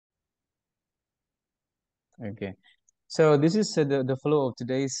Okay. So this is the flow of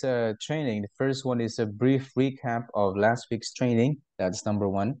today's training. The first one is a brief recap of last week's training. That's number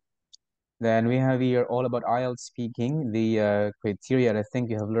one. Then we have here all about IELTS speaking, the criteria. And I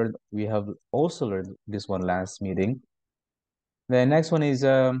think we have also learned this one last meeting. The next one is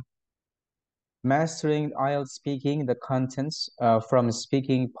mastering IELTS speaking, the contents from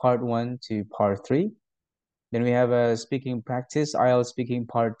speaking part one to part three. Then we have a speaking practice, IELTS speaking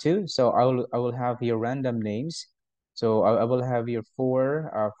part two. So I will have here random names. So I will have here four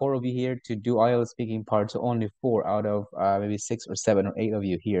of you here to do IELTS speaking part. So only four out of maybe six or seven or eight of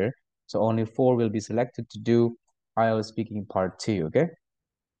you here. So only four will be selected to do IELTS speaking part two. Okay.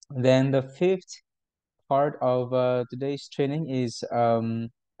 Then the fifth part of today's training is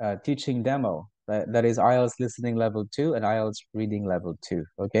teaching demo. That is IELTS listening level 2 and IELTS reading level 2.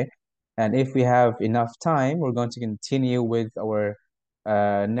 Okay. And if we have enough time, we're going to continue with our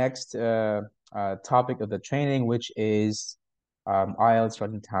next topic of the training, which is IELTS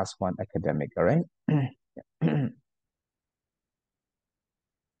Writing Task 1 Academic. All right.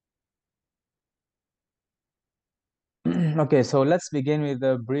 Okay, so let's begin with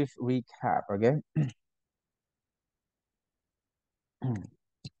a brief recap. Okay.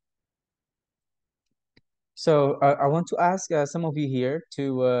 So I want to ask some of you here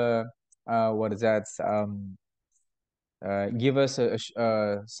to what is that? Give us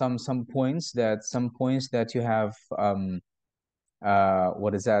some points that you have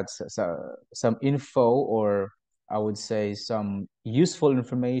what is that? Some info, or I would say some useful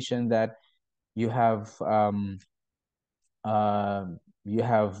information that you have uh, you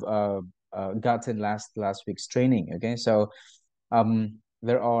have gotten last week's training. Okay, so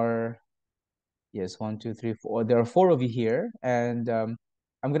there are, yes, one, two, three, four. There are four of you here, and I'm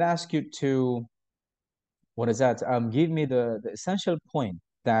gonna ask you to, what is that? Give me the essential point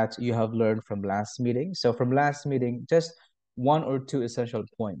that you have learned from last meeting. So from last meeting, just one or two essential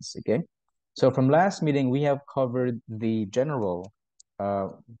points, okay? So from last meeting, we have covered the general, uh,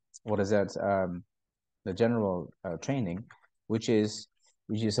 what is that? The general training, which is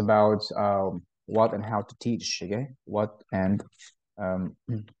which is about what and how to teach, okay? What and um,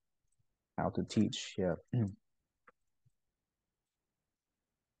 how to teach, yeah.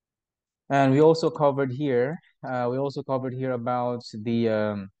 And we also covered here about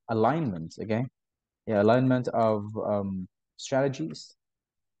the alignment, okay? Yeah, alignment of strategies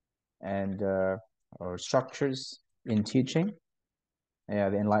and or structures in teaching. Yeah,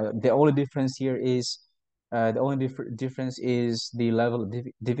 the only difference here is difference is the level of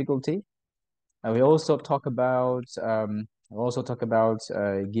difficulty. We also talk about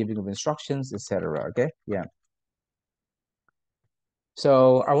giving of instructions, etc. Okay, yeah.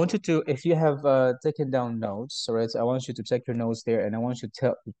 So I want you to, if you have taken down notes, all right, I want you to check your notes there, and I want you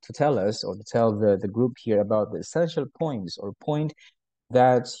to tell us, or to tell the group here about the essential points or point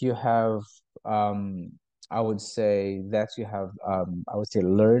that you have, I would say that you have, I would say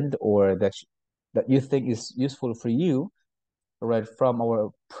learned, or that you think is useful for you, all right, from our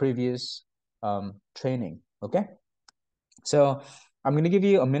previous training. Okay. So I'm going to give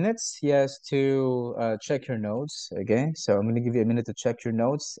you a minute, yes, to check your notes. Okay. So I'm going to give you a minute to check your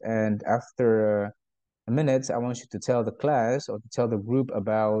notes. And after a minute, I want you to tell the class or to tell the group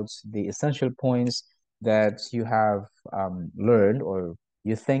about the essential points that you have learned or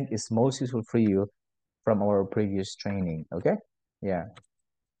you think is most useful for you from our previous training. Okay. Yeah.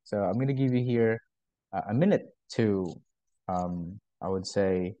 So I'm going to give you here a minute to, I would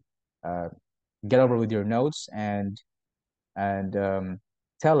say, uh, get over with your notes and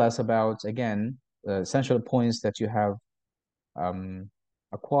tell us about, again, the essential points that you have um,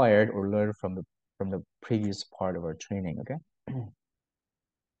 acquired or learned from the previous part of our training. Okay.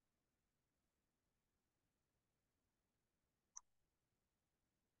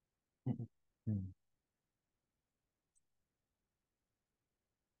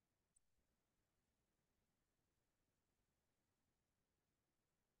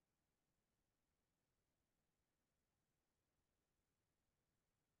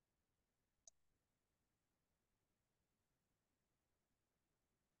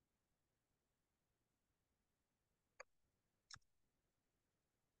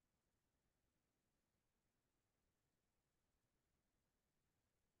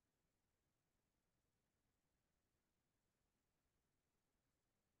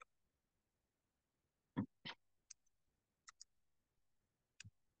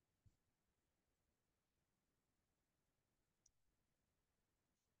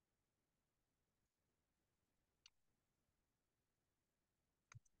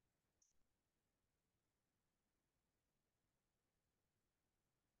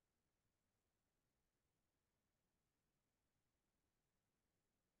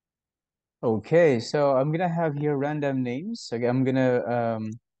 Okay, so I'm gonna have here random names. Okay, I'm gonna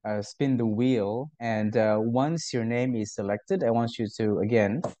spin the wheel, and once your name is selected, I want you to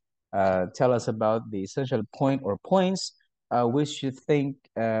again tell us about the essential point or points which you think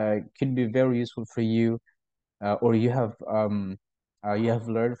could be very useful for you, or you have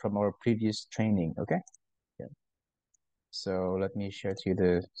learned from our previous training. Okay, yeah. So let me share to you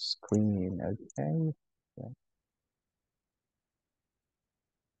the screen. Okay. Yeah.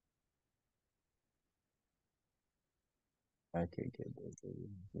 Okay, good. Okay,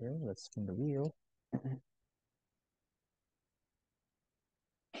 here, let's spin the wheel.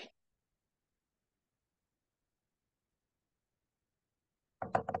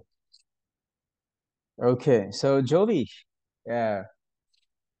 Okay, so Jovi, yeah,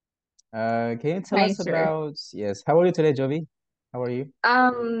 can you tell Hi, us sir. about, yes, how are you today, Jovi? How are you?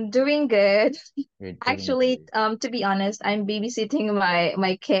 Doing good. You're doing Actually, great. to be honest, I'm babysitting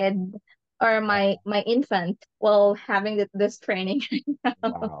my kid or my Wow, my infant while having this training.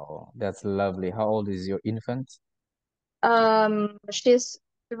 wow, that's lovely. How old is your infant? She's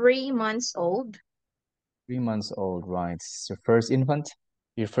 3 months old. 3 months old, right? It's your first infant?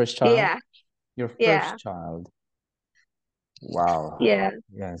 Your first child? Yeah, Your yeah, first child. Wow. yeah.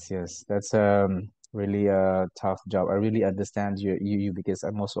 Yes, yes. That's really a tough job. I really understand you because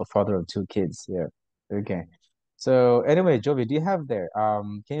I'm also a father of two kids. Yeah. Okay. So anyway, Jovi, do you have there?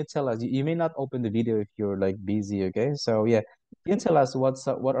 Can you tell us? You may not open the video if you're like busy. Okay. So yeah, can you tell us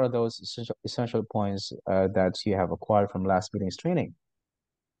what are those essential points that you have acquired from last meeting's training?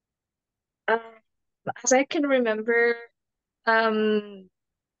 Um, as I can remember, um,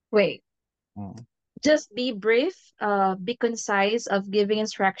 wait, Mm, just be brief, be concise of giving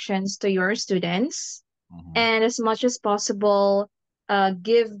instructions to your students, mhm. and as much as possible,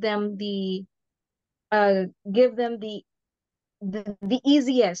 give them the uh give them the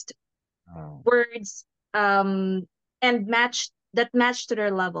easiest Oh, words and match to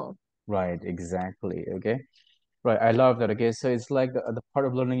their level. right, exactly. Okay. Right, I love that. Okay, so it's like the part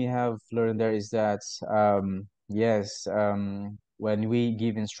of learning you have learned there is that yes, when we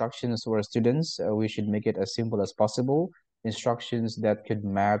give instructions to our students, we should make it as simple as possible. Instructions that could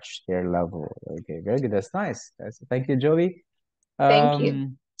match their level. Okay, very good. That's nice. Thank you, Joey. Thank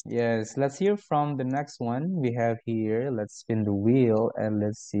you. Yes, let's hear from the next one we have here. Let's spin the wheel and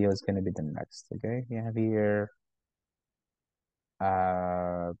let's see what's gonna be the next. Okay, we have here.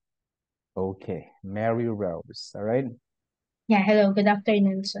 Uh, okay, Mary Rose. All right. Yeah, hello, good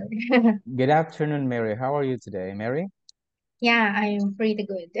afternoon, sir. Good afternoon, Mary. How are you today, Mary? Yeah, I'm pretty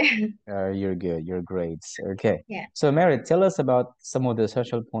good. You're good. You're great. Okay. Yeah. So, Mary, tell us about some of the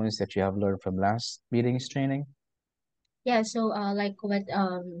social points that you have learned from last meeting's training. Yeah, so like what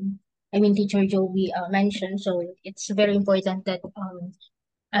Teacher Joey mentioned, so it's very important that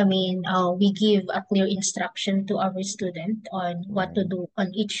we give a clear instruction to our student on what to Right. do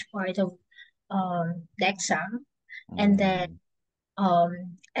on each part of the exam, and then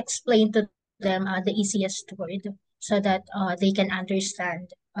Mm, explain to them the easiest word so that they can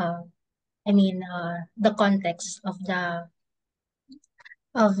understand the context of the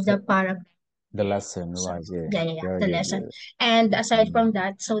the paragraph. the lesson, So right? Yeah. yeah, Very the good. lesson. Yeah. And aside from Mm,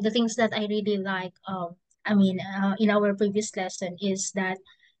 that, so the things that I really like, in our previous lesson is that,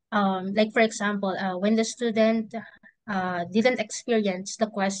 like for example, when the student didn't experience the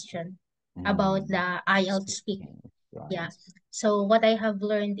question about mm. the IELTS speaking, Speaking, yeah. right. So what I have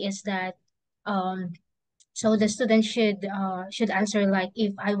learned is that, um, so the student should answer like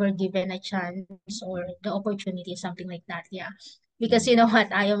if I were given a chance or the opportunity, something like that. Yeah. Because you know Mm,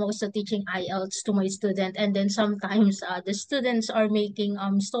 what, I am also teaching IELTS to my student, and then sometimes the students are making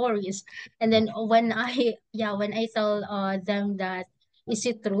stories, and then when I tell them that is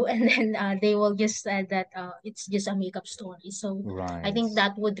it true, and then they will just say that it's just a makeup story. So I right. think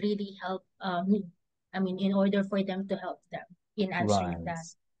that would really help me. I mean, in order for them to help them in answering Right. that.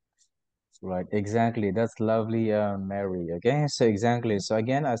 Right, exactly. That's lovely, Mary. Okay, so exactly. So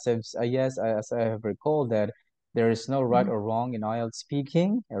again, yes, as I have recalled that there is no right Mhm. or wrong in IELTS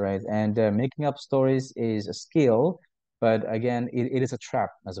speaking, all right? And making up stories is a skill, but again, it is a trap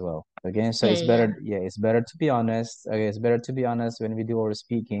as well. Okay, so Yeah, it's yeah. better, yeah, it's better to be honest. Okay, it's better to be honest when we do our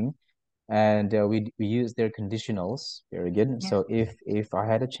speaking, and we use their conditionals. Very good. Yeah. So if I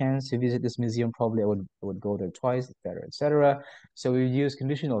had a chance to visit this museum, probably I would go there twice, etc., etc. So we use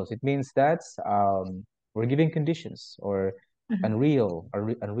conditionals. It means that we're giving conditions or Mhm.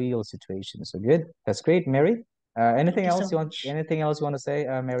 unreal situations. So good. That's great, Mary. Thank Anything you so else you want? much. Anything else you want to say,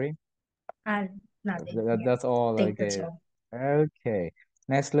 Mary? Uh, Nothing. Yeah. That's all. I think that's Okay. all. Okay.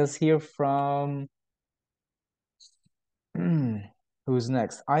 Next, let's hear from Who's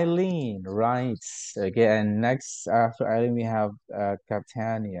next? Eileen, right. Again, next after Eileen, we have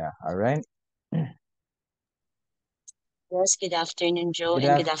Catania. All right. Yes, good afternoon, Joe, Good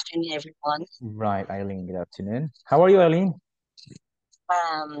and good afternoon. afternoon, everyone. Right, Eileen, good afternoon. How are you, Eileen?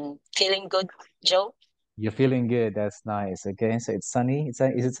 Feeling good, Joe? You're feeling good. That's nice. Okay, so it's sunny. Is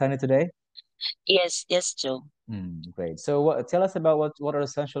it sunny today? Yes, yes, Joe. Great. So tell us about what are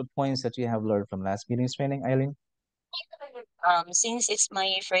essential points that you have learned from last meeting's training, Eileen? Since it's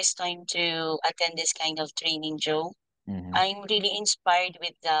my first time to attend this kind of training, Joe, Mm-hmm. I'm really inspired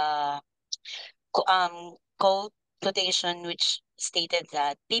with the quote quotation which stated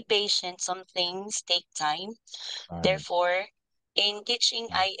that be patient, some things take time. Right. Therefore, in teaching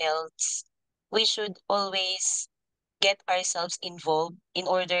IELTS, we should always get ourselves involved in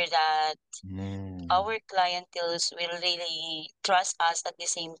order that Mm, our clientels will really trust us at the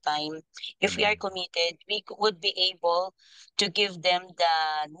same time. If we are committed, would be able to give them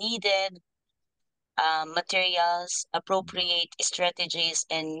the needed materials, appropriate strategies,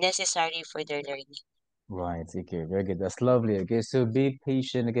 and necessary for their learning. right. Okay. Very good. That's lovely. Okay. So be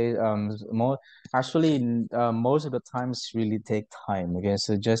patient. Okay. More actually, most of the times really take time. Okay.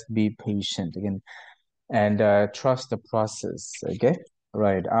 So just be patient. Again, and trust the process. Okay,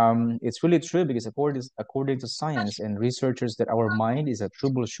 right. It's really true because according to science and researchers that our mind is a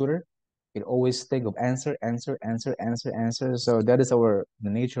troubleshooter. It always think of answer, answer, answer, answer, answer. So that is the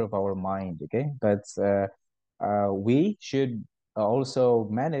nature of our mind. Okay, but we should also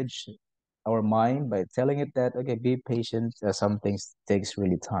manage our mind by telling it that okay, be patient. Some things takes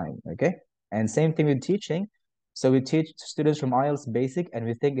really time. Okay, and same thing with teaching. So we teach students from IELTS basic, and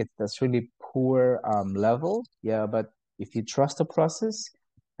we think that's really poor level. Yeah, but if you trust the process,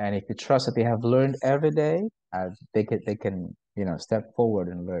 and if you trust that they have learned every day, they can step forward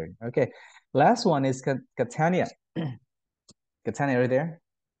and learn. Okay, last one is Catania. Catania, are you there?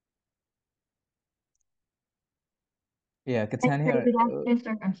 Yeah, Hi, sir. Catania. Good afternoon,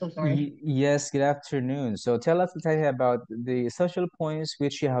 sir. I'm so sorry. Yes, good afternoon. So tell us, Catania, about the essential points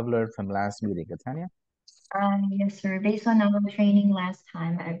which you have learned from last meeting, Catania. Yes, sir. Based on our training last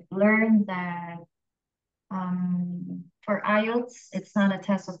time, I've learned that for IELTS, it's not a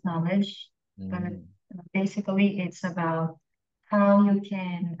test of knowledge, but Mm, basically it's about how you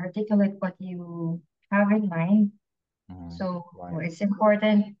can articulate what you have in mind. So right. it's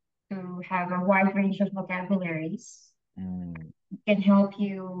important to have a wide range of vocabularies. Mm, It can help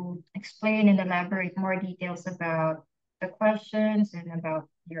you explain and elaborate more details about the questions and about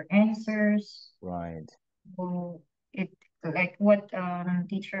your answers. right. So it like what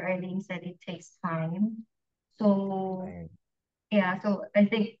teacher Eileen said, it takes time. So Right. yeah, so I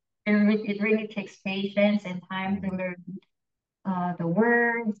think it really takes patience and time to Mm, learn the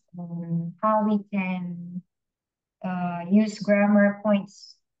words and how we can use grammar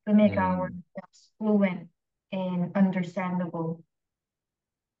points to make mm. ourselves fluent and understandable.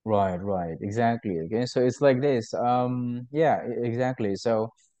 Right, right, exactly. Okay, so it's like this. Yeah, exactly.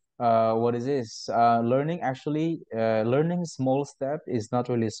 So, what is this? Learning small step is not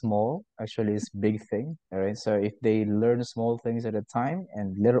really small. Actually, it's big thing. All right. So if they learn small things at a time,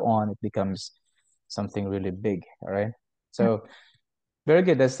 and later on it becomes something really big. All right. So very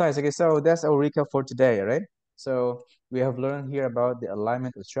good. That's nice. Okay, so that's our recap for today, all right? So we have learned here about the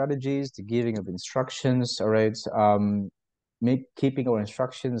alignment of strategies, the giving of instructions, all right? Keeping our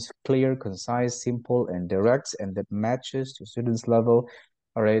instructions clear, concise, simple, and direct, and that matches to students' level,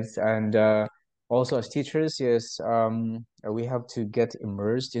 all right? And also as teachers, yes, we have to get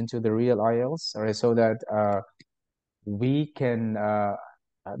immersed into the real IELTS, all right, so that we can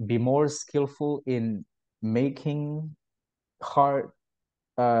be more skillful in making hard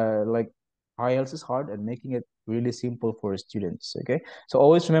like IELTS is hard and making it really simple for students. Okay, so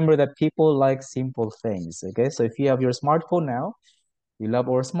always remember that people like simple things. Okay, so if you have your smartphone now, we love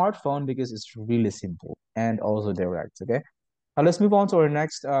our smartphone because it's really simple and also direct. Okay, now let's move on to our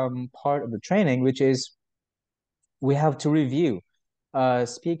next part of the training, which is we have to review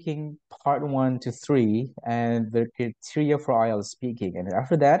speaking part 1 to 3 and the criteria for IELTS speaking. And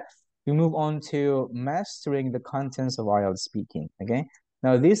after that, we move on to mastering the contents of IELTS speaking. Okay.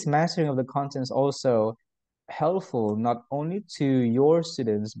 Now, this mastering of the contents also helpful not only to your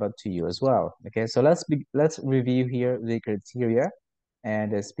students but to you as well. Okay. So let's review here the criteria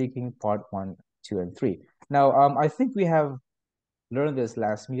and speaking part 1, 2, and 3. Now, I think we have learned this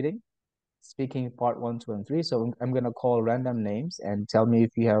last meeting speaking part 1, 2, and 3. So I'm gonna call random names and tell me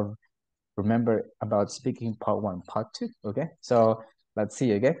if you have remember about speaking part 1, part 2. Okay. So let's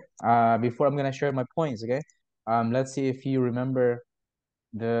see. Okay. Before I'm gonna share my points. Okay. Let's see if you remember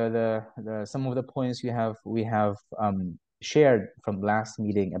the some of the points we have shared from last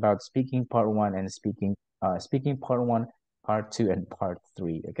meeting about speaking part one and speaking part one, part two, and part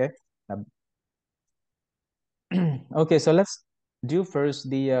three. Okay. Um, okay, so let's do first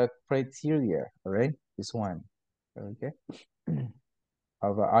the criteria. All right, this one. Okay,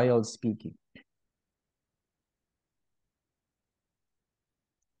 of IELTS speaking.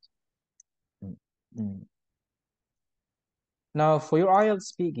 Mm, mm. Now, for your IELTS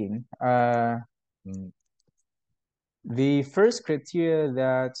speaking, mm, the first criteria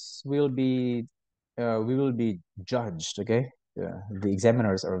that will be we will be judged. Okay, the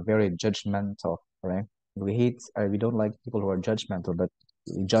examiners are very judgmental, right? We don't like people who are judgmental, but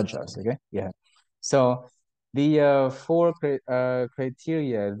judge us. Okay, yeah. So the four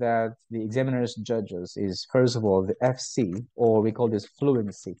criteria that the examiners judge us is, first of all, the FC, or we call this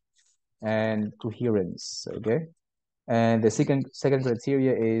fluency and coherence. Okay, and the second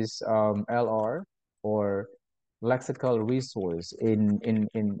criteria is LR, or lexical resource. In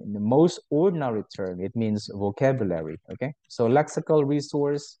the most ordinary term, it means vocabulary. Okay, so lexical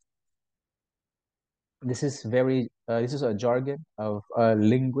resource, this is a jargon of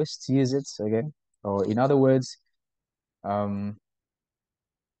linguists use it. Okay, or in other words, um,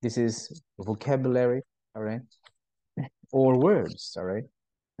 this is vocabulary. All right, or words. All right,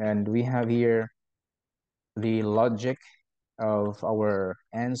 and we have here the logic of our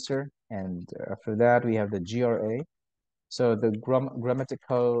answer, and after that we have the GRA, so the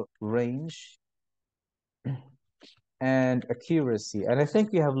grammatical range and accuracy. And I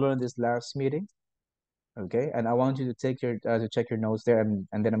think we have learned this last meeting. Okay, and I want you to take your to check your notes there,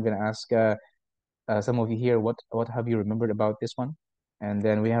 and then I'm gonna ask some of you here what have you remembered about this one, and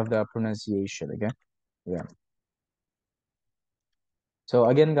then we have the pronunciation. Okay, yeah. So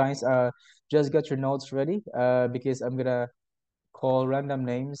again, guys, just get your notes ready because I'm gonna call random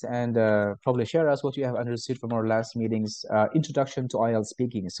names and probably share us what you have understood from our last meeting's introduction to IELTS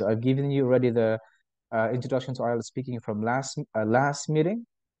speaking. So I've given you already the introduction to IELTS speaking from last meeting,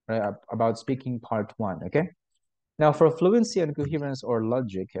 right, about speaking part one. Okay. Now for fluency and coherence or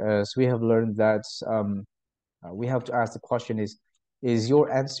logic, as we have learned that we have to ask the question is your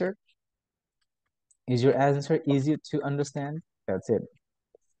answer easy to understand? That's it.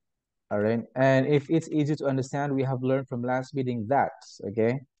 All right. And if it's easy to understand, we have learned from last meeting that,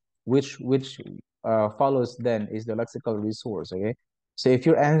 okay, which follows then is the lexical resource. Okay. So if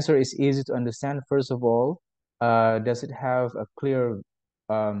your answer is easy to understand, first of all, does it have a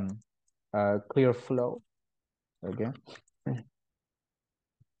um, clear flow? Okay.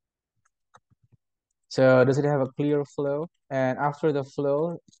 So does it have a clear flow? And after the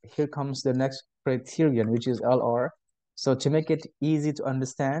flow, here comes the next criterion, which is LR. So to make it easy to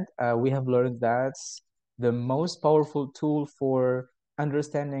understand, we have learned that the most powerful tool for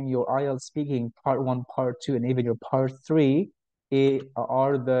understanding your IELTS speaking part one, part two, and even your part three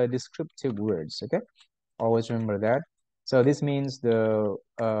are the descriptive words. Okay, always remember that. So this means the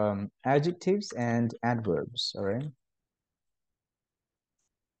adjectives and adverbs. All right.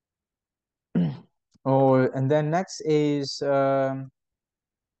 Oh, and then next is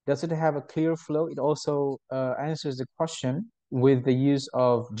does it have a clear flow? It also answers the question with the use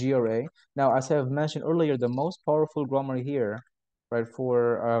of GRA. Now, as I have mentioned earlier, the most powerful grammar here, right,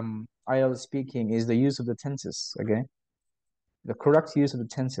 for IELTS speaking is the use of the tenses. Okay, the correct use of the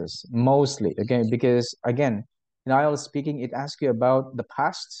tenses mostly. Again, because again, in IELTS speaking, it asks you about the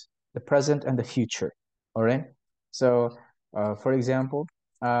past, the present, and the future. All right. So, for example,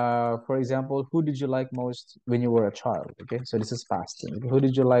 who did you like most when you were a child? Okay, so this is past. Okay? Who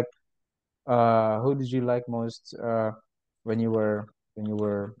did you like most when you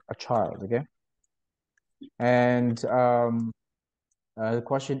were a child? Okay, and the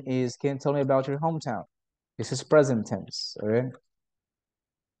question is, can you tell me about your hometown? This is present tense. Okay,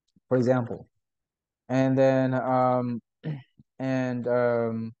 for example, and then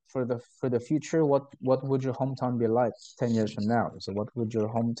for the future, what would your hometown be like 10 years from now? So what would your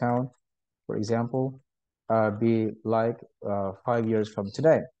hometown, for example, be like 5 years from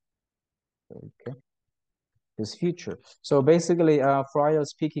today? Okay, this future. So basically, for IELTS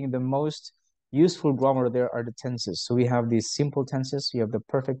speaking, the most useful grammar there are the tenses. So we have these simple tenses, we have the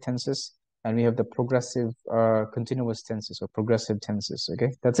perfect tenses, and we have the progressive continuous tenses or progressive tenses.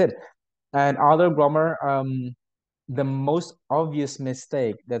 Okay, that's it. And other grammar, the most obvious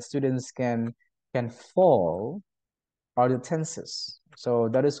mistake that students can fall are the tenses. So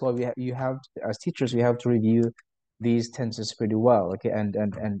that is why you have, as teachers, we have to review these tenses pretty well. Okay, and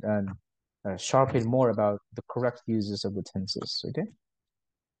sharpen more about the correct uses of the tenses. Okay,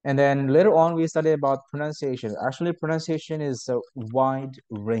 and then later on we study about pronunciation. Actually, pronunciation is a wide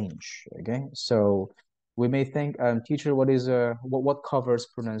range. Okay, so we may think, teacher, what covers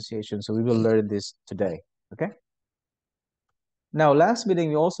pronunciation? So we will learn this today. Okay. Now, last meeting,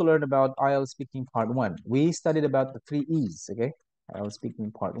 we also learned about IELTS speaking part 1. We studied about the 3 E's, okay? IELTS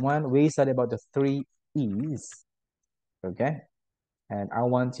speaking part 1. We studied about the 3 E's, okay? And I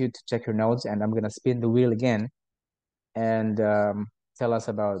want you to check your notes, and I'm going to spin the wheel again and tell us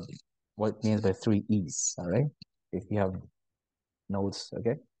about what it means by 3 E's, all right? If you have notes,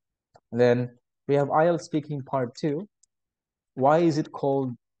 okay? Then we have IELTS speaking part 2. Why is it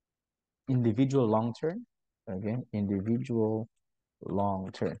called individual long term? Okay, individual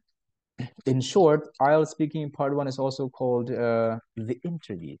long term. In short, IELTS speaking part 1 is also called the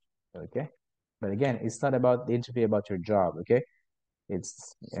interview. Okay, but again, it's not about the interview about your job. Okay,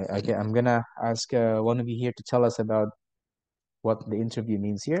 it's okay. I'm gonna ask one of you here to tell us about what the interview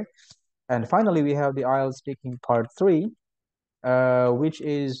means here. And finally, we have the IELTS speaking part 3, which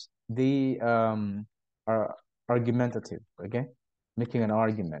is the argumentative. Okay, making an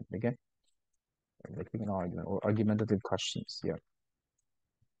argument. Okay, making an argument or argumentative questions. Yeah,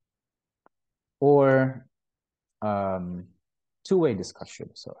 or two-way discussion.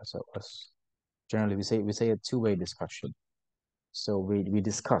 So generally we say a two-way discussion. So we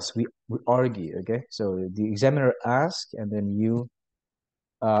discuss, we argue. Okay, so the examiner asks and then you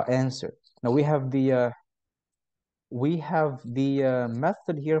answer. Now we have the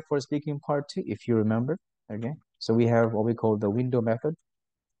method here for speaking part 2, if you remember. Okay, so we have what we call the window method.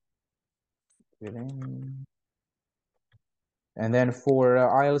 And then for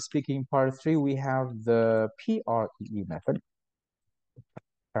IELTS speaking part 3, we have the PREE method: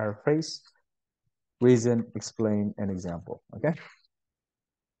 paraphrase, reason, explain, and example. Okay.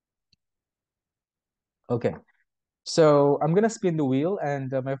 Okay. So I'm gonna spin the wheel,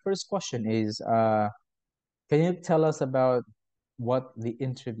 and my first question is, can you tell us about what the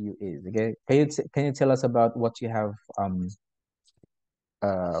interview is? Okay. Can you tell us about what you have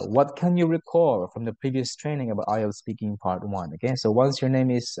what can you recall from the previous training about IELTS speaking part 1? Okay. So once your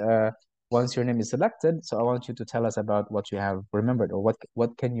name is selected, so I want you to tell us about what you have remembered or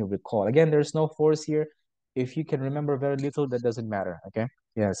what can you recall. Again, there's no force here. If you can remember very little, that doesn't matter. Okay.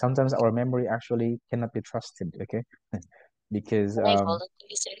 Yeah, sometimes our memory actually cannot be trusted. Okay. Because Can I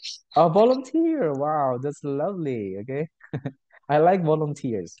volunteer, sir? a volunteer, wow, that's lovely. Okay. I like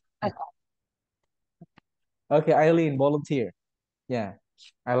volunteers. Okay, Eileen, volunteer. Yeah,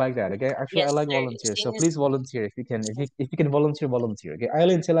 I like that. Okay, actually, I Yes, like sir. volunteers. So Since please volunteer if you can. If you can volunteer, volunteer. Okay,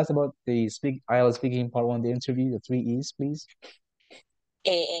 Eileen, tell us about the IELTS speaking part 1, the interview, the 3 E's, please.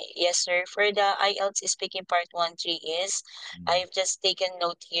 yes, sir. For the IELTS speaking part 1, 3 is, I've just taken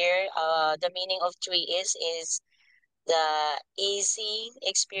note here. The meaning of 3 is the easy, Mm,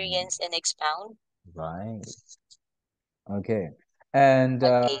 experience, and expound. right. Okay. And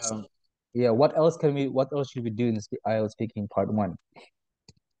Not easy. yeah, what else should we do in IELTS speaking part 1?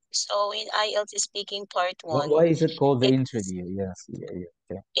 So in IELTS speaking part Why 1, is it called the it's interview? Yes, yeah, yeah.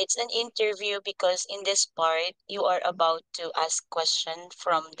 Okay. it's an interview because in this part you are about to ask question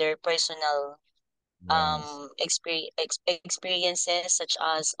from their personal Yes. experiences, such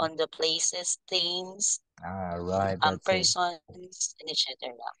as on the places, things, Ah, right. That's it. persons, and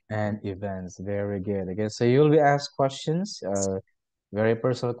etc. And events. Very good. Okay, so you'll be asked questions, very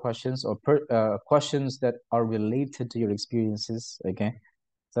personal questions or questions that are related to your experiences. Okay,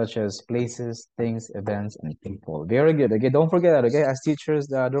 such as places, things, events, and people. Very good. Okay, don't forget that. Okay, as teachers,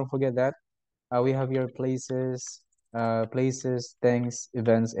 don't forget that. We have your places, things,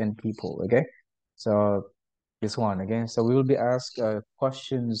 events, and people. Okay, so this one again. So we will be asked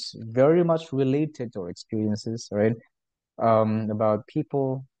questions very much related to our experiences, right? About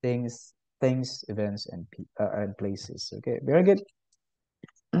people, things, events, and places. Okay, very good.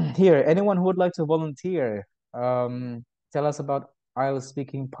 Here, anyone who would like to volunteer, tell us about IELTS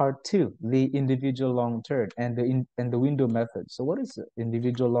speaking part 2, the individual long term and the window method. So what is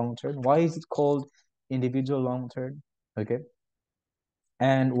individual long term? Why is it called individual long term? Okay.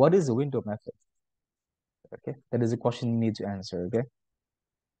 And what is the window method? Okay. That is a question you need to answer. Okay.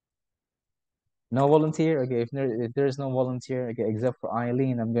 No volunteer. Okay. If there is no volunteer, okay, except for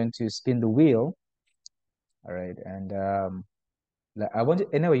Eileen, I'm going to spin the wheel. All right. And I want to,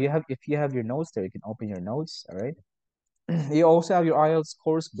 anyway, if you have your notes there, you can open your notes. All right. You also have your IELTS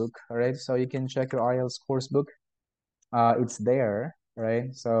course book, all right? So you can check your IELTS course book. It's there,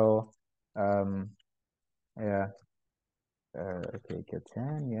 right? So, yeah. Okay, get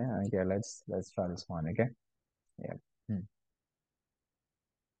 10. Yeah. Okay. Let's try this one. Okay. Yeah.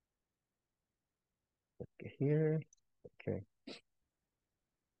 Okay, here. Okay.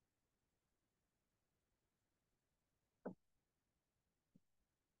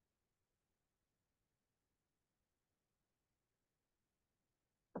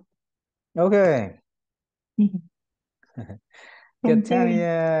 Okay. Thank you.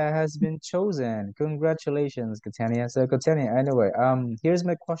 Catania has been chosen. Congratulations, Catania. So, Catania, anyway, here's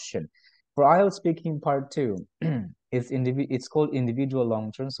my question. For IELTS speaking part two, it's called individual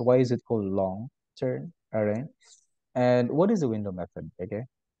long term. So why is it called long term? All right. And what is the window method? Okay.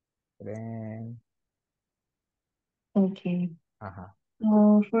 Then, Okay. uh-huh.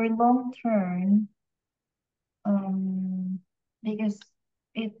 So for long term, because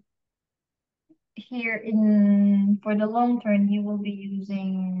it here in for the long term, you will be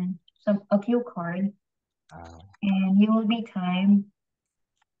using a cue card, Uh, and you will be timed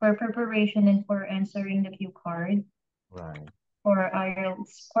for preparation and for answering the cue card right. for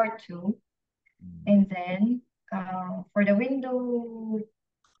IELTS part two. Mm. And then for the window,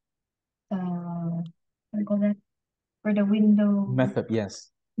 what do you call that? For the window Method, yes.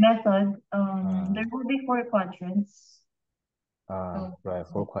 method, Uh, there will be four quadrants. So right.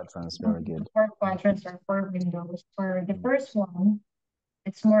 Four quadrants. Very good. four quadrants or four windows. For the Mm, first one,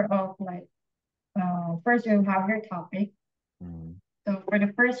 it's more of like first you have your topic. mm, So for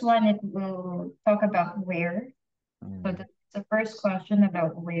the first one, it will talk about where. So mm, the first question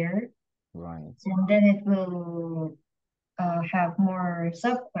about where, right. and then it will have more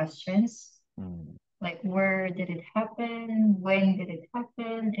sub questions Mm, like where did it happen, when did it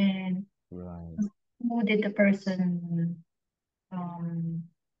happen, and right. who did the person um,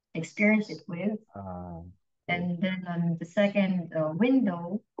 experience it with. Good. And then on the second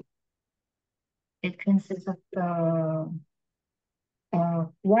window, it consists of the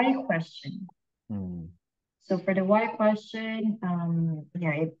why question. Mm, So for the why question,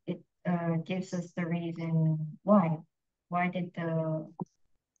 yeah, it gives us the reason why. Why did the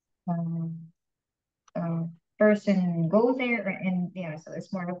um, uh, person go there? And yeah, so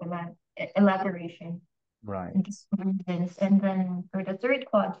it's more of a elaboration right. and reasons. And then for the third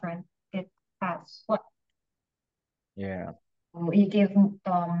quadrant, it has what. Yeah. So you give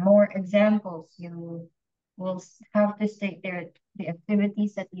more examples. You will have to state there the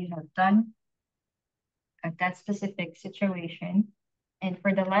activities that you have done at that specific situation. And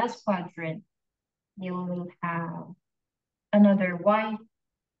for the last quadrant, you will have another why.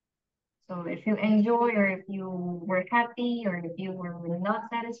 So if you enjoy, or if you were happy, or if you were not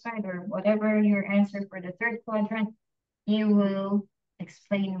satisfied, or whatever your answer for the third quadrant, you will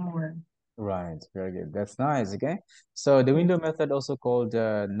explain more. Right, very good. That's nice. Okay. So the window method also called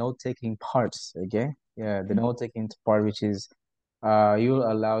note-taking parts. Okay. Yeah, the note-taking part, which is you're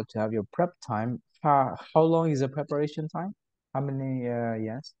allowed to have your prep time. How long is the preparation time? How many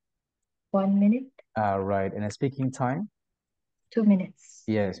yes? 1 minute, Right. And a speaking time? 2 minutes.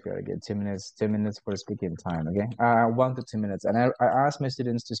 Yes, very good. 2 minutes, 2 minutes for speaking time. Okay. 1 to 2 minutes. And I ask my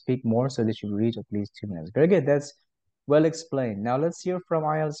students to speak more so they should reach at least 2 minutes. Very good. That's well explained. Now let's hear from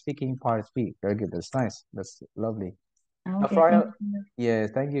IELTS speaking part three. Very good. That's nice. That's lovely. Now Okay, for thank IELTS, you. yeah,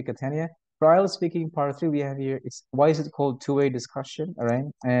 thank you, Catania. For IELTS speaking part three, we have here, it's why is it called two-way discussion? All right.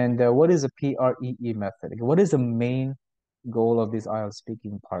 And what is the PREE method? Okay, what is the main goal of this IELTS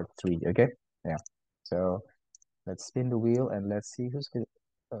speaking part three? Okay. Yeah. So let's spin the wheel and let's see who's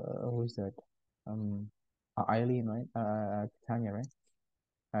that? Um, Eileen, right? Tanya,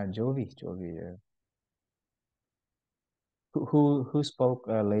 right? Jovi. Who spoke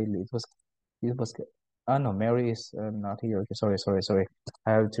lately? It was. No, Mary is not here. Okay, sorry.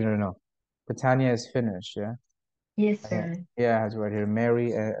 I have to know. But Tanya is finished. Yeah. Yes, Yeah. sir. Yeah, I have it right here.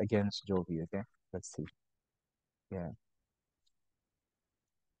 Mary against Jovi. Okay. Let's see. Yeah.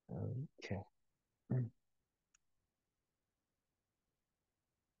 Okay.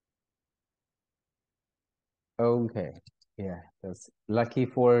 Okay. Yeah. That's lucky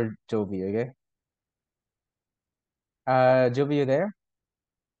for Jovi. Okay. Jovi, you there?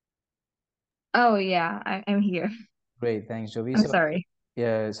 Oh yeah, I'm here. Great, thanks, Jovi. I'm So, sorry.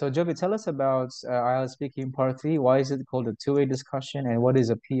 yeah, so Jovi, tell us about IELTS speaking part three. Why is it called a two-way discussion, and what is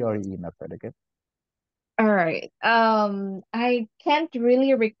a PRE method? Okay. All right. I can't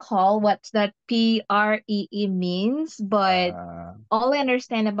really recall what that PREE means, but Uh, all I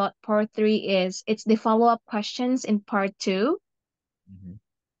understand about part three is it's the follow-up questions in part two. mhm,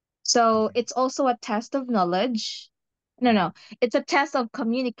 So okay. it's also a test of knowledge. Mm, No, it's a test of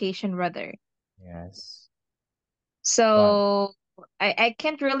communication rather. yes. Right. So I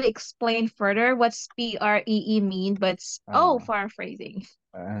can't really explain further what's PREE mean, but Uh, paraphrasing.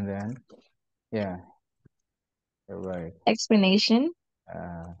 and then, yeah, you're right. Explanation,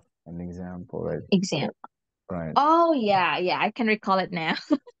 Uh, an example, right? exam. Right. Oh yeah, I can recall it now.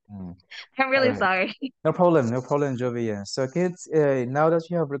 Mm. I'm All really right. sorry. No problem, Jovi. Yeah. So, kids, now that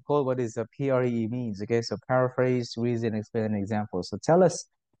you have recalled what is a PRE means, okay, so paraphrase, reason, explain, and example. So, tell us,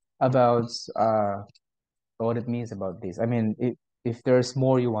 about what it means about this. I mean, if there's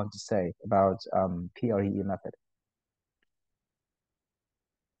more you want to say about PREE method.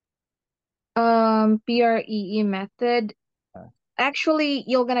 PREE method. Uh, Actually,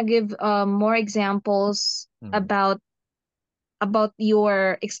 you're gonna give more examples mm, about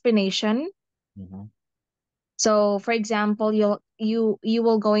your explanation. mhm, So, for example, you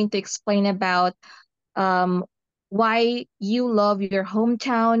will going to explain about um why you love your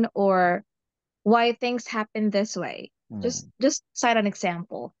hometown or why things happen this way. mm. Just cite an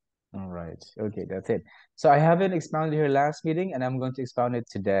example. All right. Okay, that's it. So I haven't expounded here last meeting, and I'm going to expound it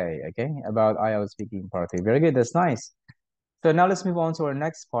today, okay, about IELTS speaking part 3. Very good. That's nice. So now let's move on to our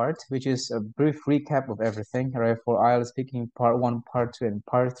next part, which is a brief recap of everything, all right, for IELTS speaking part 1, part 2, and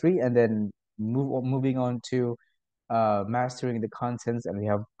part 3, and then moving on to mastering the contents, and we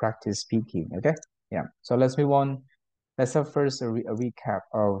have practice speaking, okay? Yeah. So let's move on. Let's have first a recap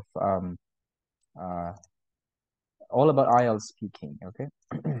of uh, all about IELTS speaking, okay?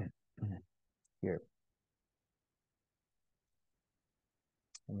 Here.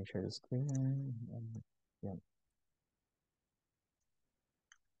 Let me share the screen. Yeah.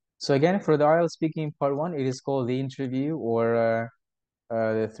 So again, for the IELTS speaking part 1, it is called the interview or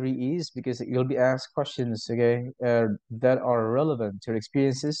the 3 E's because you'll be asked questions, okay, that are relevant to your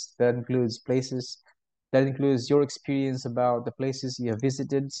experiences. That includes places, that includes your experience about the places you have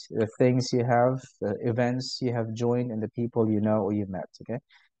visited, the things you have, the events you have joined, and the people you know or you met, okay?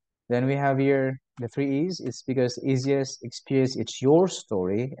 Then we have here the 3 E's. It's because easiest experience, it's your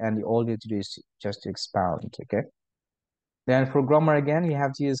story, and all you have to do is just to expound, okay? Then for grammar again, you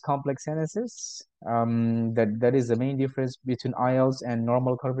have to use complex sentences. That is the main difference between IELTS and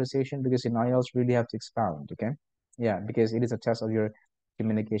normal conversation because in IELTS you really have to expound, okay? Yeah, because it is a test of your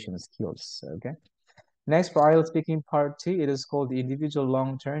communication skills, okay? Next for IELTS speaking part 2, it is called the individual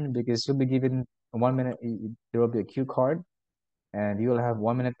long term because you'll be given 1 minute, there will be a cue card and you will have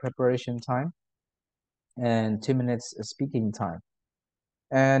 1 minute preparation time and 2 minutes speaking time.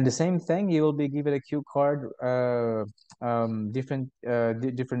 And the same thing, you will be given a cue card, different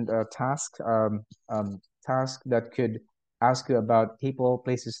task that could ask you about people,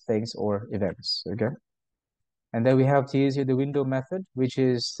 places, things, or events. Okay. And then we have to use here the window method, which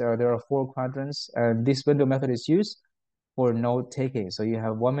is there are 4 quadrants, and this window method is used for note taking. So you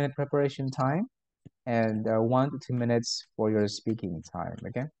have 1 minute preparation time and 1 to 2 minutes for your speaking time.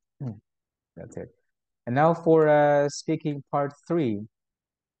 Okay, that's it. And now for speaking part 3.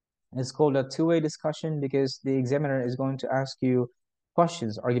 It's called a two-way discussion because the examiner is going to ask you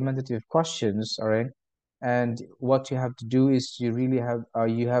questions, argumentative questions, all right? And what you have to do is you really have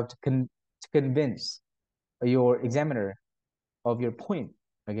you have to convince your examiner of your point,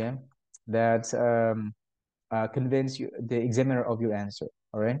 okay? That convince the examiner of your answer,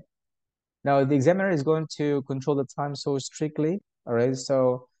 all right? Now, the examiner is going to control the time so strictly, all right?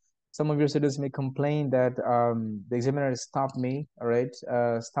 So some of your students may complain that the examiner stopped me, all right?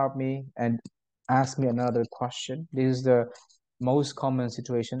 Stopped me and asked me another question. This is the most common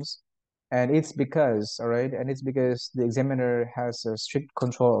situations. And it's because, all right, and it's because the examiner has a strict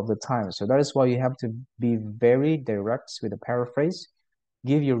control of the time. So that is why you have to be very direct with a paraphrase.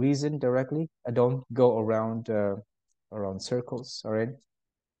 Give your reason directly. Don't go around circles, all right?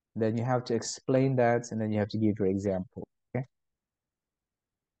 Then you have to explain that, and then you have to give your example, okay?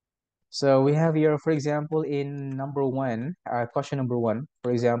 So we have here, for example, in number 1, question number 1,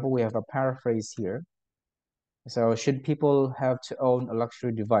 for example, we have a paraphrase here. So should people have to own a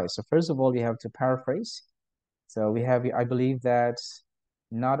luxury device? So first of all, you have to paraphrase. So we have, I believe that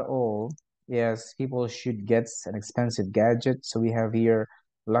not all, yes, people should get an expensive gadget. So we have here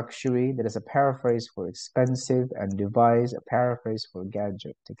luxury, that is a paraphrase for expensive, and device, a paraphrase for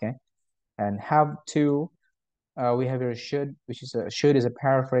gadget, okay? And have to, we have here should, which is should is a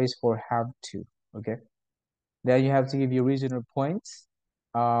paraphrase for have to, okay? Then you have to give your reasonable points.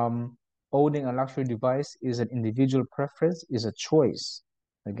 Owning a luxury device is an individual preference, is a choice,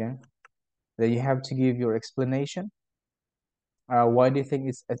 okay? Then you have to give your explanation. Why do you think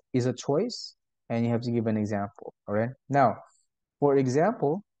is a choice? And you have to give an example, all right? Now, for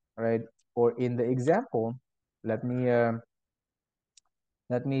example, all right, or in the example, let me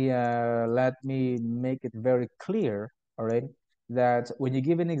let me make it very clear, all right, that when you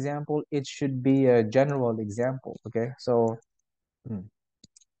give an example, it should be a general example, okay?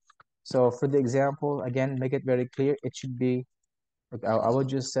 So for the example, again, make it very clear. It should be, like, I would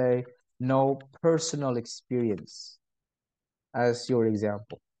just say no personal experience as your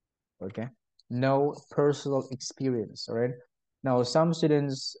example, okay? No personal experience, all right? Now, some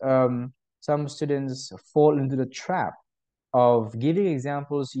students fall into the trap of giving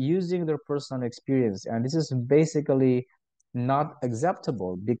examples using their personal experience. And this is basically not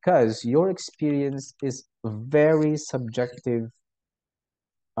acceptable because your experience is very subjective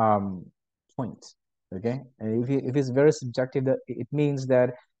point. Okay, and if it's very subjective, that it means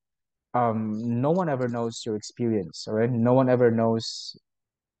that no one ever knows your experience, all right? No one ever knows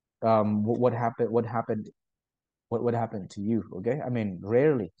what happened, what happened to you. Okay, I mean,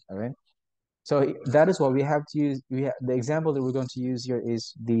 rarely, all right? So that is what we have to use. The example that we're going to use here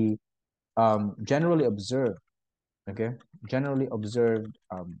is the generally observed, okay, generally observed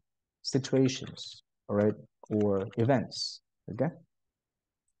situations, all right, or events. Okay,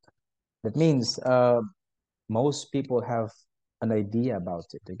 that means most people have an idea about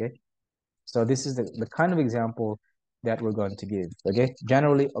it. Okay, so this is the kind of example that we're going to give. Okay,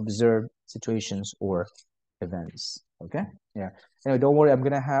 generally observed situations or events. Okay, yeah. Anyway, don't worry. We're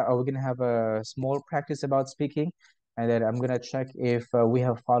gonna have a small practice about speaking, and then I'm gonna check if we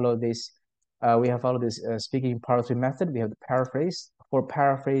have followed this. We have followed this speaking part three method. We have the paraphrase. For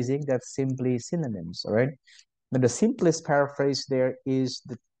paraphrasing, that's simply synonyms. All right. Now the simplest paraphrase there is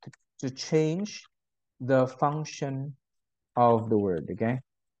to change the function of the word. Okay,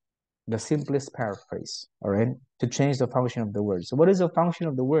 the simplest paraphrase, all right, to change the function of the word. So what is the function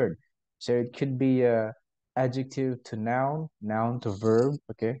of the word? So it could be adjective to noun, noun to verb,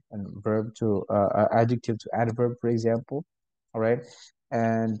 okay, and verb to adjective to adverb, for example, all right.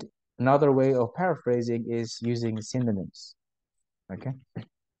 And another way of paraphrasing is using synonyms, okay.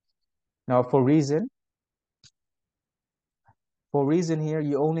 Now for reason here,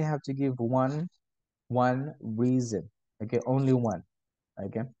 you only have to give one reason, okay, only one,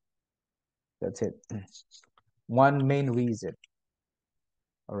 okay, that's it. One main reason,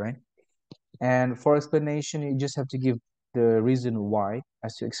 all right. And for explanation, you just have to give the reason why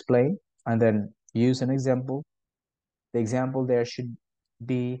as to explain, and then use an example. The example there should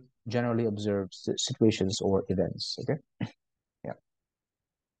be generally observed situations or events. Okay. Yeah.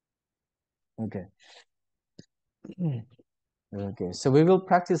 Okay. Okay. So we will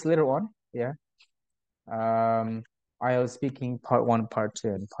practice later on. Yeah. IELTS speaking part one, part two,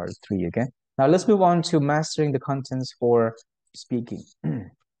 and part three. Okay. Now let's move on to mastering the contents for speaking.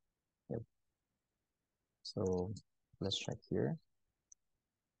 Yep. So let's check here.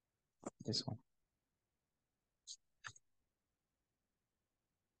 This one.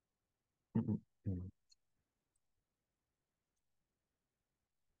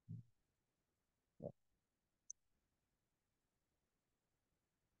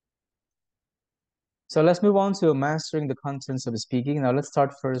 So let's move on to mastering the contents of speaking. Now let's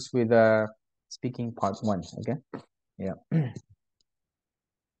start first with speaking part one. Okay. Yeah.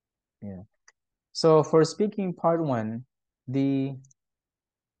 Yeah. So for speaking part one, the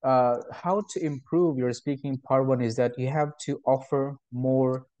how to improve your speaking part one is that you have to offer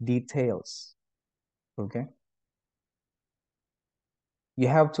more details. Okay. You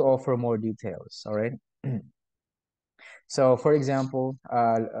have to offer more details. All right. So for example,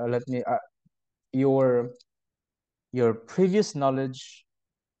 let me your previous knowledge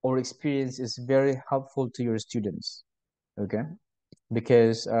or experience is very helpful to your students. Okay,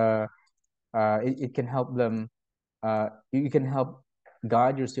 because it can help them. You can help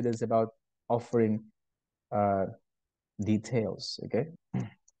guide your students about offering uh, details. Okay.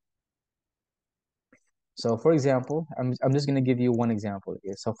 So, for example, I'm just gonna give you one example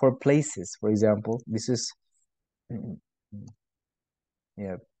here. So, for places, for example, this is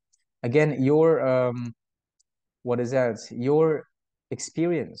yeah. Again, your what is that? Your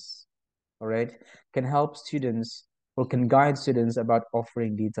experience, all right, can help students or can guide students about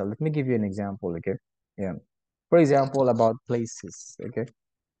offering detail. Let me give you an example. Okay. Yeah. For example, about places. Okay.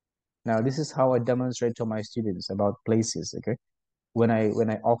 Now, this is how I demonstrate to my students about places, okay? When I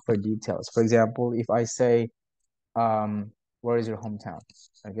offer details. For example, if I say, where is your hometown?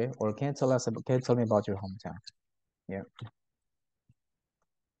 Okay? Or can you tell me about your hometown? Yeah.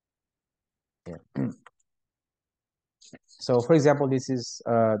 Yeah. So for example, this is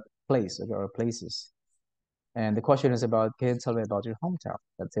a place, okay, or places. And the question is about, can you tell me about your hometown?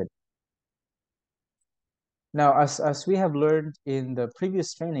 That's it. Now, as we have learned in the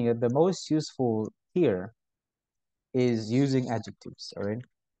previous training, the most useful here is using adjectives, all right?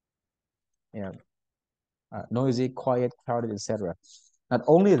 Yeah. Noisy, quiet, crowded, etc. Not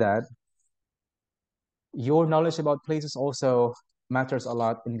only that, your knowledge about places also matters a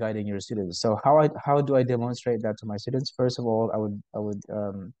lot in guiding your students. So how do I demonstrate that to my students? First of all, I would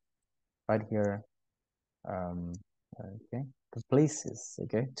write here okay, the places,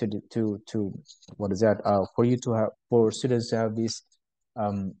 okay, to what is that? For you to have, for students to have this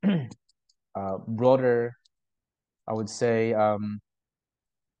broader I would say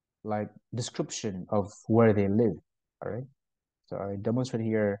like description of where they live. All right. So I demonstrate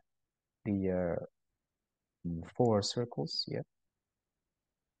here the 4 circles. Yeah.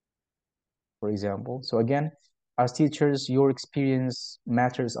 For example. So again, as teachers, your experience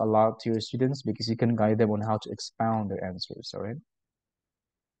matters a lot to your students because you can guide them on how to expound their answers. All right.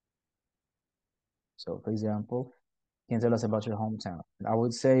 So for example, you can tell us about your hometown. And I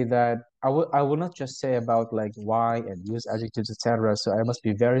would say that I will not just say about like why and use adjectives, etc. So I must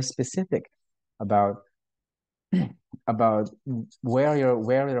be very specific about about where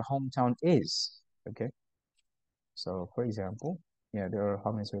your hometown is. Okay. So for example, yeah, there are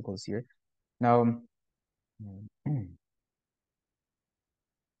how many circles here? Now,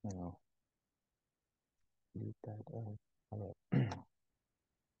 now delete that. All right.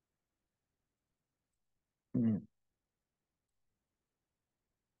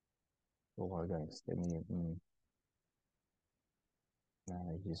 Oh, our guys, let me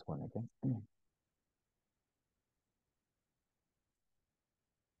manage this one again.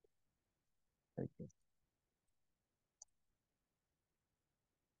 Okay.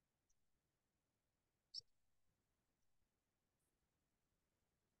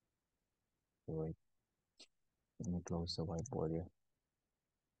 Wait, let me close the whiteboard here.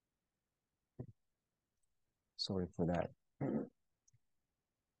 Sorry for that.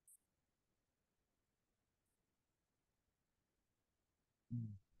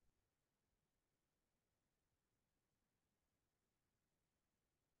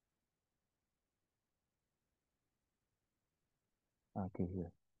 Okay,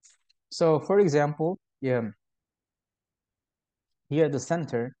 here. So for example, yeah, here at the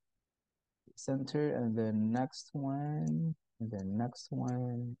center, and then next one, and then next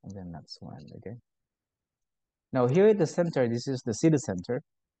one, and then next one. Okay. Now here at the center, this is the city center.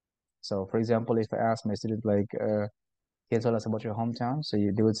 So for example, if I ask my student like, can you tell us about your hometown? So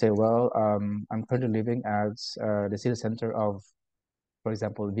they would say, well, I'm currently living at the city center of, for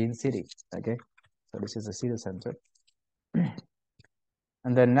example, Bean City. Okay. So this is the city center.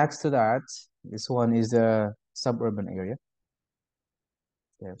 And then next to that, this one is the suburban area.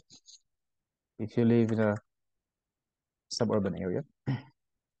 Yeah. If you live in a suburban area.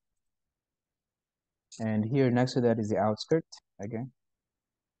 And here next to that is the outskirt again.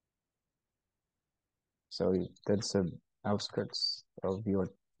 So that's the outskirts of your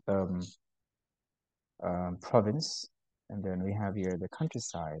um, province. And then we have here the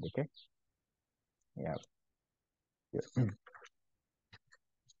countryside, okay? Yeah. Yeah.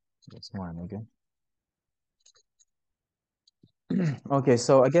 That's one again. Okay,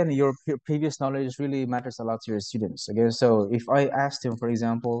 so again, your previous knowledge really matters a lot to your students. Again, so if I asked them, for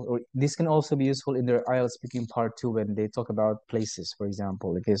example, or this can also be useful in their IELTS speaking part too when they talk about places, for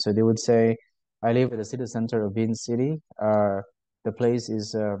example. Okay, so they would say, I live at the city center of Bean City. The place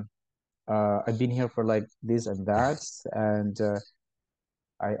is I've been here for like this and that, and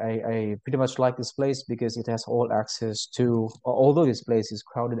I pretty much like this place because it has all access to, although this place is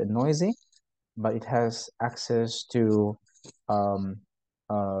crowded and noisy, but it has access to um,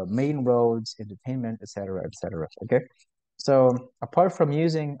 main roads, entertainment, etc., etc. Okay, so apart from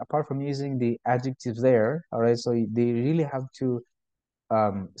using the adjectives there, all right, so they really have to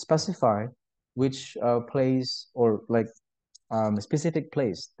specify which place or like specific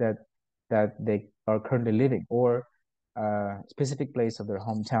place that they are currently living, or specific place of their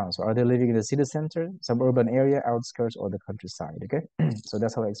hometown. So are they living in the city center, suburban area, outskirts, or the countryside? Okay, so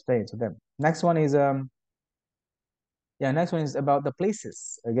that's how I explain it to them. Next one is next one is about the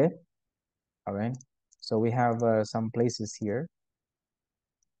places. Okay, all right. So we have some places here.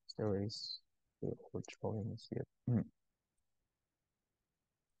 There is which drawing is here.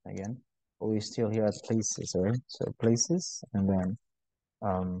 Again, we still here at places, all right? So places and then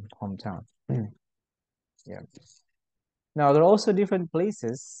hometown. Yeah. Now there are also different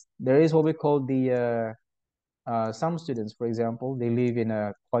places. There is what we call the some students, for example, they live in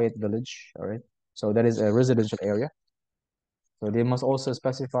a quiet village, all right? So that is a residential area. So they must also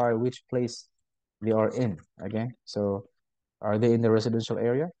specify which place they are in. Okay, so are they in the residential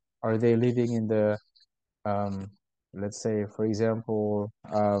area? Are they living in the let's say, for example,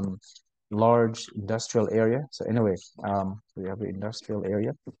 large industrial area? So anyway, we have the industrial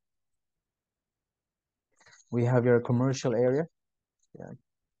area. We have your commercial area. Yeah.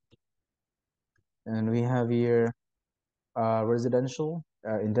 And we have here residential,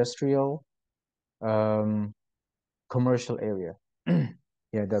 industrial, commercial area.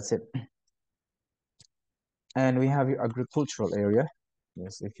 Yeah, that's it. And we have your agricultural area.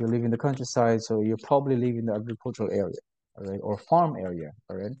 Yes, if you live in the countryside, so you probably live in the agricultural area, all right, or farm area,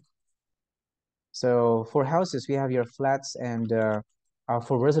 all right. So for houses, we have your flats, and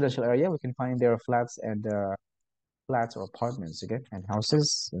for residential area, we can find there flats and flats or apartments, okay, and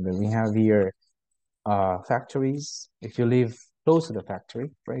houses. And then we have here factories. If you live close to the factory,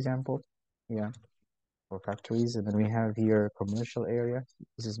 for example, yeah, or factories. And then we have here commercial area.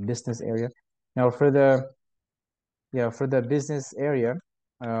 This is business area. Now for the business area,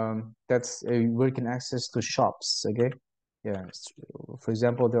 that's where you can access to shops, okay? Yeah, for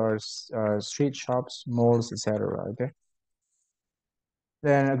example, there are street shops, malls, etc. Okay.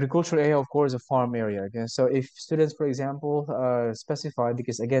 Then agricultural area, of course, a farm area. Okay, so if students, for example, specify,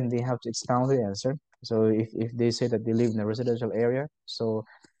 because again they have to expound the answer. So if they say that they live in a residential area, so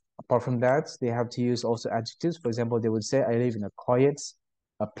apart from that, they have to use also adjectives. For example, they would say, I live in a quiet,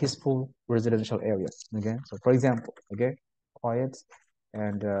 a peaceful residential area. Okay, so for example, okay, quiet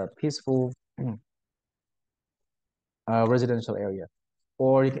and peaceful residential area.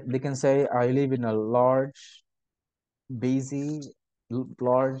 Or they can say, I live in a large, busy,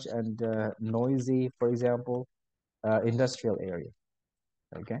 large and noisy, for example, industrial area.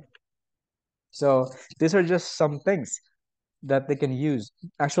 Okay, so these are just some things that they can use.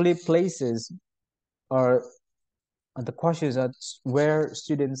 Actually, places are the questions are where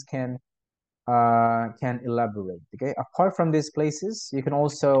students can elaborate. Okay, apart from these places, you can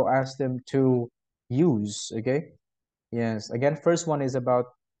also ask them to use. Okay, yes. Again, first one is about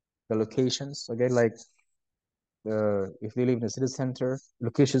the locations. Okay, like if they live in the city center,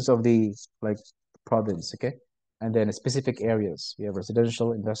 locations of the like province. Okay, and then specific areas. We have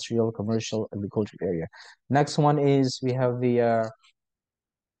residential, industrial, commercial, agricultural area. Next one is we have the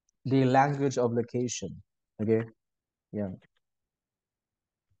language of location. Okay, yeah,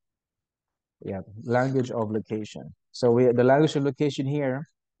 yeah, language of location. So the language of location here,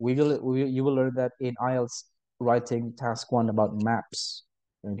 you will learn that in IELTS writing task 1 about maps.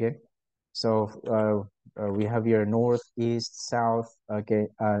 Okay, so we have here north, east, south. Okay,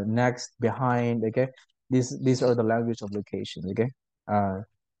 next, behind. Okay, these are the language of location. Okay,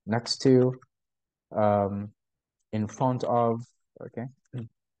 next to, in front of. Okay,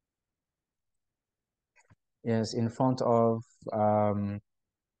 yes, in front of,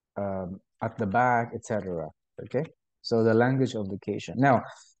 at the back, etc. Okay, so the language of location. Now,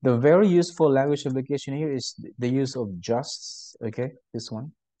 the very useful language of location here is the use of just. Okay, this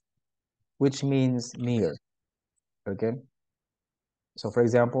one, which means near. Okay, so for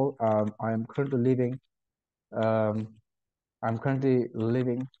example, um, I'm currently living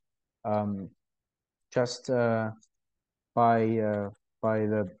just by by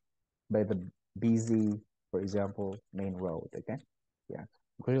the by the busy, for example, main road. Okay, yeah,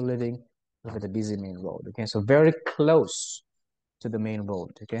 I'm currently living by the busy main road. Okay, so very close to the main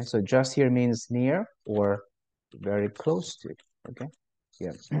road. Okay, so just here means near or very close to. Okay,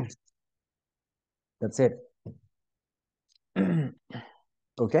 yeah, that's it.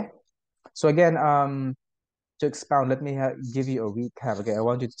 Okay, so again, to expound, let me give you a recap. Okay, I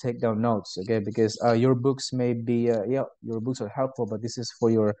want you to take down notes. Okay, because your books may be yeah, your books are helpful, but this is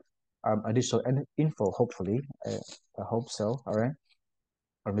for your additional info. Hopefully, I hope so. All right,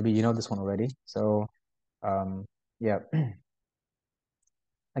 or maybe you know this one already. So yeah.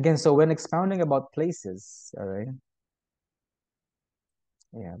 Again, so when expounding about places, all right,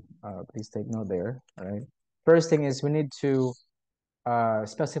 yeah, please take note there. All right. First thing is we need to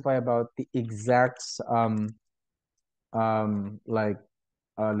specify about the exact like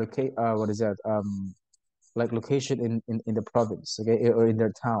locate what is that like location in the province, okay, or in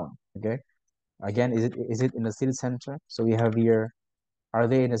their town. Okay, again, is it in the city center? So we have here, are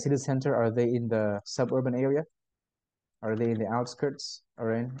they in the city center? Are they in the suburban area? Are they in the outskirts? All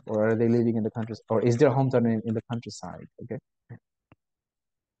right, or are they living in the country, or is their hometown in the countryside? Okay,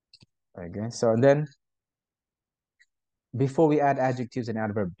 okay, so and then before we add adjectives and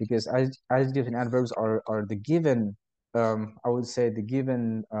adverbs, because adjectives and adverbs are the given, I would say the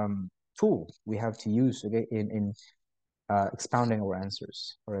given tool we have to use, okay, in expounding our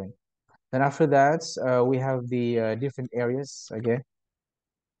answers. All right. Then after that, we have the different areas. Okay.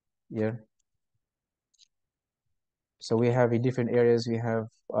 Yeah. So we have in different areas. We have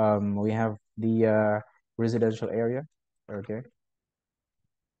the residential area. Okay.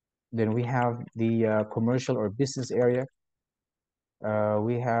 Then we have the commercial or business area.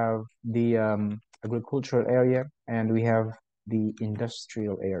 We have the agricultural area, and we have the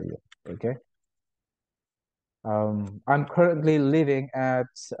industrial area. Okay. I'm currently living at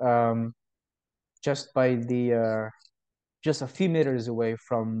just by the just a few meters away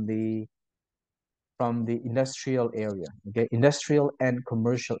from the industrial area. Okay, industrial and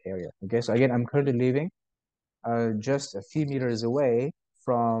commercial area. Okay, so again, I'm currently living just a few meters away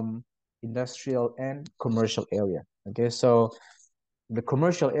from industrial, and commercial area. Okay, so the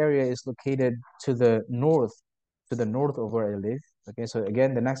commercial area is located to the north of where I live. Okay, so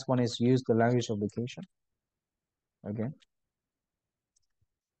again, the next one is use the language of location. Okay,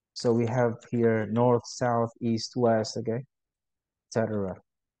 so we have here north, south, east, west. Okay, etc.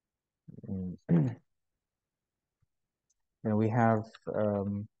 And we have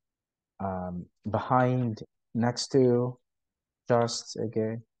behind, next to, just.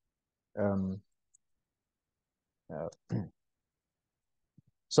 Okay. Uh,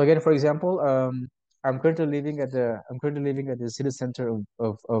 so again, for example, I'm currently living at the city center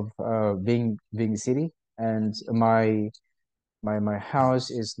of Ving City, and my house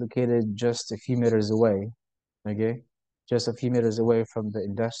is located just a few meters away. Okay, just a few meters away from the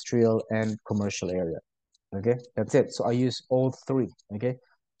industrial and commercial area. Okay, that's it. So I use all three. Okay,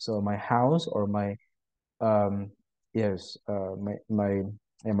 so my house or my yes,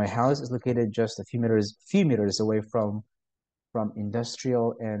 my house is located just a few meters away from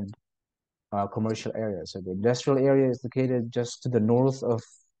industrial and commercial area. So the industrial area is located just to the north of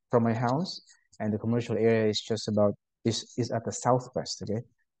from my house, and the commercial area is just about is at the southwest. Okay,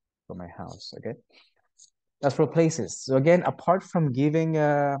 from my house. Okay, that's for places. So again, apart from giving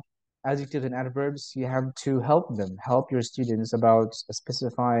adjectives and adverbs, you have to help your students about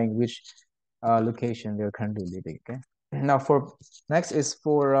specifying which location they're currently living. Okay. Now for next is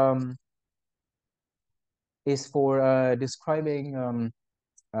for describing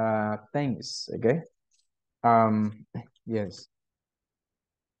things. Okay. Yes.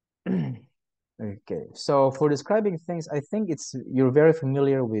 Okay. So for describing things, I think you're very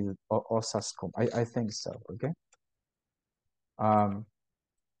familiar with osascom. I think so. Okay. Um,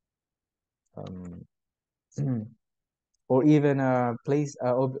 um, or even a place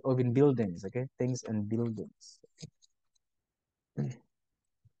of in buildings. Okay, things and buildings.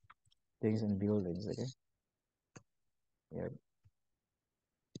 Things and buildings. Okay. Yeah.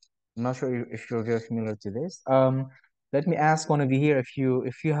 I'm not sure if you're very familiar to this. Let me ask one of you here if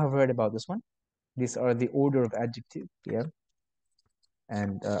you have heard about this one. These are the order of adjective. Yeah.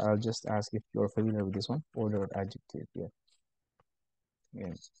 And I'll just ask if you're familiar with this one. Order of adjective. Yeah.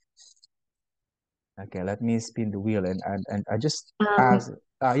 Yeah. Okay, let me spin the wheel and I just Um, ask.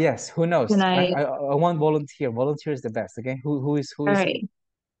 Yes, who knows? can I want volunteer. Volunteer is the best. Okay, who all is right.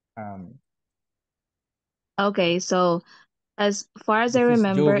 um Okay, so as far as I if it's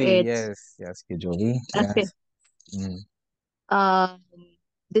remember, Jovi, it's yes, okay, Jovi, okay. yes. Mm. Um,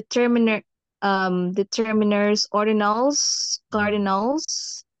 determiner, determiners, ordinals, Mm.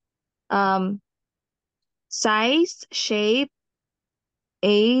 cardinals, um, size, shape,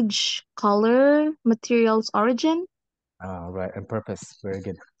 age, color, materials, origin. Right, and purpose. Very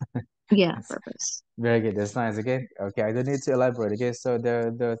good. Yeah, That's purpose. very good. That's nice. Okay, okay. I don't need to elaborate. Okay, so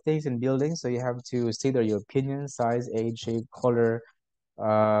the things in buildings. So you have to state your opinion, size, age, shape, color,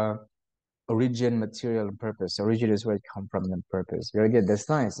 uh, origin, material, and purpose. Origin is where it come from, and purpose. Very good. That's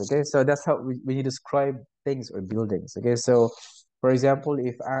nice. Okay, so that's how when you describe things or buildings. Okay, so for example,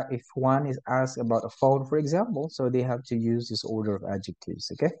 if one is asked about a phone, for example, so they have to use this order of adjectives.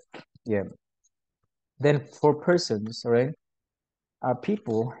 Okay, yeah. Then for persons, all right,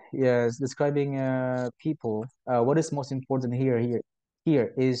 people, yes, describing people. What is most important here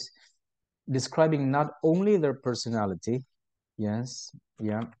is describing not only their personality. Yes,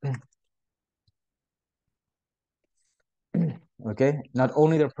 yeah. Okay, not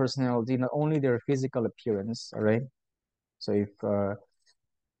only their personality, not only their physical appearance, all right. So if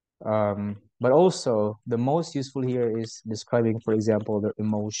but also the most useful here is describing, for example, their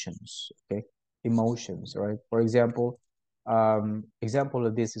emotions. Okay, emotions, right? For example, example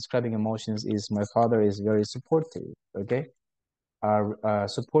of this describing emotions is my father is very supportive. Okay,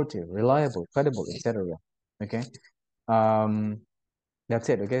 supportive, reliable, credible, etc. Okay, um that's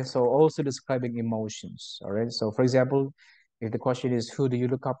it. Okay, so also describing emotions. All right, so for example, if the question is who do you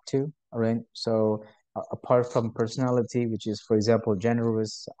look up to, all right, so apart from personality, which is for example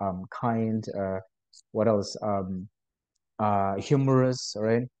generous, kind, what else, humorous, all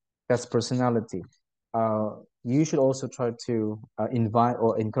right, that's personality. You should also try to invite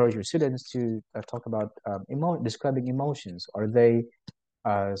or encourage your students to talk about describing emotions. Are they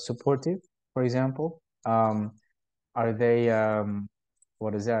supportive, for example? Are they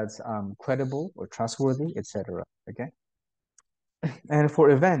what is that? Credible or trustworthy, etc. Okay. And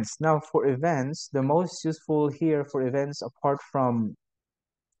for events, now for events, the most useful here for events, apart from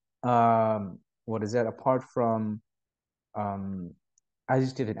what is that? Apart from um,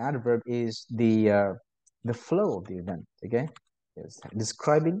 adjective and adverb, is the flow of the event. Okay. Yes.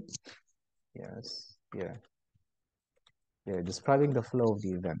 Describing. Yes. Yeah. Yeah. Describing the flow of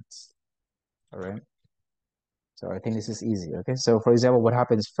the events. All right. So I think this is easy. Okay. So for example, what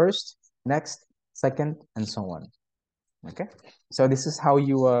happens first, next, second, and so on. Okay. So this is how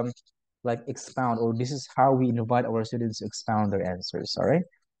you like expound, or this is how we invite our students to expound their answers. All right.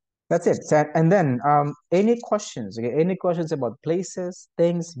 That's it. And then any questions? Okay. Any questions about places,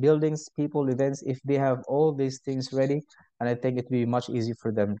 things, buildings, people, events? If they have all these things ready, and I think it'd be much easier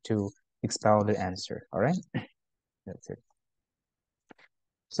for them to expound their answer. All right. That's it.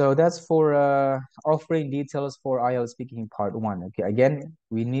 So that's for offering details for IELTS speaking part one. Okay, again,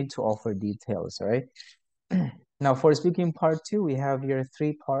 we need to offer details, all right? Now for speaking part two, we have here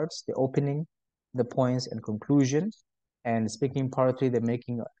three parts: the opening, the points, and conclusion. And speaking part three, the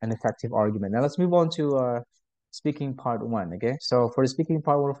making an effective argument. Now let's move on to speaking part one, okay? So for speaking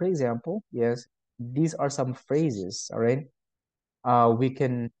part one, for example, yes, these are some phrases, all right? We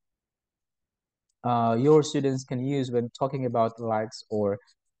can, your students can use when talking about likes or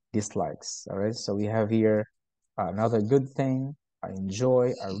dislikes. All right, so we have here another good thing: I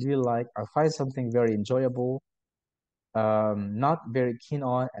enjoy, I really like, I find something very enjoyable, not very keen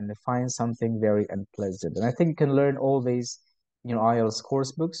on, and I find something very unpleasant. And I think you can learn all these, IELTS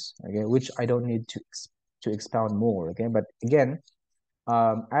course books, okay, which I don't need to expound more, okay. But again,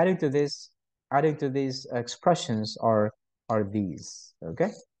 adding to this, adding to these expressions are these,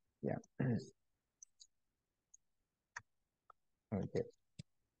 okay, yeah. Okay.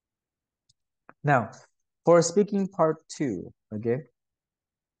 Now, for speaking part two, okay,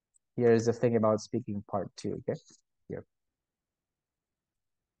 here's the thing about speaking part two, okay? Here.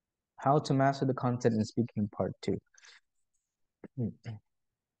 How to master the content in speaking part two.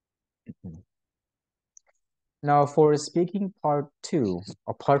 Now, for speaking part two,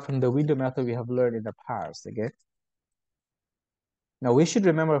 apart from the window method we have learned in the past, okay? Now, we should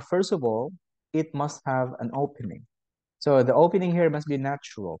remember, first of all, it must have an opening. So the opening here must be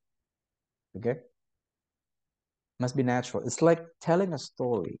natural, okay? Must be natural. It's like telling a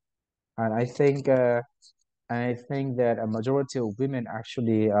story. And I think that a majority of women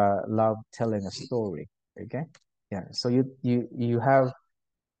actually love telling a story. Okay, yeah. So you have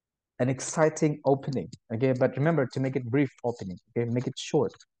an exciting opening. Okay, but remember to make it brief opening. Okay, make it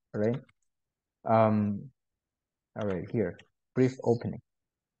short. All right. Um. All right. Here, brief opening.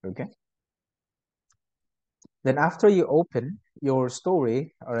 Okay. Then after you open your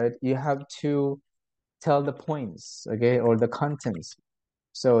story, all right, you have to tell the points. Okay, or the contents.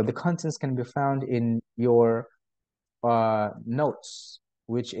 So the contents can be found in your notes,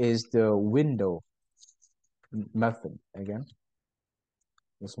 which is the window method again,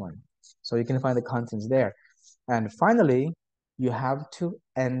 this one. So you can find the contents there. And finally, you have to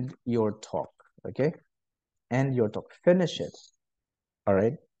end your talk, okay? End your talk, finish it, all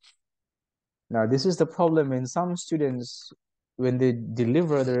right? Now, this is the problem in some students, when they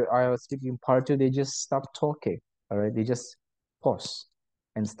deliver their IELTS speaking part two, they just stop talking, all right? They just pause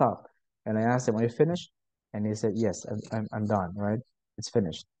and stop. And I asked them, are you finished? And they said, yes, I'm done, right? It's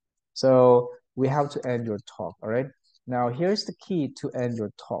finished. So we have to end your talk, all right? Now, here's the key to end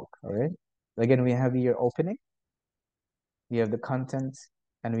your talk, all right? Again, we have your opening, we have the content,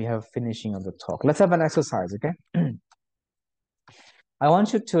 and we have finishing of the talk. Let's have an exercise, okay? I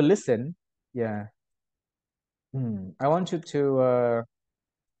want you to listen. Yeah. I want you to,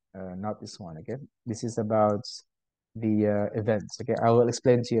 not this one, okay? This is about the events, okay? I will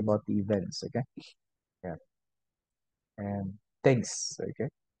explain to you about the events, okay? Yeah. And things, okay?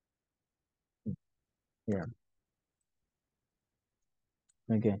 Yeah.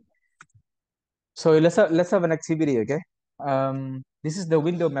 Okay. So let's have an activity, okay? This is the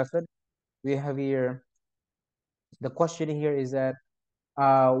window method. We have here, the question here is that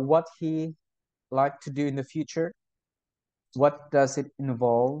what he like to do in the future, what does it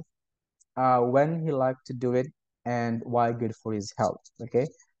involve, when he like to do it, and why good for his health, okay?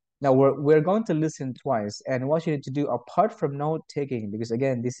 Now we're going to listen twice, and what you need to do apart from note taking, because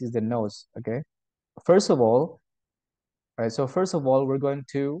again, this is the notes, okay? First of all, right, so first of all, we're going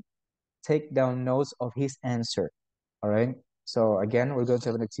to take down notes of his answer, all right? So again, we're going to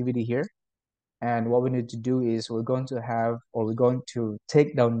have an activity here. And what we need to do is we're going to have, or we're going to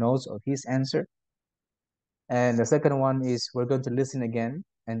take down notes of his answer. And the second one is we're going to listen again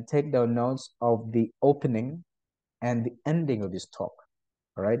and take down notes of the opening and the ending of this talk.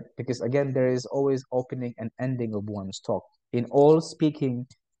 All right. Because again, there is always opening and ending of one's talk. In all speaking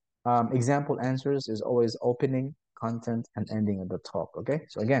example answers is always opening, content, and ending of the talk. Okay.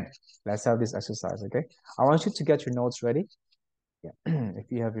 So again, let's have this exercise. Okay. I want you to get your notes ready. Yeah.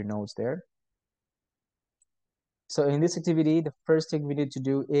 If you have your notes there. So in this activity, the first thing we need to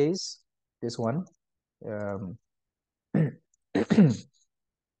do is this one.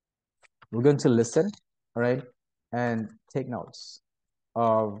 We're going to listen, all right, and take notes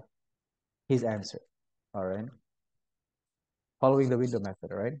of his answer, all right, following the window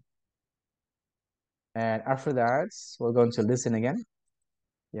method, all right. And after that, we're going to listen again.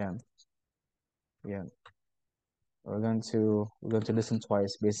 Yeah, yeah. We're going to listen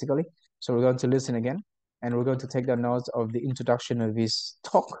twice, basically. So we're going to listen again, and we're going to take down notes of the introduction of his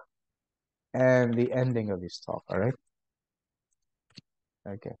talk and the ending of his talk, all right?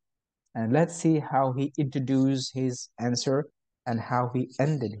 Okay. And let's see how he introduced his answer and how he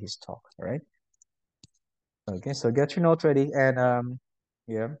ended his talk, all right? Okay, so get your notes ready, and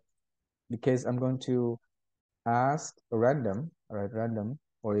yeah, because I'm going to ask a random, all right, random,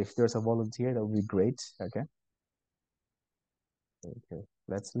 or if there's a volunteer, that would be great, okay? Okay,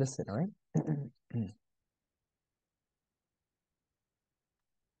 let's listen, all right?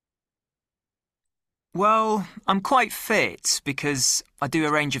 Well, I'm quite fit because I do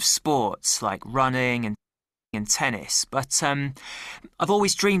a range of sports like running and tennis, but I've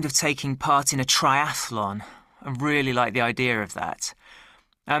always dreamed of taking part in a triathlon. I really like the idea of that.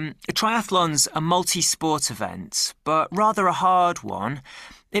 A triathlon's a multi-sport event, but rather a hard one.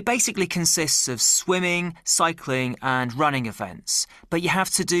 It basically consists of swimming, cycling and running events, but you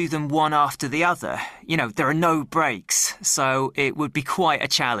have to do them one after the other. You know, there are no breaks, so it would be quite a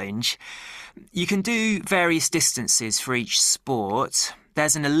challenge. You can do various distances for each sport.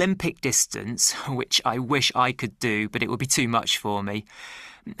 There's an Olympic distance, which I wish I could do, but it would be too much for me.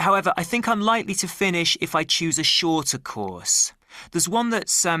 However, I think I'm likely to finish if I choose a shorter course. There's one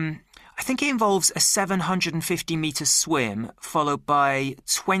that's, I think it involves a 750-metre swim, followed by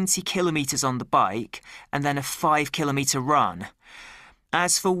 20 kilometres on the bike, and then a 5-kilometre run.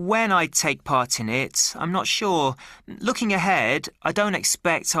 As for when I'd take part in it, I'm not sure. Looking ahead, I don't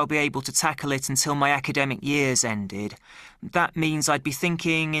expect I'll be able to tackle it until my academic year's ended. That means I'd be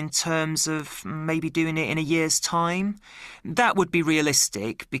thinking in terms of maybe doing it in a year's time. That would be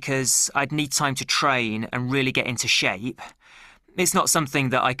realistic because I'd need time to train and really get into shape. It's not something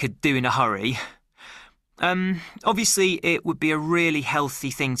that I could do in a hurry. Obviously, it would be a really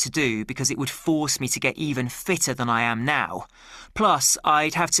healthy thing to do because it would force me to get even fitter than I am now. Plus,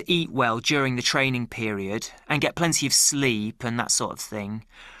 I'd have to eat well during the training period and get plenty of sleep and that sort of thing.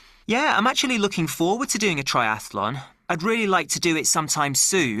 Yeah, I'm actually looking forward to doing a triathlon. I'd really like to do it sometime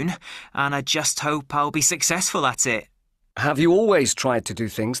soon, and I just hope I'll be successful at it. Have you always tried to do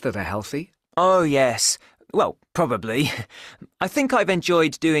things that are healthy? Oh, yes. Well, probably. I think I've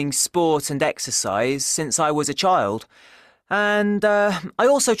enjoyed doing sport and exercise since I was a child. And I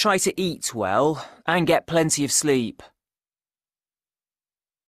also try to eat well and get plenty of sleep.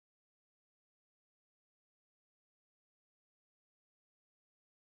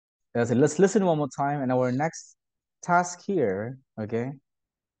 Let's listen one more time, and our next task here, okay?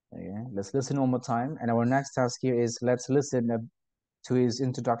 Let's listen one more time, and our next task here is let's listen to his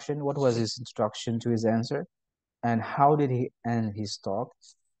introduction. What was his introduction to his answer? And how did he end his talk?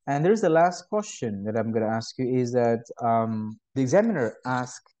 And there's the last question that I'm going to ask you is that the examiner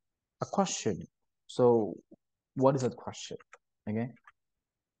asked a question. So what is that question? Okay.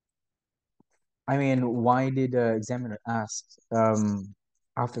 I mean, why did the examiner ask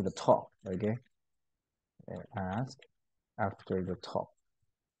after the talk? Okay. Ask after the talk.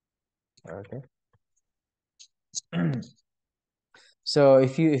 Okay. So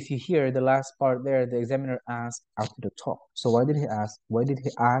if you hear the last part there, the examiner asked after the talk. So why did he ask? Why did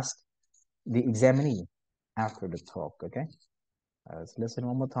he ask the examinee after the talk? Okay. Let's listen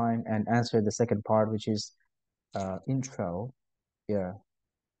one more time and answer the second part, which is intro. Yeah.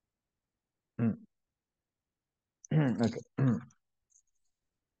 Okay.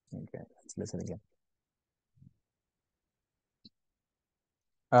 Okay. Let's listen again.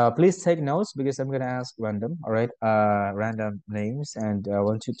 Please take notes because I'm gonna ask random. All right. Random names, and I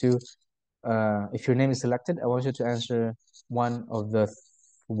want you to, if your name is selected, I want you to answer one of the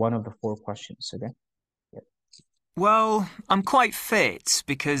 4 questions. Okay. Yeah. Well, I'm quite fit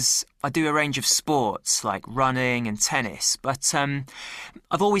because I do a range of sports like running and tennis, but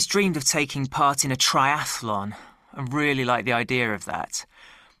I've always dreamed of taking part in a triathlon. I really like the idea of that.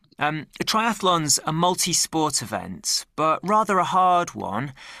 A triathlon's a multi-sport event, but rather a hard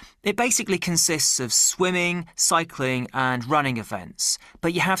one. It basically consists of swimming, cycling and running events,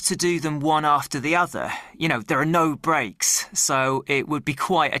 but you have to do them one after the other. You know, there are no breaks, so it would be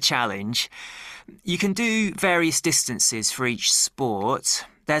quite a challenge. You can do various distances for each sport.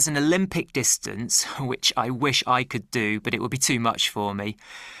 There's an Olympic distance, which I wish I could do, but it would be too much for me.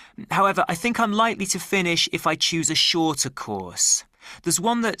 However, I think I'm likely to finish if I choose a shorter course. There's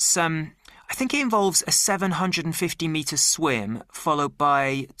one that's, I I think it involves a 750-meter swim, followed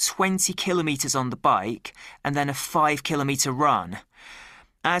by 20 kilometers on the bike, and then a 5-kilometer run.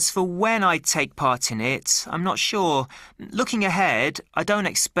 As for when I'd take part in it, I'm not sure. Looking ahead, I don't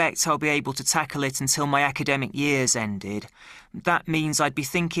expect I'll be able to tackle it until my academic year's ended. That means I'd be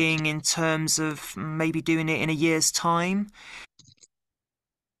thinking in terms of maybe doing it in a year's time.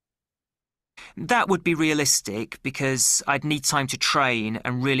 That would be realistic because I'd need time to train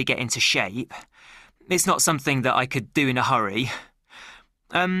and really get into shape. It's not something that I could do in a hurry.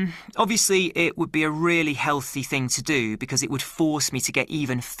 Obviously, it would be a really healthy thing to do because it would force me to get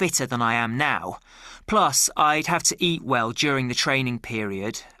even fitter than I am now. Plus, I'd have to eat well during the training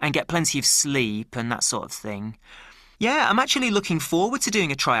period and get plenty of sleep and that sort of thing. Yeah, I'm actually looking forward to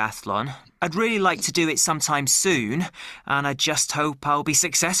doing a triathlon. I'd really like to do it sometime soon, and I just hope I'll be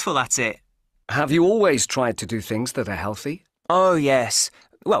successful at it. Have you always tried to do things that are healthy? Oh, yes.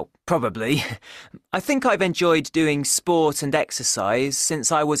 Well, probably. I think I've enjoyed doing sport and exercise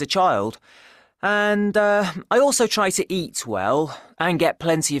since I was a child. And I also try to eat well and get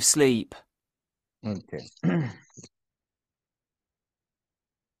plenty of sleep. Okay.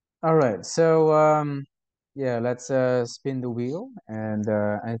 All right. So, yeah, let's spin the wheel. And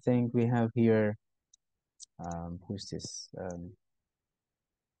I think we have here, who's this?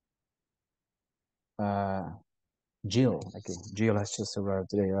 Jill. Okay, Jill has just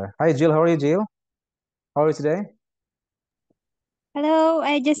arrived today. Hi, Jill. How are you, Jill? How are you today? Hello,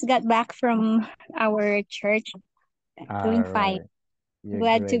 I just got back from our church. All Doing fine. right. You're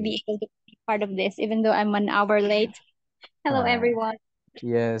Glad to great. be able to be part of this, even though I'm 1 hour late. Hello, Uh, everyone.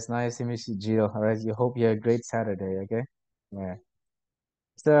 yes, nice to meet you, Jill. All right. You hope you have a great Saturday. Okay. Yeah.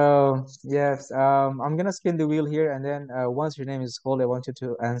 So yes, I'm gonna spin the wheel here, and then once your name is called, I want you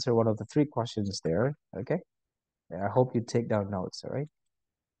to answer one of the three questions there. Okay. Yeah, I hope you take down notes. All right.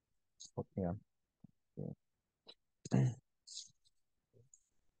 Yeah. Yeah.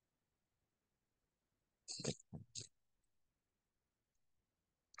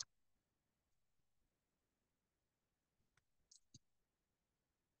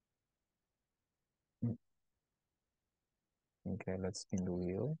 Okay, let's spin the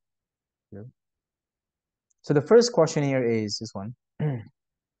wheel. Here. So the first question here is this one.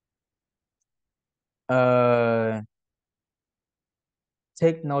 Uh,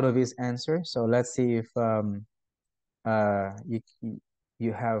 take note of his answer. So let's see if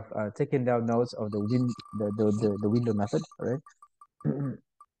you have taken down notes of the window method. All right.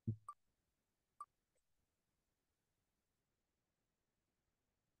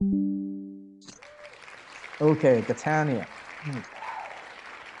 Okay, Catania.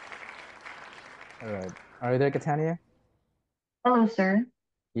 All right. Are you there, Catania? Hello, sir.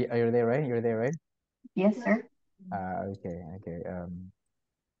 Yeah, you're there, right? You're there, right? Yes, sir. Okay, okay.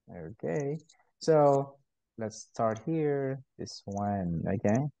 Okay. So let's start here. This one,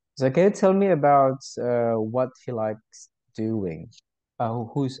 okay. So can you tell me about what he likes doing?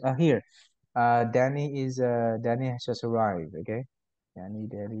 Who's here? Danny has just arrived, okay? Danny,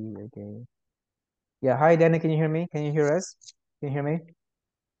 okay. Yeah, hi Danny, can you hear me? Can you hear us? Can you hear me?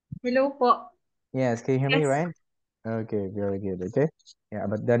 Hello po. Yes, can you hear me, Yes. right? Okay, very good, okay. Yeah,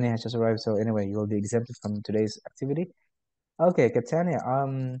 but Danny has just arrived, so anyway, you will be exempted from today's activity. Okay, Catania,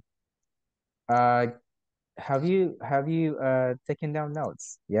 uh have you taken down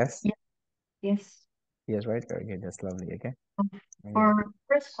notes? Yes? Yes. Yes. Yes, right? Very good, that's lovely, okay. Okay. For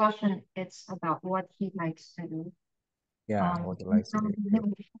first question, it's about what he likes to do. Yeah, what he likes to do.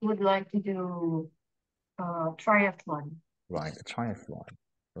 Okay. He would like to do triathlon. Right, a triathlon.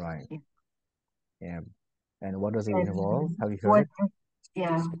 Right. Yeah. Yeah. And what does it involve? And Have you heard what? it?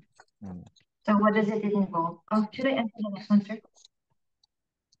 Yeah. Mm. So what does it involve? Should I answer the next one, sir?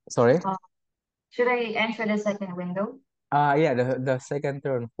 Sorry? Uh, should I answer the second window? Yeah, the second,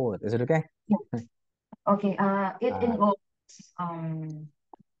 third, and fourth. Is it okay? Yes. Okay. It Uh, involves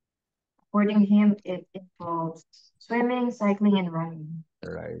according to him, it involves swimming, cycling, and running.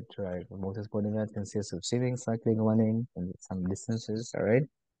 right, right. The most important event consists of swimming, cycling, running, and some distances, all right?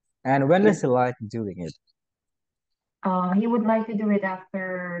 And when Yes. does he like doing it? He would like to do it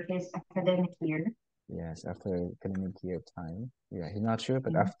after his academic year. Yes, after academic year time. Yeah, he's not sure,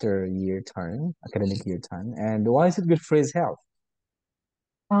 but Yeah. after year time, academic year time. And why is it good for his health?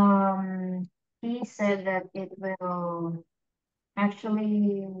 Um, he said that it will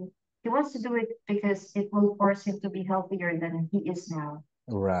actually, he wants to do it because it will force him to be healthier than he is now.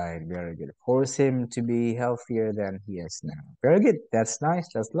 Right, very good. Force him to be healthier than he is now. Very good. That's nice.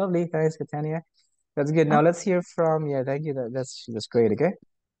 That's lovely. Thanks, Catania. That's good. Now Oh, let's hear from, yeah, thank you. That's great, okay?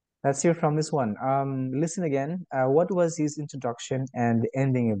 Let's hear from this one. Listen again. What was his introduction and the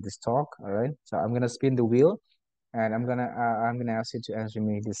ending of this talk? All right. So I'm gonna spin the wheel, and I'm gonna ask you to answer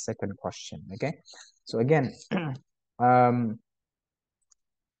me this second question. Okay. So again, um,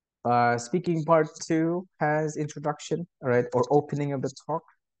 speaking part two has introduction. All right, or opening of the talk.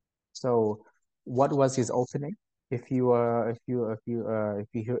 So, what was his opening? If you heard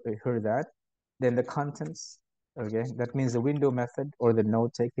that, then the contents. Okay, that means the window method or the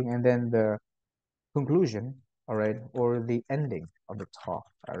note taking, and then the conclusion. All right, or the ending of the talk.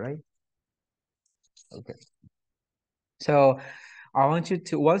 All right. Okay. So I want you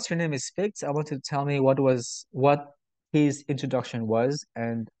to, once your name is picked, I want you to tell me what his introduction was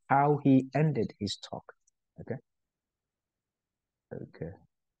and how he ended his talk. Okay. Okay.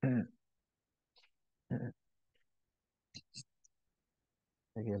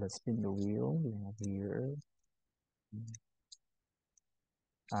 Okay, let's spin the wheel. We have here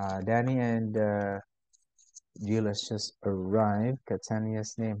Danny and Jill has just arrived.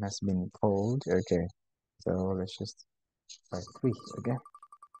 Catania's name has been called. Okay, so let's just try three. Okay.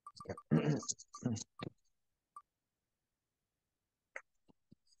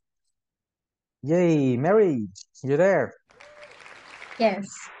 Yay, Mary, you're there. Yes.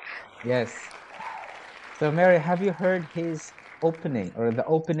 Yes. So Mary, have you heard his opening or the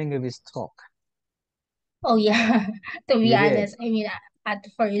opening of his talk? Oh yeah. To be You did. honest, I mean, at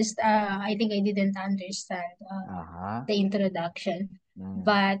first, I think I didn't understand Uh-huh. the introduction, Mm,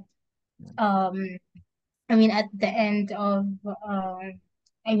 but mm, um, I mean, at the end of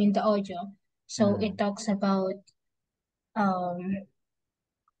I mean, the audio, so it mm, talks about um,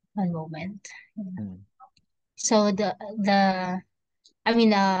 one moment. mm. So the I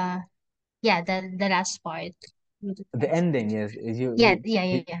mean, yeah, the last part. The ending, yes. Is Yeah, yeah,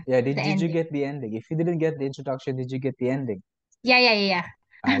 yeah, yeah. yeah, The did you ending. get the ending? If you didn't get the introduction, did you get the ending? Yeah, yeah, yeah,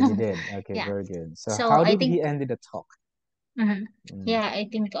 You yeah. did. Okay, Yeah. very good. So So how I did he think, end the talk? mhm. Mm, Yeah, I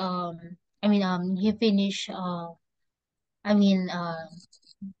think I mean he finished I mean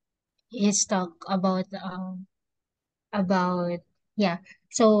his talk about yeah.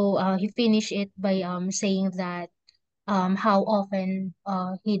 So he finished it by saying that how often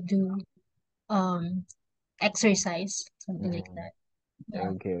he do um exercise, something like mm. that. Yeah,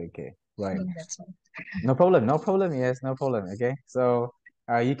 Okay, okay. I Right. think that's all. No problem, no problem. Yes, no problem. Okay. So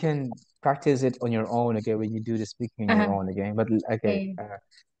you can practice it on your own, okay, when you do the speaking on your Uh-huh. own, okay. But okay, Okay.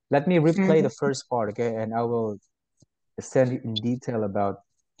 let me replay the Mhm. first part, okay, and I will send you in detail about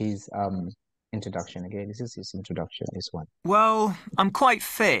his introduction. Okay, this is his introduction, this one. Well, I'm quite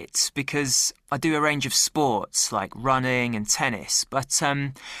fit because I do a range of sports like running and tennis, but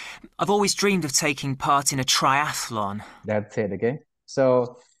I've always dreamed of taking part in a triathlon. That's it, okay?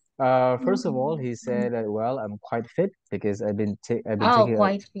 So, first of all, he said that, well, I'm quite fit because I've been Oh, taking a,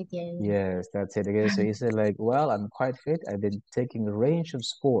 quite fit, yeah, yeah. yes, that's it, okay? So he said like, well, I'm quite fit. I've been taking a range of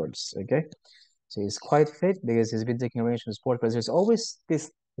sports, okay? So he's quite fit because he's been taking a range of sports, but there's always this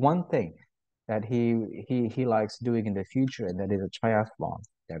one thing that he likes doing in the future, and that is a triathlon.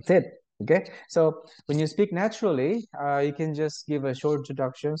 That's it. Okay. So when you speak naturally, you can just give a short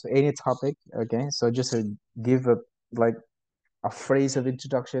introduction, so any topic. Okay. So just give a like a phrase of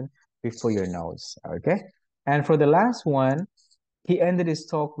introduction before your notes. Okay. And for the last one, he ended his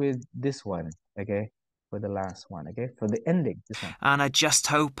talk with this one. Okay. For the last one. Okay. For the ending, this one. And I just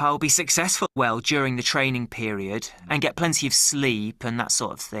hope I'll be successful well during the training period and get plenty of sleep and that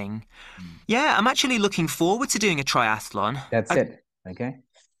sort of thing. Mm. Yeah, I'm actually looking forward to doing a triathlon. That's it. Okay.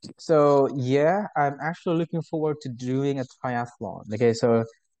 So yeah, I'm actually looking forward to doing a triathlon. Okay, so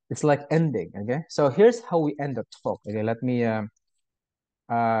it's like ending. Okay, so here's how we end the talk. Okay, let me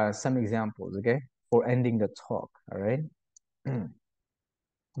some examples. Okay, for ending the talk. All right,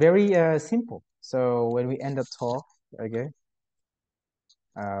 very simple. So when we end a talk, okay,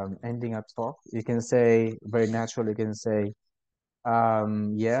 ending a talk, you can say very natural. You can say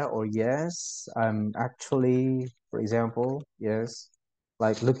yeah or yes. I'm actually, for example, yes,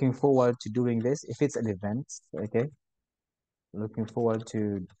 like looking forward to doing this. If it's an event, okay, looking forward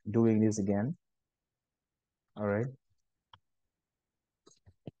to doing this again. All right.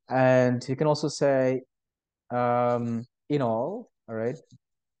 And you can also say, in all right,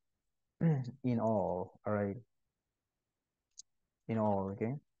 in all right, in all,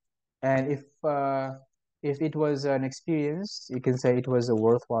 okay. And if it was an experience, you can say it was a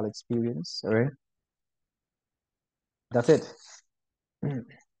worthwhile experience, all right. That's it.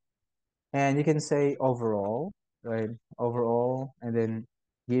 And you can say overall, right? Overall, and then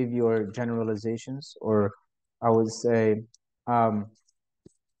give your generalizations, or I would say,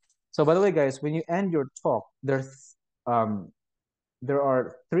 so by the way, guys, when you end your talk, there's um there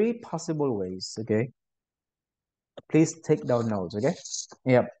are three possible ways, okay? Please take down notes, okay?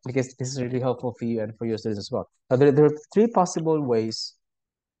 Yeah, because this is really helpful for you and for your students as well. Now, there are three possible ways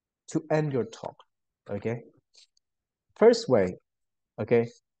to end your talk, okay? First way, okay?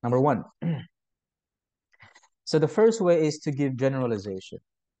 Number one. So the first way is to give generalization,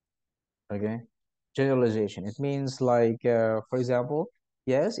 okay? Generalization. It means like, for example,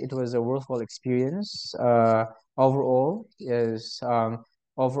 yes, it was a worthwhile experience. Overall, yes,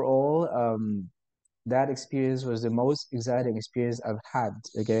 overall, that experience was the most exciting experience I've had,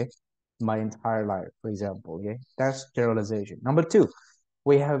 okay, my entire life, for example, okay? That's generalization. Number two,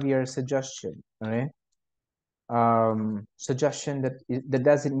 we have your suggestion, okay? Suggestion that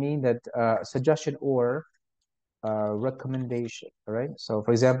doesn't mean that suggestion or recommendation, all right? So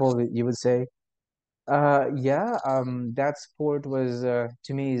for example, you would say, yeah, that sport was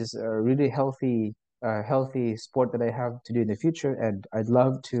to me is a really healthy sport that I have to do in the future, and I'd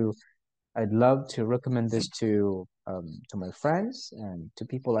love to recommend this to my friends and to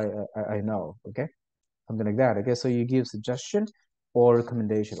people I know. Okay, something like that. Okay, so you give suggestion or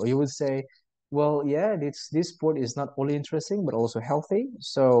recommendation, or you would say, well, yeah, this sport is not only interesting but also healthy.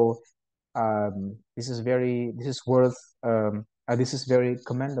 So this is very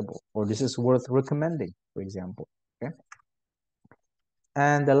commendable, or this is worth recommending, for example. Okay.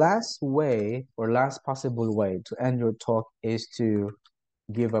 And the last way or last possible way to end your talk is to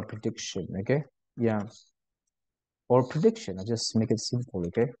give a prediction. Okay. Yeah. Or prediction. I just make it simple.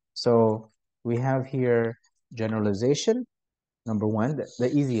 Okay. So we have here generalization, number one,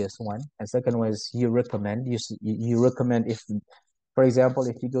 the easiest one. And second one is you recommend. You recommend if, for example,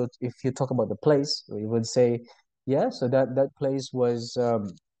 if you talk about the place, you would say, yeah, so that place was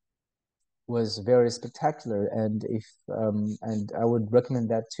very spectacular, and if and I would recommend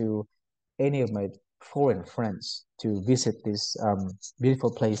that to any of my foreign friends to visit this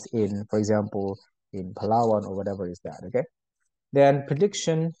beautiful place in, for example, in Palawan or whatever is that. Okay. Then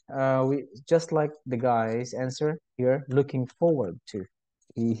prediction, we just like the guy's answer here, looking forward to.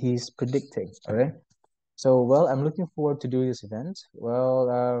 He's predicting. All right. So, well, I'm looking forward to doing this event.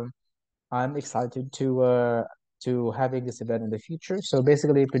 Well, I'm excited to having this event in the future. So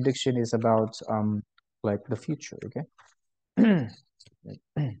basically, prediction is about like the future. Okay.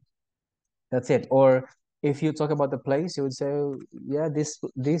 That's it. Or if you talk about the place, you would say, yeah,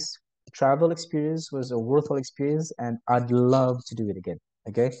 this travel experience was a worthwhile experience, and I'd love to do it again.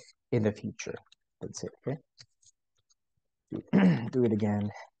 Okay, in the future. That's it. Okay, do it again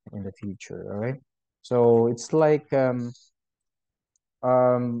in the future. All right. So it's like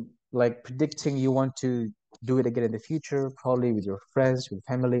predicting you want to do it again in the future, probably with your friends, with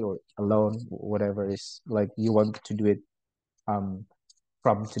family, or alone, whatever is like you want to do it um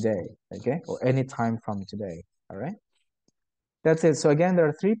from today, okay, or any time from today. All right. That's it. So again, there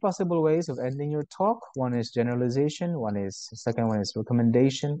are three possible ways of ending your talk. One is generalization, second one is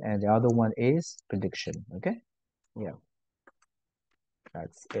recommendation, and the other one is prediction. Okay. Yeah.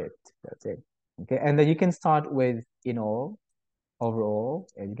 That's it. That's it. Okay. And then you can start with in all, overall,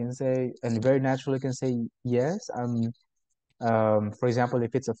 and you can say, and very naturally you can say yes. For example,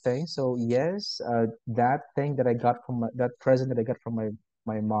 if it's a thing, so yes, that thing that I got from that present that I got from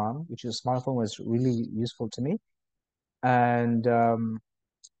my mom, which is a smartphone, was really useful to me, and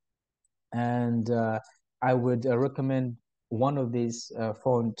I would recommend one of these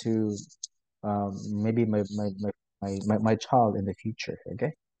phone to maybe my child in the future.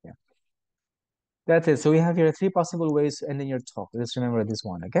 Okay, yeah, that's it. So we have here three possible ways ending your talk. Let's remember this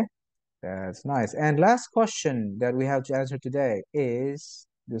one. Okay, that's nice. And last question that we have to answer today is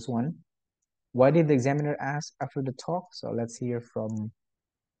this one. Why did the examiner ask after the talk? So let's hear from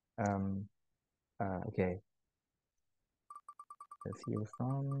um okay. Let's hear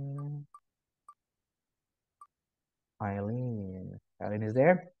from Eileen. Eileen is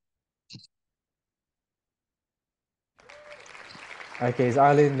there? Okay, is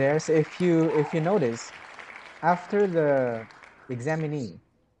Eileen there? So if you notice, after the examinee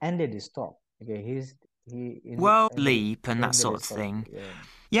ended his talk, okay, he Well, leap and that ended sort of his talk. thing. Yeah.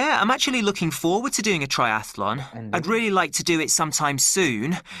 Yeah, I'm actually looking forward to doing a triathlon. And I'd then- really like to do it sometime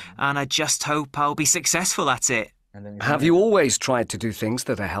soon, and I just hope I'll be successful at it. And then Have you always tried to do things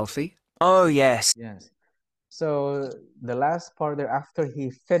that are healthy? Oh, yes. Yes. So the last part there, after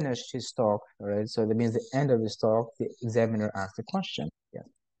he finished his talk, all right, so that means the end of his talk, the examiner asked a question. Yeah.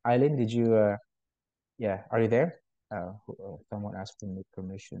 Eileen, did you, yeah, are you there? Someone asked for me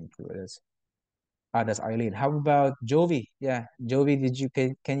permission to this. Ah, that's Eileen. How about Jovi? Yeah, Jovi,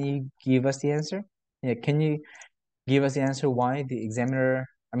 can you give us the answer? Yeah, can you give us the answer why the examiner,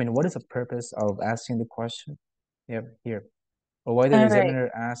 I mean, what is the purpose of asking the question? Yep, here. Or why did the All right. examiner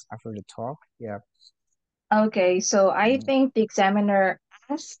ask after the talk? Yeah. Okay, so I think the examiner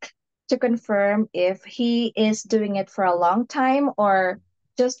asked to confirm if he is doing it for a long time or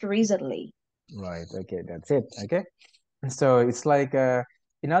just recently. Right. Okay, that's it. Okay. So it's like,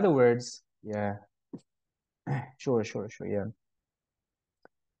 in other words, yeah. Sure, yeah.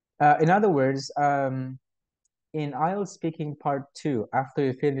 In other words, in IELTS speaking part 2, after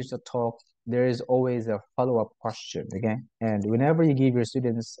you finish the talk, there is always a follow-up question, okay? And whenever you give your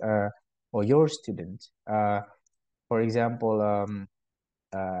students, or your student, for example,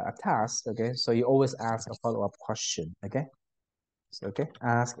 a task, okay? So you always ask a follow-up question, okay? So, okay,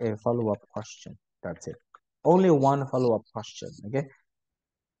 ask a follow-up question. That's it. Only one follow-up question, okay?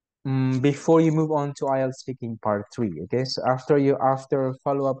 Before you move on to IELTS speaking part 3, okay? So after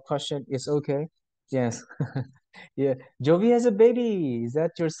follow-up question, it's okay. Yes. Yeah. Jovi has a baby. Is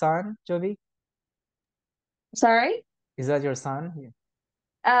that your son, Jovi? Sorry? Is that your son?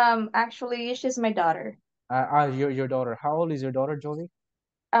 Yeah. Actually, she's my daughter. Your daughter. How old is your daughter, Jovi?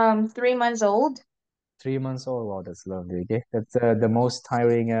 3 months old. 3 months old. Wow, that's lovely. Okay. That's the most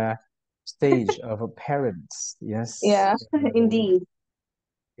tiring stage of a parent. Yes. Yeah, indeed.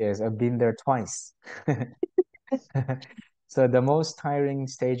 Yes, I've been there twice. So the most tiring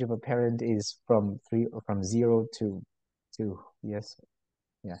stage of a parent is from 0 to 2. Yes.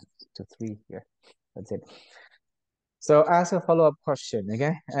 Yeah. To 3. Yeah. That's it. So ask a follow-up question,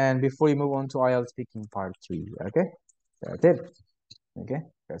 okay? And before you move on to IELTS speaking part 3, okay? That's it. Okay,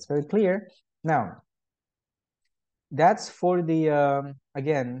 that's very clear. Now, that's for the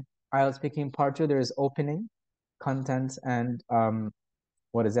again, IELTS speaking part 2. There is opening, content, and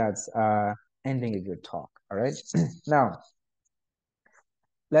what is that? Ending of your talk. All right. Now,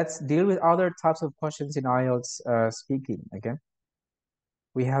 let's deal with other types of questions in IELTS speaking. Okay.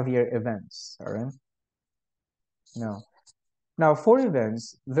 We have here events. All right. Now for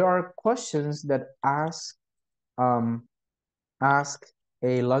events, there are questions that um, ask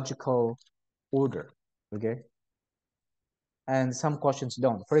a logical order. Okay. And some questions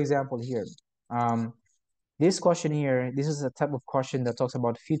don't. For example, here, this question here, this is a type of question that talks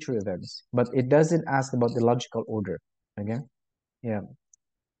about future events, but it doesn't ask about the logical order. Okay. Yeah.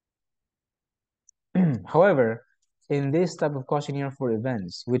 However, in this type of question here for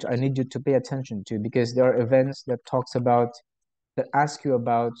events, which I need you to pay attention to, because there are events that talks about, that ask you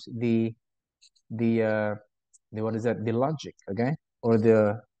about the what is that, the logic, okay, or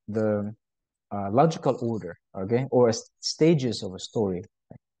the logical order, okay, or stages of a story.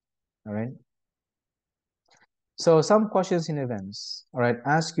 All right. So some questions in events, all right,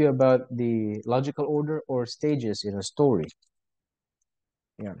 ask you about the logical order or stages in a story.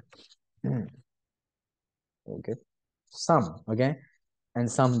 Yeah. Okay. Some, okay,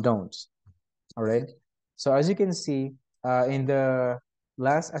 and some don't. All right. So as you can see, in the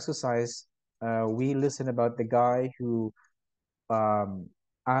last exercise, we listened about the guy who um,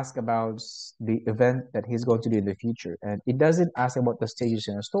 asked about the event that he's going to do in the future, and it doesn't ask about the stages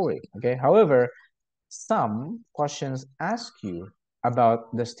in a story. Okay. However, some questions ask you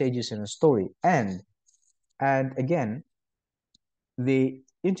about the stages in a story, and again, the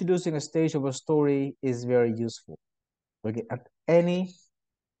introducing a stage of a story is very useful. Okay. At any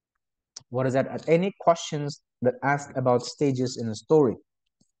what is that? At any questions that ask about stages in a story.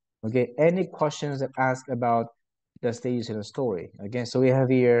 Okay, any questions that ask about the stages in a story. Again, so we have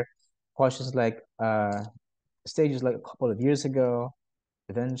here questions like stages like a couple of years ago,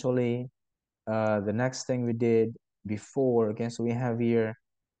 eventually, the next thing we did before. Again, so we have here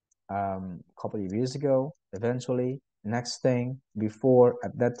a couple of years ago, eventually, next thing, before,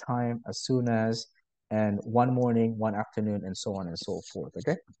 at that time, as soon as, and one morning, one afternoon, and so on and so forth.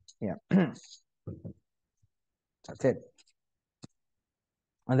 Okay, yeah. That's it.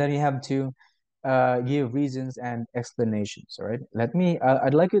 And then you have to give reasons and explanations. All right.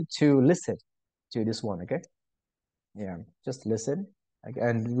 I'd like you to listen to this one. Okay. Yeah. Just listen.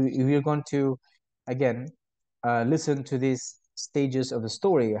 And we're going to, again, listen to these stages of the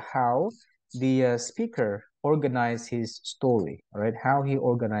story, how the speaker organized his story. All right. How he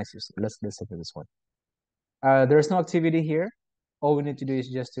organizes. Let's listen to this one. There's no activity here. All we need to do is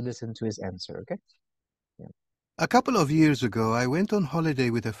just to listen to his answer. Okay. Yeah. A couple of years ago, I went on holiday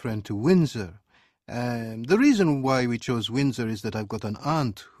with a friend to Windsor. The reason why we chose Windsor is that I've got an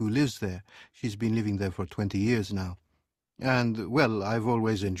aunt who lives there. She's been living there for 20 years now. And, well, I've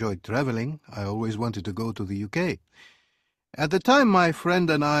always enjoyed traveling. I always wanted to go to the UK. At the time, my friend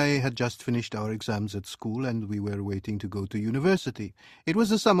and I had just finished our exams at school and we were waiting to go to university. It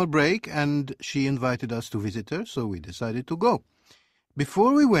was a summer break and she invited us to visit her, so we decided to go.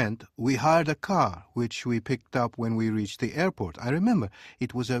 Before we went, we hired a car, which we picked up when we reached the airport. I remember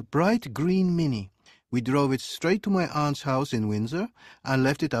it was a bright green Mini. We drove it straight to my aunt's house in Windsor and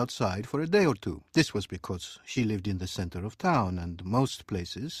left it outside for a day or two. This was because she lived in the center of town, and most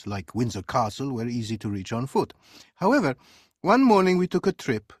places, like Windsor Castle, were easy to reach on foot. However, one morning we took a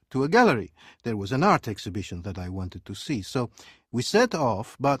trip to a gallery. There was an art exhibition that I wanted to see, so we set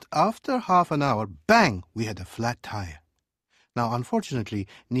off, but after half an hour, bang, we had a flat tire. Now, unfortunately,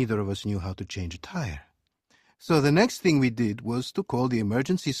 neither of us knew how to change a tire. So the next thing we did was to call the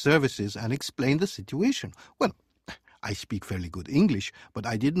emergency services and explain the situation. Well, I speak fairly good English, but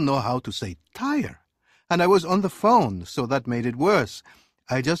I didn't know how to say tire. And I was on the phone, so that made it worse.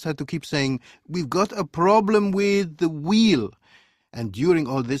 I just had to keep saying, "We've got a problem with the wheel." And during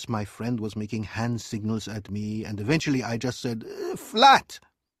all this, my friend was making hand signals at me, and eventually I just said, "Flat."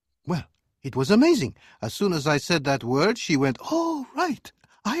 Well, it was amazing. As soon as I said that word, she went, "Oh, right,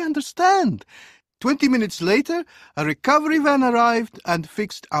 I understand." 20 minutes later, a recovery van arrived and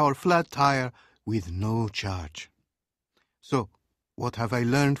fixed our flat tire with no charge. So, what have I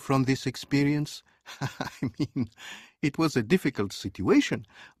learned from this experience? I mean, it was a difficult situation,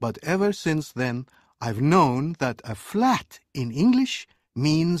 but ever since then, I've known that a flat in English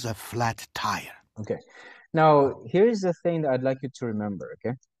means a flat tire. Okay. Now, here's the thing that I'd like you to remember,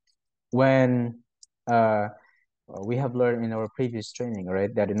 okay? When we have learned in our previous training,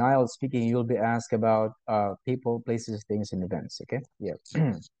 right, that in IELTS speaking, you'll be asked about people, places, things, and events, okay? Yeah.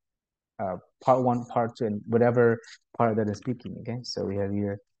 Part one, part two, and whatever part that is speaking, okay? So we have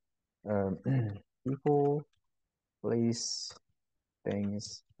here people, place,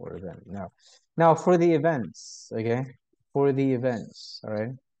 things, or event. Now for the events, okay? For the events, all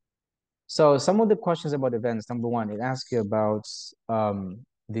right? So some of the questions about events, number one, it asks you about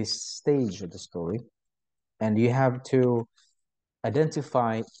the stage of the story, and you have to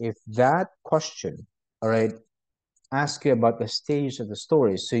identify if that question, all right, ask you about the stage of the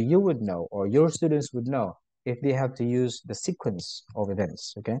story, so you would know, or your students would know, if they have to use the sequence of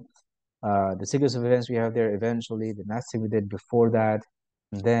events, okay? The sequence of events we have there, eventually, the next thing we did before that,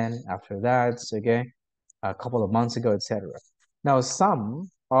 and then after that, okay, a couple of months ago, etc. Now, some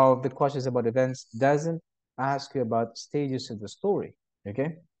of the questions about events doesn't ask you about stages of the story,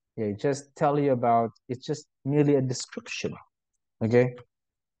 okay? Yeah, it just tell you about, it's just merely a description, okay?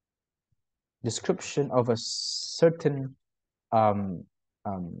 Description of a certain um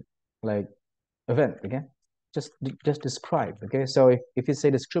like event, okay? Just describe, okay? So if you say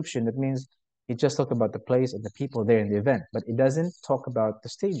description, that means it just talk about the place and the people there in the event, but it doesn't talk about the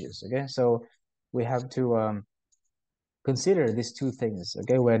stages, okay? So we have to consider these two things,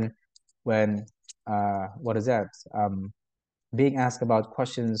 okay? When what is that? Being asked about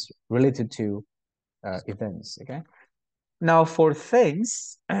questions related to events, okay? Now for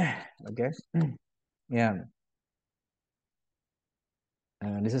things, okay, yeah,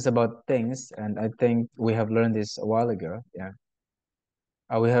 this is about things, and I think we have learned this a while ago. Yeah,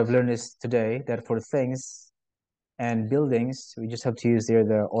 we have learned this today, that for things and buildings, we just have to use there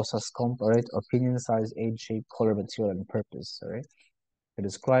the OSAS comp, all right? Opinion, size, age, shape, color, material, and purpose, all right? To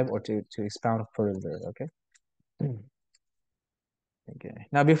describe or to expound further, okay? Okay.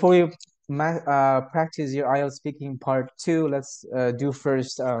 Now, before we practice your IELTS speaking part 2, let's do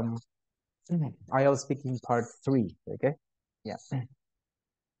first IELTS speaking part 3, okay? Yeah.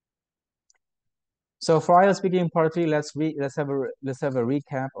 So for IELTS speaking part 3, let's have a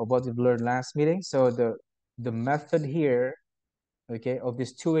recap of what we've learned last meeting. So the method here, okay, of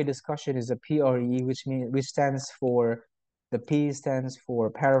this two-way discussion is a PRE, which stands for, the P stands for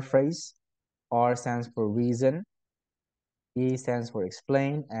paraphrase, R stands for reason, E stands for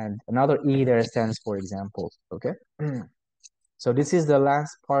explain, and another E there stands for example, okay? So this is the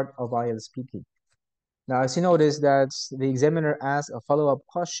last part of IELTS speaking. Now, as you notice that the examiner asks a follow-up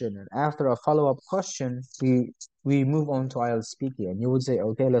question, and after a follow-up question, we move on to IELTS speaking, and you would say,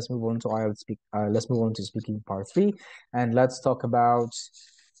 okay, let's move on to let's move on to speaking part 3, and let's talk about,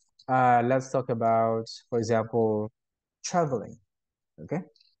 for example, traveling. Okay,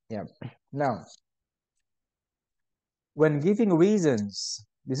 yeah. Now, when giving reasons,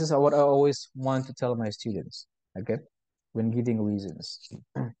 this is what I always want to tell my students. Okay, when giving reasons,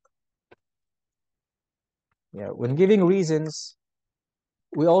 yeah, when giving reasons,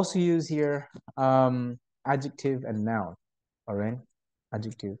 we also use here adjective and noun, all right?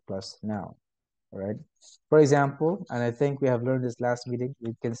 Adjective plus noun, all right? For example, and I think we have learned this last meeting,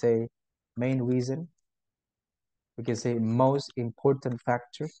 we can say main reason. We can say most important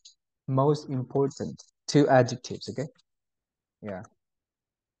factor, most important, two adjectives, okay? Yeah,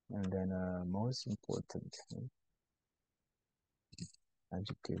 and then most important.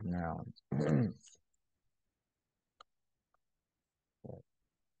 Adjective, noun.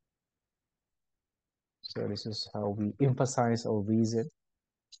 So this is how we emphasize or reason.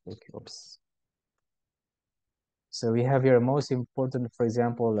 Okay, oops. So we have here most important, for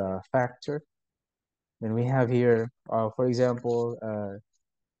example, factor. Then we have here, for example,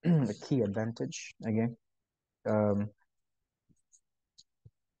 the key advantage again.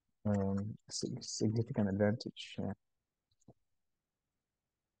 Significant advantage. Yeah.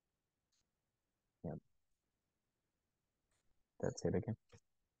 Yeah. That's it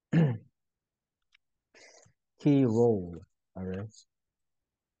again. Key role. All right.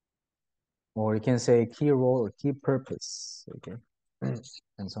 Or you can say key role or key purpose. Okay.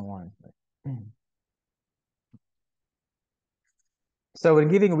 And so on. So when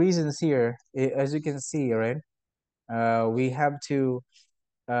giving reasons here, as you can see, right, we have to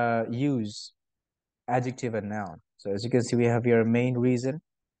use adjective and noun. So as you can see, we have here main reason,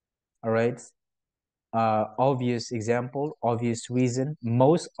 all right, obvious example, obvious reason,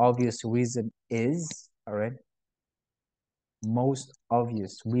 most obvious reason is, all right, most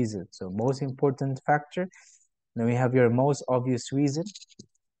obvious reason. So most important factor. Then we have your most obvious reason,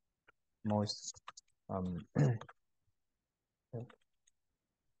 most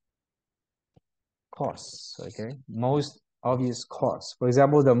cause, okay, most obvious cause. For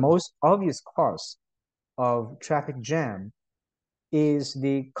example, the most obvious cause of traffic jam is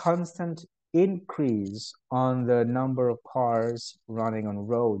the constant increase on the number of cars running on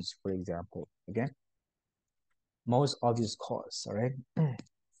roads, for example. Okay, most obvious cause. All right.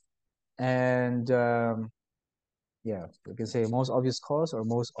 And yeah, we can say most obvious cause or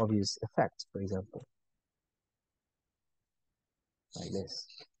most obvious effect, for example, like this.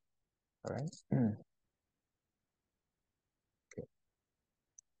 All right. Okay,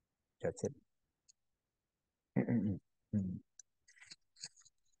 that's it.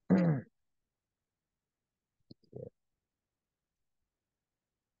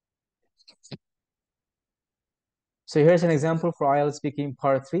 So here's an example for IELTS speaking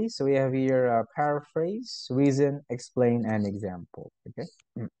part 3. So we have here paraphrase, reason, explain, and example. Okay.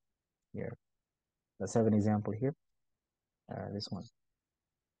 Here, let's have an example here. This one.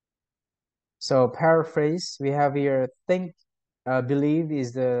 So paraphrase, we have here think, believe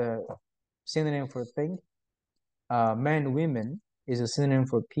is the synonym for think. Men, women is a synonym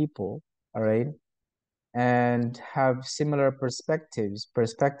for people. All right. And have similar perspectives.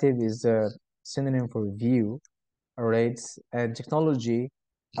 Perspective is a synonym for view. All right. And technology,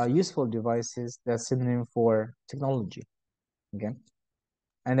 useful devices, that's synonym for technology. Okay.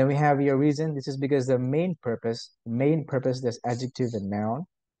 And then we have here reason. This is because the main purpose, that's adjective and noun.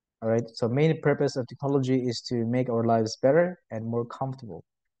 All right. So main purpose of technology is to make our lives better and more comfortable.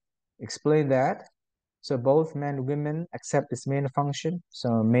 Explain that. So both men and women accept this main function.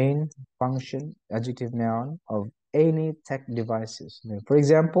 So main function, adjective noun of any tech devices. For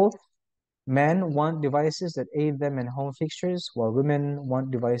example, men want devices that aid them in home fixtures, while women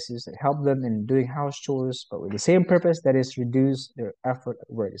want devices that help them in doing house chores, but with the same purpose, that is reduce their effort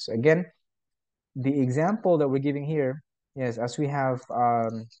at work. So again, the example that we're giving here, yes, as we have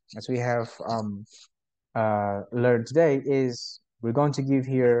learned today, is we're going to give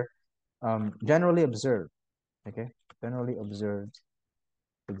here generally observed, okay, generally observed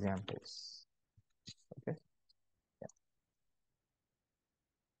examples. Okay. Yeah.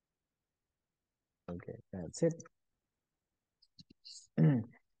 Okay, that's it.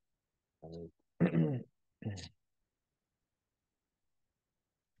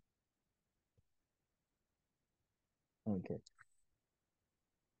 Okay.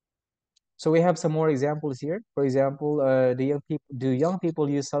 So we have some more examples here. For example, do young people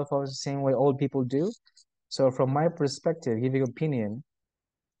use cell phones the same way old people do? So from my perspective, giving opinion,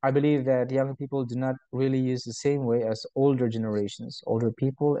 I believe that young people do not really use the same way as older generations, older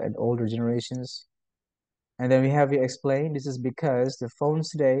people and older generations. And then we have you explain, this is because the phones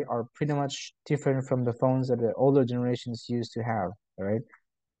today are pretty much different from the phones that the older generations used to have, all right?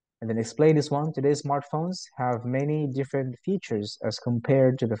 And then explain this one, today's smartphones have many different features as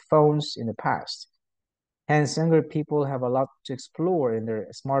compared to the phones in the past. Hence, younger people have a lot to explore in their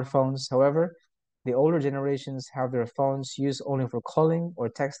smartphones. However, the older generations have their phones used only for calling or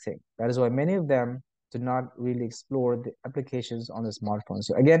texting. That is why many of them do not really explore the applications on the smartphone.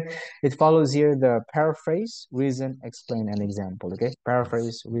 So again, it follows here the paraphrase, reason, explain, and example. Okay,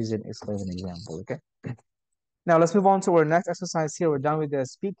 paraphrase, reason, explain, and example. Okay. Now let's move on to our next exercise here. We're done with the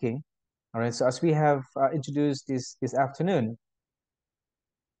speaking. All right. So as we have introduced this afternoon,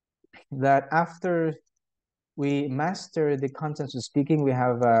 that after we master the contents of speaking, we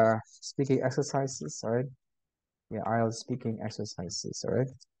have speaking exercises, all right? Yeah, IELTS speaking exercises, all right?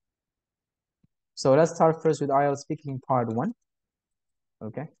 So let's start first with IELTS speaking part 1,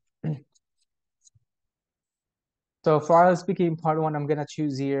 okay? So for IELTS speaking part 1, I'm gonna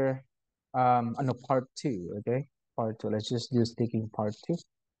choose here, no, part 2, okay? Part 2, let's just do speaking part 2,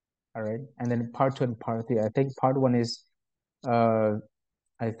 all right? And then part 2 and part 3. I think part 1 is, very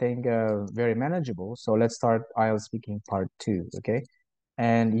manageable. So let's start IELTS speaking part 2, okay?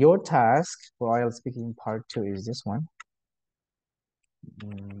 And your task for IELTS speaking part 2 is this one.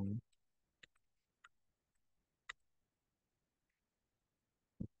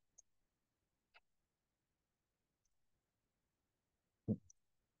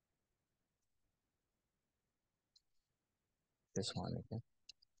 This one, okay?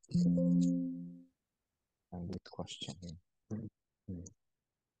 And this question here.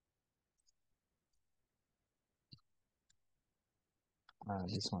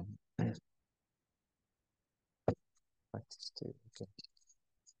 This one. Practice 2, okay.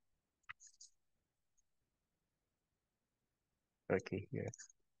 Okay, here.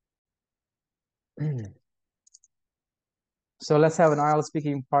 So let's have an IELTS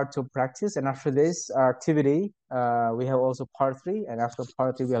speaking part 2 practice, and after this activity, we have also part 3, and after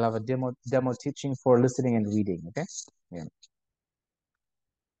part 3, we'll have a demo teaching for listening and reading, okay? Yeah.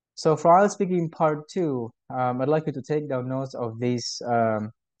 So for IELTS speaking part 2, I'd like you to take down notes of these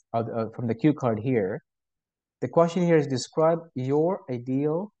from the cue card here. The question here is describe your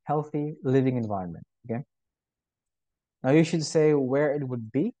ideal healthy living environment, okay? Now you should say where it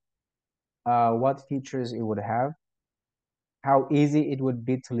would be, what features it would have, how easy it would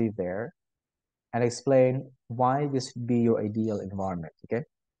be to live there, and explain why this would be your ideal environment, okay?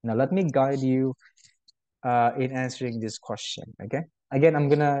 Now let me guide you in answering this question, okay? Again, I'm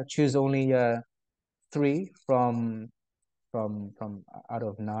gonna choose only 3 from out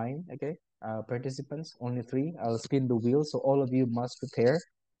of 9, okay? Participants, only 3. I'll spin the wheel, so all of you must prepare,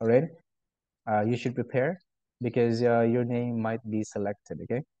 all right? You should prepare because your name might be selected,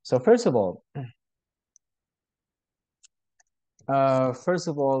 okay? So first of all,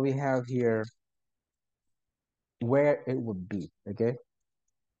 we have here where it would be, okay?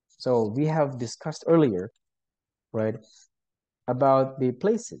 So we have discussed earlier, right, about the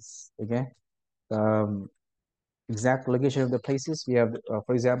places, okay? Exact location of the places. We have,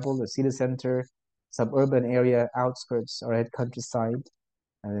 for example, the city center, suburban area, outskirts, all right, countryside.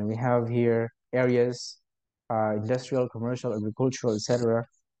 And then we have here areas, industrial, commercial, agricultural, etc.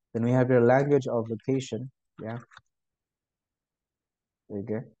 Then we have your language of location, yeah.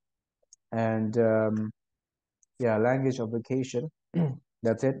 Okay. And yeah, language of location.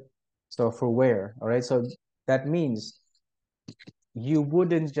 That's it. So for where, all right? So that means you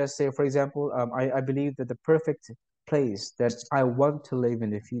wouldn't just say, for example, I believe that the perfect place that I want to live in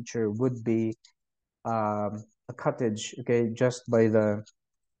the future would be a cottage, okay,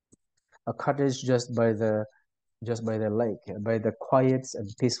 a cottage just by the lake, by the quiet and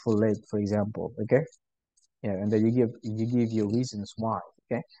peaceful lake, for example, okay? Yeah, and then you give your reasons why,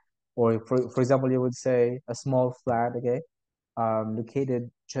 okay? Or for example, you would say a small flat, okay,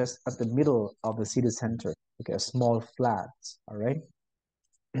 located just at the middle of the city center, okay, a small flat, all right?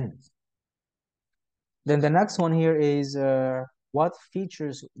 Then the next one here is what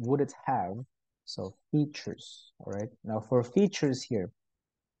features would it have? So features, all right? Now for features here,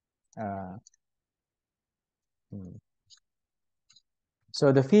 uh,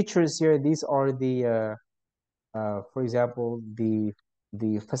 so the features here, these are the, for example, the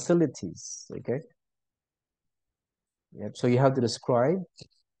facilities, okay? Yep. So you have to describe.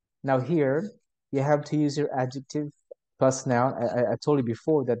 Now here, you have to use your adjective plus noun. I told you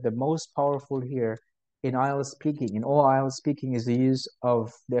before that the most powerful here in IELTS speaking, in all IELTS speaking, is the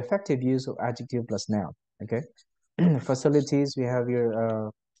effective use of adjective plus noun, okay? Facilities, we have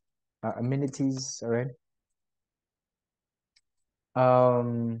your amenities, all right?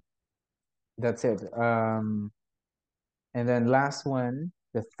 That's it. And then last one,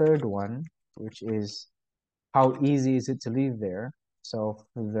 the third one, which is how easy is it to live there? So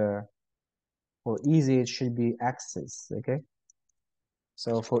for easy, it should be access, okay?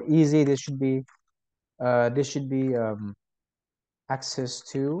 So for easy, this should be access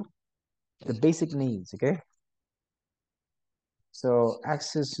to the basic needs, okay? So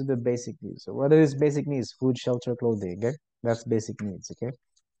access to the basic needs. So what is basic needs? Food, shelter, clothing, okay? That's basic needs, okay?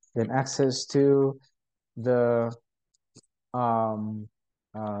 Then access to the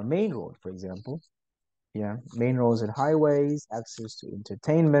main road, for example. Yeah, main roads and highways, access to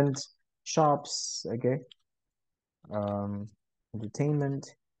entertainment, shops, okay?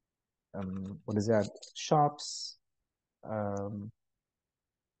 Entertainment, what is that? Shops,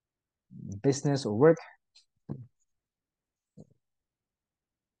 business or work,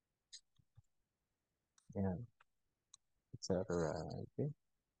 Yeah, etc. Okay.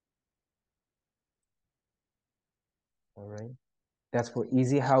 All right. That's for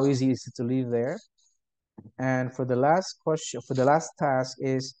easy. How easy is it to live there? And for the last question, for the last task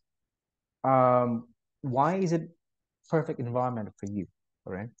is, why is it perfect environment for you?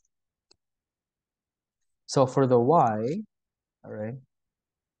 All right. So for the why, all right,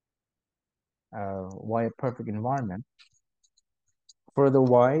 why a perfect environment? For the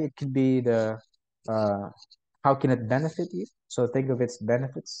why, it could be the uh, how can it benefit you? So think of its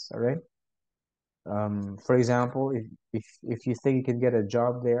benefits, all right? For example, if you think you can get a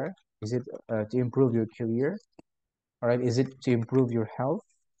job there, is it to improve your career? All right, is it to improve your health?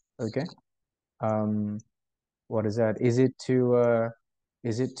 Okay. Um, what is that? Is it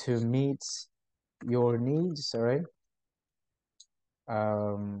to meet your needs? All right.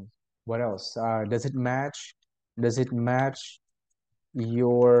 What else? Does it match does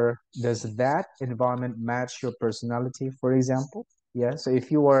that environment match your personality, for example? Yeah. So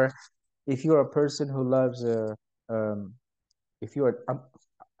if you are a person who loves um, if you are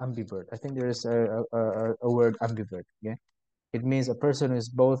ambivert, I think there is a word ambivert. Yeah, it means a person who is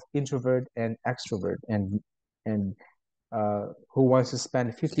both introvert and extrovert, and who wants to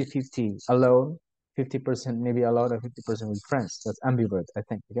spend 50-50 alone, 50% maybe alone, and 50% with friends. That's ambivert, I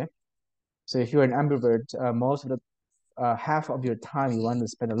think. Okay. So if you're an ambivert, most of the half of your time you want to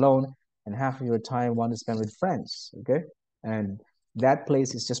spend alone, and half of your time you want to spend with friends. Okay. And that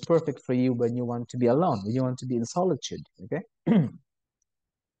place is just perfect for you when you want to be alone, when you want to be in solitude. Okay.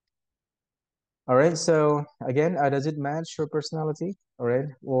 All right. So again, does it match your personality? All right.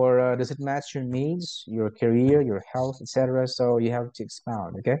 Or does it match your needs, your career, your health, etc.? So you have to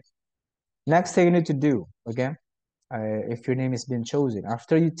expound. Okay. Next thing you need to do. Okay. If your name has been chosen,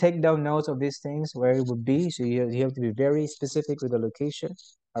 after you take down notes of these things, where it would be, so you have to be very specific with the location.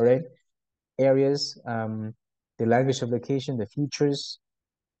 All right. Areas, the language of location, the features.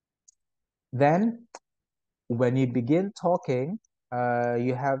 Then when you begin talking,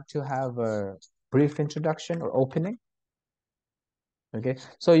 you have to have a brief introduction or opening. Okay,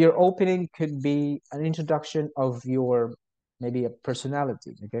 so your opening could be an introduction of your maybe a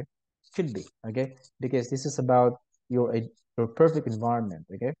personality. Okay, could be. Okay, because this is about your perfect environment.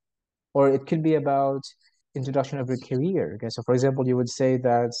 Okay, or it could be about introduction of your career. Okay, so for example, you would say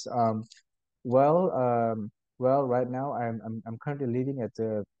that well, well, right now I'm currently living at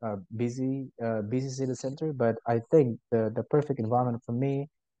the busy city center, but I think the perfect environment for me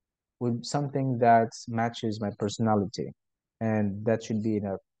with something that matches my personality, and that should be in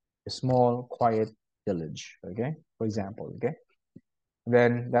a small, quiet village. Okay, for example. Okay,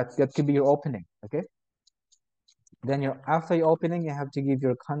 then that could be your opening. Okay, then after your opening, you have to give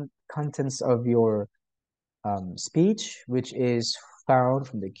your contents of your speech, which is found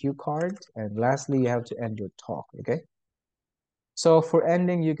from the cue card, and lastly, you have to end your talk. Okay. So for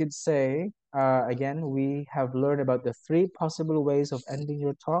ending, you could say, again, we have learned about the three possible ways of ending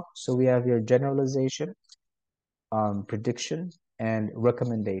your talk. So we have your generalization, prediction, and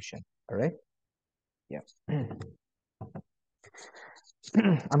recommendation. All right. Yeah.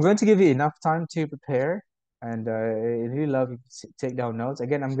 I'm going to give you enough time to prepare, and I really love you to take down notes.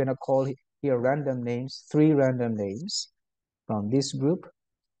 Again, I'm going to call here random names, three random names from this group.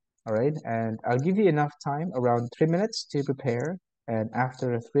 All right. And I'll give you enough time, around 3 minutes to prepare. And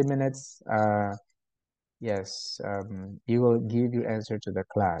after 3 minutes, yes, you will give your answer to the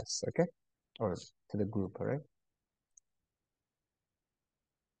class, okay? Or to the group, all right?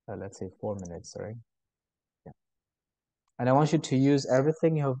 Let's say 4 minutes, all right? Yeah. And I want you to use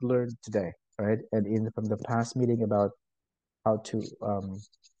everything you have learned today, all right? And from the past meeting about how to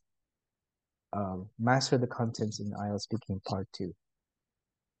master the contents in IELTS speaking part 2.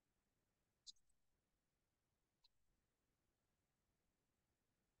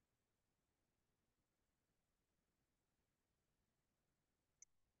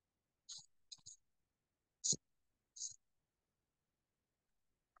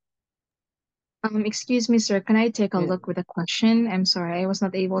 Excuse me, sir. Can I take a Yeah. look with a question? I'm sorry, I was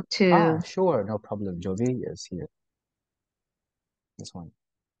not able to. Sure, no problem. Jovi is here. This one.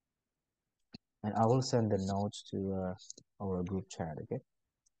 And I will send the notes to our group chat, okay?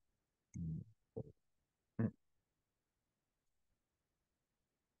 Mm.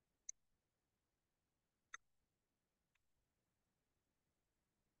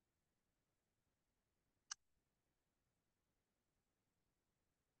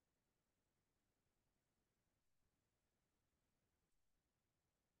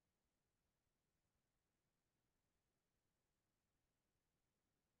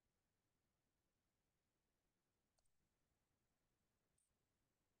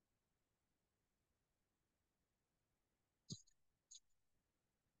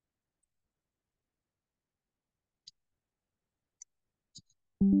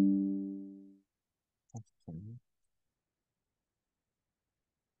 Okay.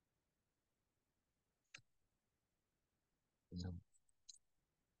 No.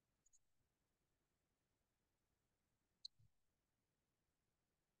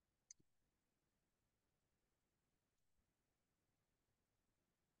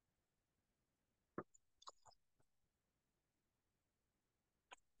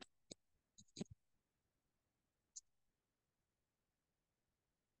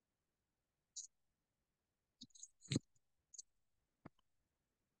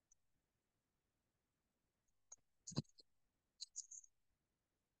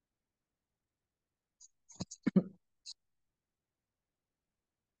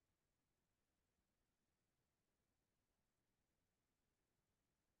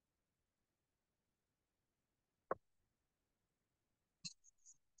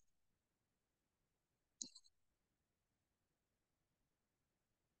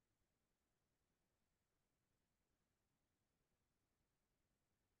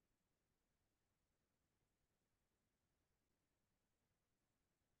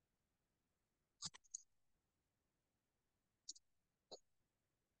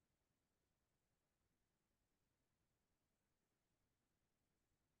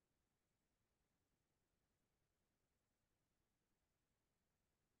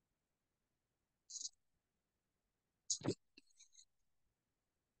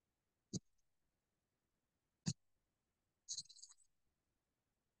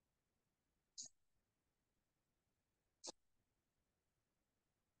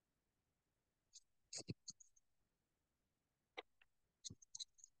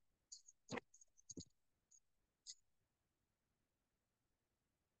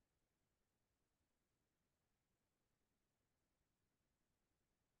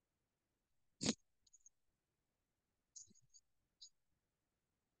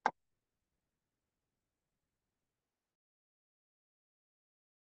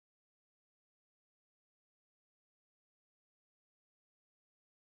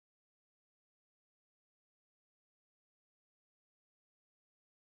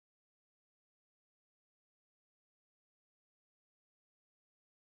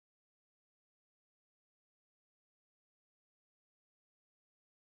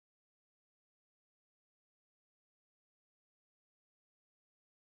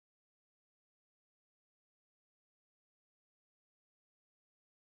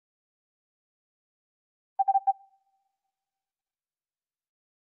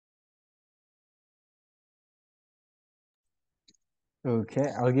 Okay,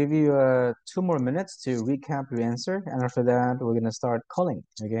 I'll give you 2 more minutes to recap your answer, and after that, we're gonna start calling.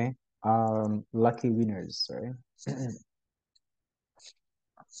 Okay, lucky winners. Sorry.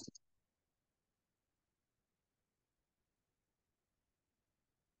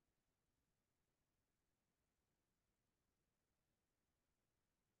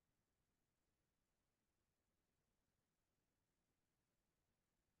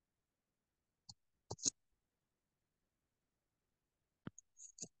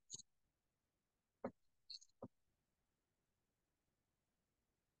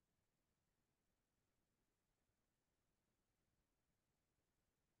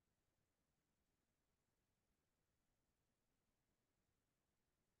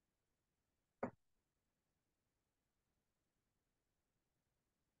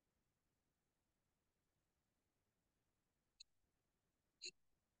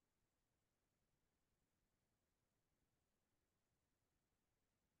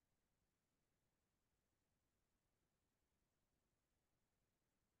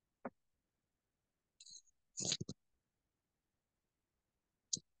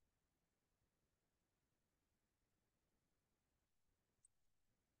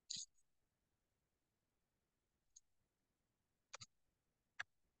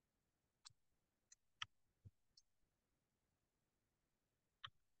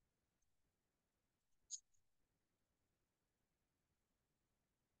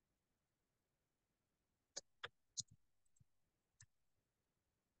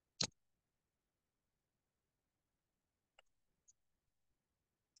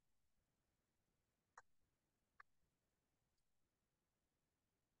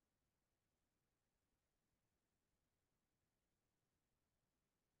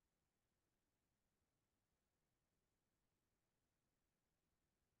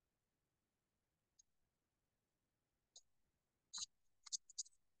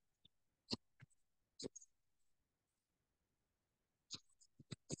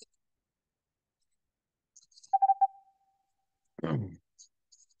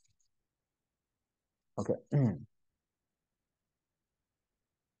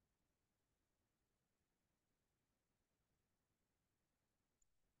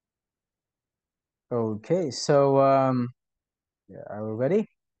 Okay, so yeah, are we ready?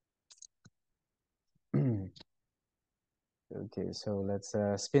 Okay, so let's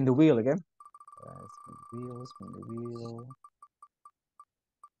spin the wheel again. Spin the wheel, spin the wheel.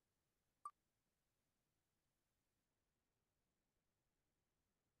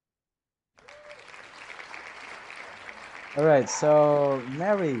 All right, so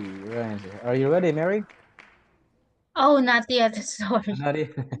Mary, right, are you ready, Mary? Oh, not yet. Sorry. Not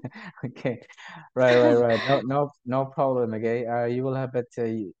yet. Okay, right. No problem. Okay, you will have it.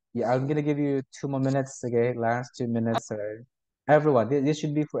 Yeah, I'm gonna give you 2 more minutes. Okay, last 2 minutes. Everyone, this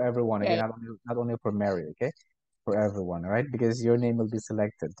should be for everyone. Okay, Okay. not only for Mary. Okay, for everyone. All right, because your name will be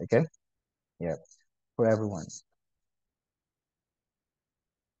selected. Okay, yeah, for everyone.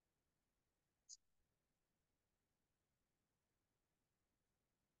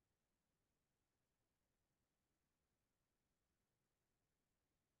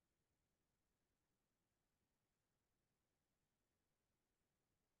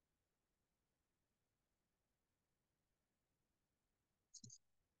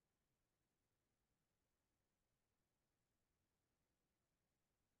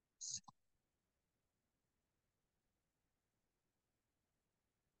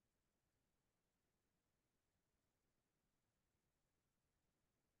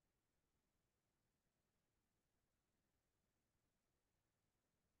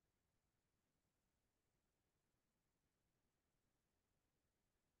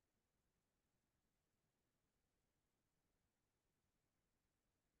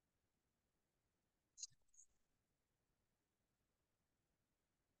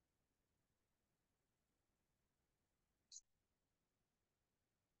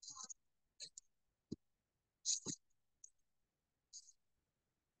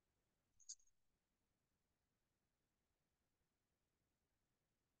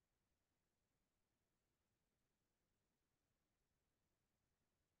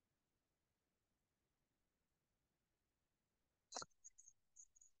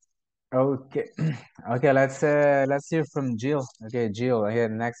 Okay, okay. Let's hear from Jill. Okay, Jill. Okay,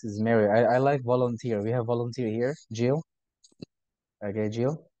 next is Mary. I like volunteer. We have volunteer here, Jill. Okay,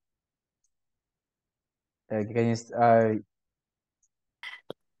 Jill. Can you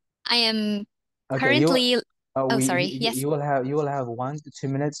I am okay, currently, oh, we sorry. Yes. you will have 1 to 2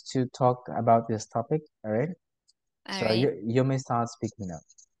 minutes to talk about this topic. All right. All So right. you may start speaking now.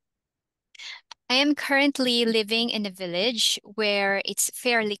 I am currently living in a village where it's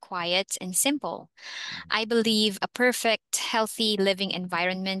fairly quiet and simple. I believe a perfect, healthy living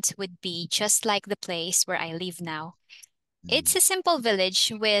environment would be just like the place where I live now. It's a simple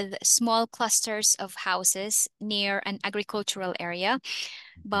village with small clusters of houses near an agricultural area,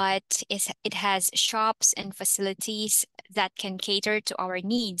 but it has shops and facilities that can cater to our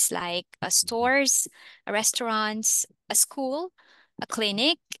needs, like stores, restaurants, a school, a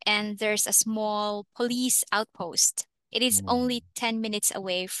clinic, and there's a small police outpost. It is Mm, only 10 minutes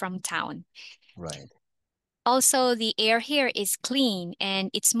away from town. right. Also, the air here is clean and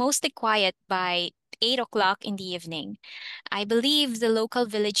it's mostly quiet by 8 o'clock in the evening. I believe the local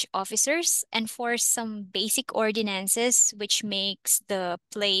village officers enforce some basic ordinances, which makes the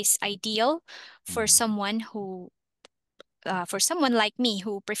place ideal for Mm, someone like me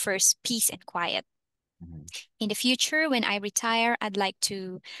who prefers peace and quiet. mhm, In the future, when I retire, I'd like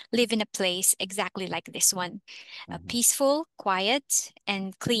to live in a place exactly like this one. mhm, Peaceful, quiet,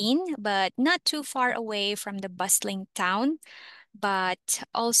 and clean, but not too far away from the bustling town. But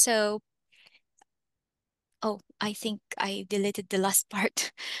also, oh, I think I deleted the last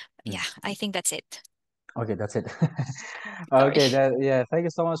part. mm. Yeah, I think that's it. Okay, that's it. Sorry. Okay, yeah, thank you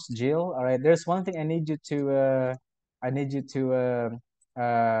so much, Jill. All right, there's one thing I need you to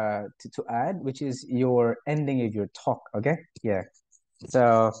add, which is your ending of your talk. Okay, yeah.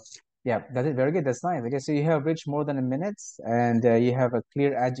 So yeah, that's it. Very good. That's nice. Okay, so you have reached more than a minute, and you have a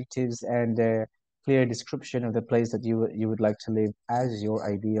clear adjectives and clear description of the place that you would like to live as your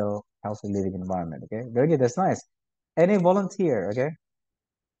ideal healthy living environment. Okay, very good. That's nice. Any volunteer? Okay.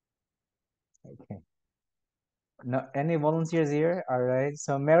 Okay. No, any volunteers here? All right.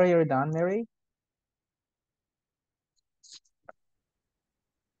 So Mary, you're done, Mary?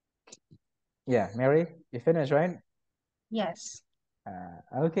 Yeah, Mary, you finished, right? Yes.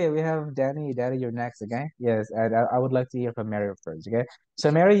 Okay, we have Danny. Danny, you're next, okay? Yes, and I would like to hear from Mary first, okay?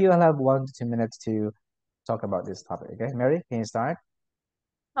 So Mary, you'll have 1 to 2 minutes to talk about this topic, okay? Mary, can you start?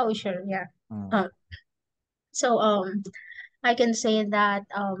 Oh, sure. Yeah. Mm, Uh, so I can say that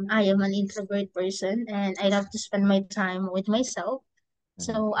I am an introvert person and I love to spend my time with myself. mhm,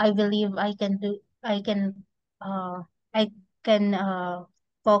 So I believe I can uh I can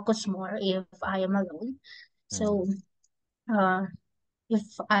focus more if I am alone. So uh, if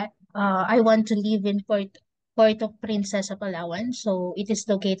I want to live in Puerto Princesa, Palawan, so it is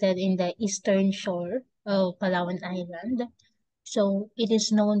located in the eastern shore of Palawan Island. So it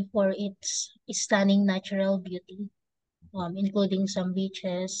is known for its stunning natural beauty, including some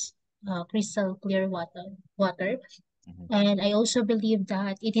beaches, crystal clear water. And I also believe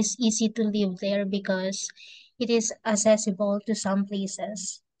that it is easy to live there because it is accessible to some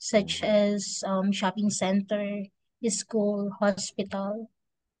places, such as shopping center, school, hospital,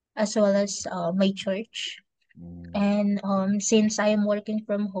 as well as my church. And since I am working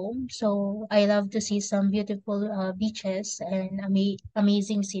from home, so I love to see some beautiful beaches and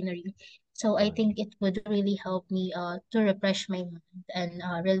amazing scenery. So I think it would really help me to refresh my mind and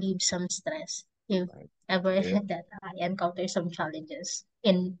relieve some stress if ever Yeah. that I encounter some challenges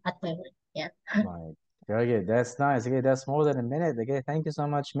in at my work. Yeah. Right. Very good. That's nice. Okay, that's more than a minute. Okay, thank you so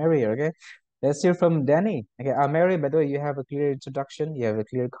much, Mary. Okay, let's hear from Danny. Okay, Mary, by the way, you have a clear introduction, you have a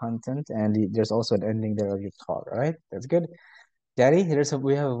clear content, and there's also an ending there of your talk. All right, that's good. Danny,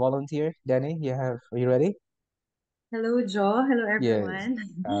 we have a volunteer. Danny, are you ready? Hello, Joe. Hello, Yes. everyone.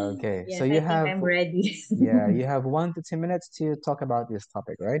 Okay, so Yes, I think I'm ready. yeah, you have 1 to 2 minutes to talk about this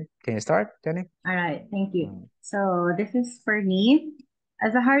topic, right? Can you start, Danny? All right, thank you. So this is for me.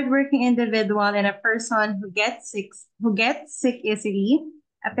 As a hardworking individual and a person who gets sick easily,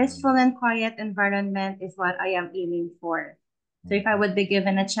 a peaceful and quiet environment is what I am aiming for. So if I would be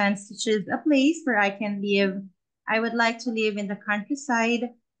given a chance to choose a place where I can live, I would like to live in the countryside,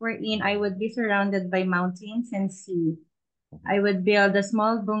 wherein I would be surrounded by mountains and sea. I would build a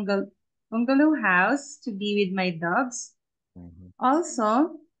small bungalow house to be with my dogs.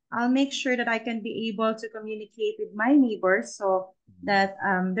 Also, I'll make sure that I can be able to communicate with my neighbors so that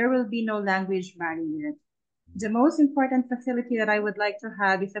there will be no language barrier. The most important facility that I would like to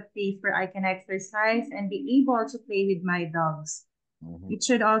have is a place where I can exercise and be able to play with my dogs. It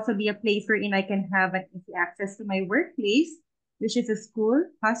should also be a place wherein I can have an easy access to my workplace, which is a school,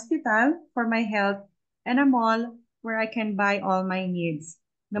 hospital for my health, and a mall where I can buy all my needs.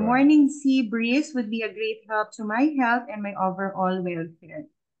 The Right. morning sea breeze would be a great help to my health and my overall welfare.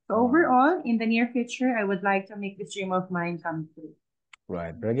 So overall, in the near future, I would like to make this dream of mine come true.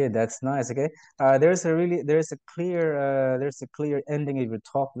 Right, very good. That's nice. Okay. There's a clear ending of your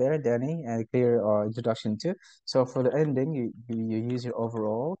talk there, Danny, and a clear introduction too. So for the ending, you use your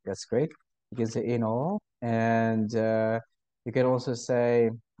overall. That's great. You can say in all, and you can also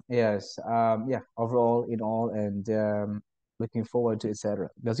say yes, yeah, overall, in all, and looking forward to, etc.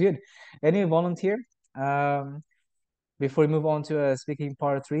 That's good. Any volunteer? Before we move on to speaking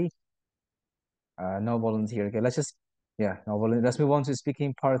part 3. No volunteer. Okay, no volunteer. Let's move on to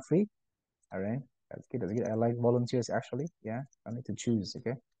speaking part 3. All right, that's good. That's good. I like volunteers actually. Yeah, I need to choose.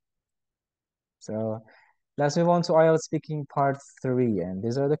 Okay, so let's move on to IELTS speaking part 3, and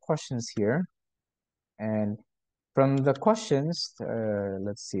these are the questions here. And from the questions,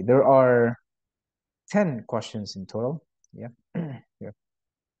 let's see, there are 10 questions in total. Yeah, yeah.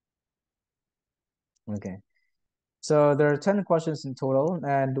 Okay. So there are 10 questions in total,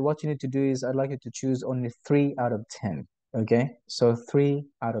 and what you need to do is I'd like you to choose only 3 out of 10. Okay, so 3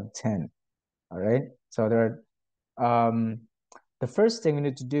 out of 10. All right. So there are the first thing we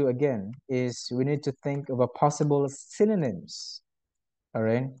need to do again is we need to think of a possible synonyms. All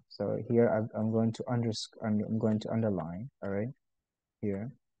right. So here I'm going to I'm going to underline. All right.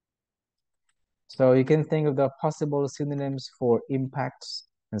 Here. So you can think of the possible synonyms for impacts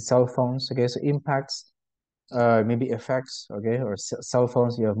and cell phones. Okay. So impacts, maybe effects. Okay. Or cell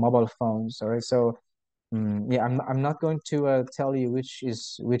phones. You have mobile phones. All right. So yeah, I'm not going to tell you which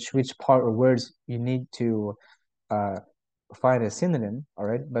part or words you need to uh, find a synonym, all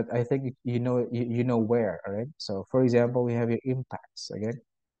right? But I think you know where, all right? So for example, we have your impacts, okay?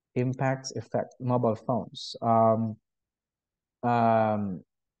 Impacts affect mobile phones. Um, uh,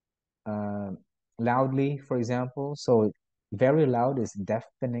 Loudly, for example. So very loud is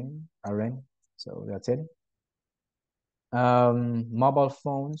deafening, all right? So that's it. Mobile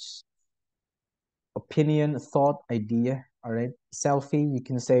phones, opinion, thought, idea, all right? Selfie, you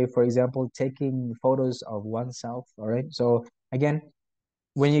can say, for example, taking photos of oneself, all right? So again,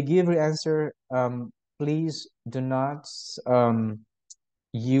 when you give your answer, please do not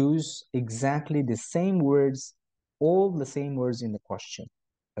use exactly the same words, all the same words in the question.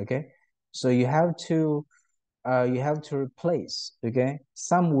 Okay, so you have to replace, okay,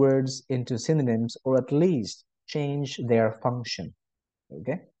 some words into synonyms, or at least change their function.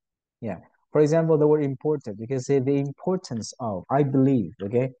 Okay, yeah. For example, the word important, you can say the importance of. I believe.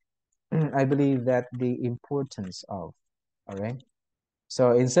 Okay, I believe that the importance of. All right.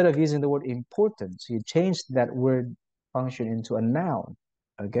 So instead of using the word important, you change that word function into a noun.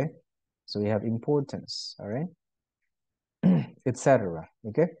 Okay? So we have importance, all right? Etc.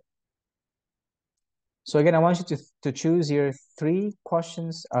 Okay? So again, I want you to choose your 3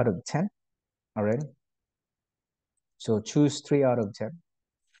 questions out of 10. All right? So choose 3 out of 10.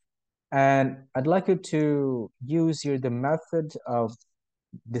 And I'd like you to use the method of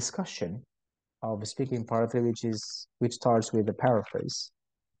discussion of speaking part 3, which starts with the paraphrase,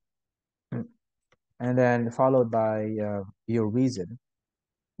 and then followed by your reason,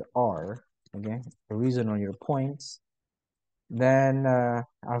 the R, okay, the reason on your points. Then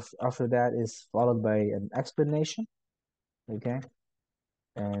after that is followed by an explanation, okay,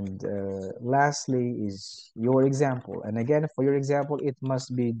 and lastly is your example. And again, for your example, it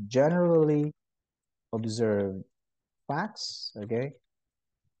must be generally observed facts, okay,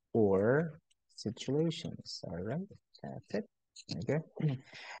 or situations. All right, that's it. Okay.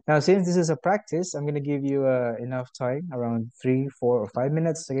 Now, since this is a practice, I'm gonna give you enough time, around 3, 4, or 5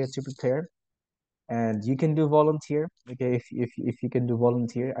 minutes, okay, to prepare. And you can do volunteer. Okay, if you can do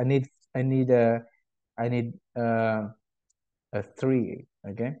volunteer, I need a 3.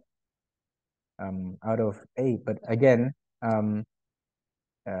 Okay, out of 8. But again, uh,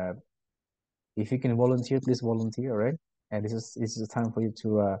 if you can volunteer, please volunteer. All right. And this is a time for you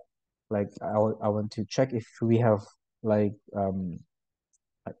to like I want to check if we have like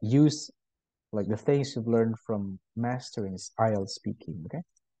use like the things you've learned from mastering IELTS speaking. Okay,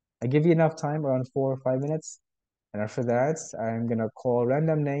 I give you enough time, around 4 or 5 minutes, and after that, I'm gonna call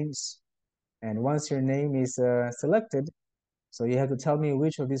random names, and once your name is selected, so you have to tell me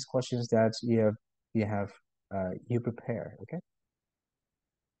which of these questions that you prepare. Okay.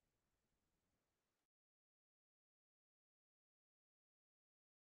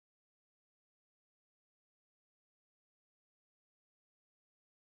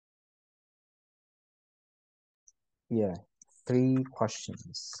 Yeah, 3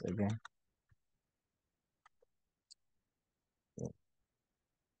 questions. Again.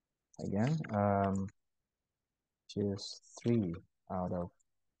 Again, just 3 out of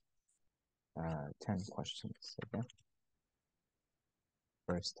 10 questions. Okay.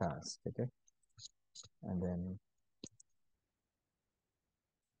 First task. Okay. And then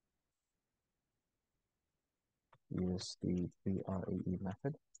use the 3RAE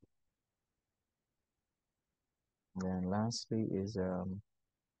method. And then lastly is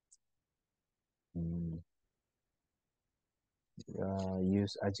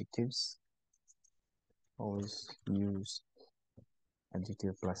use adjectives. Always use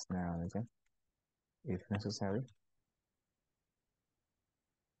adjective plus noun, okay, if necessary.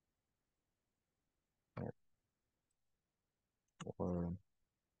 Yep. Or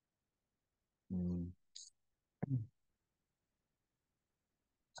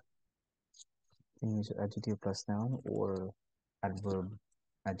use adjective plus noun or adverb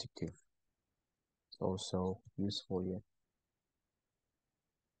adjective. It's also useful, yeah.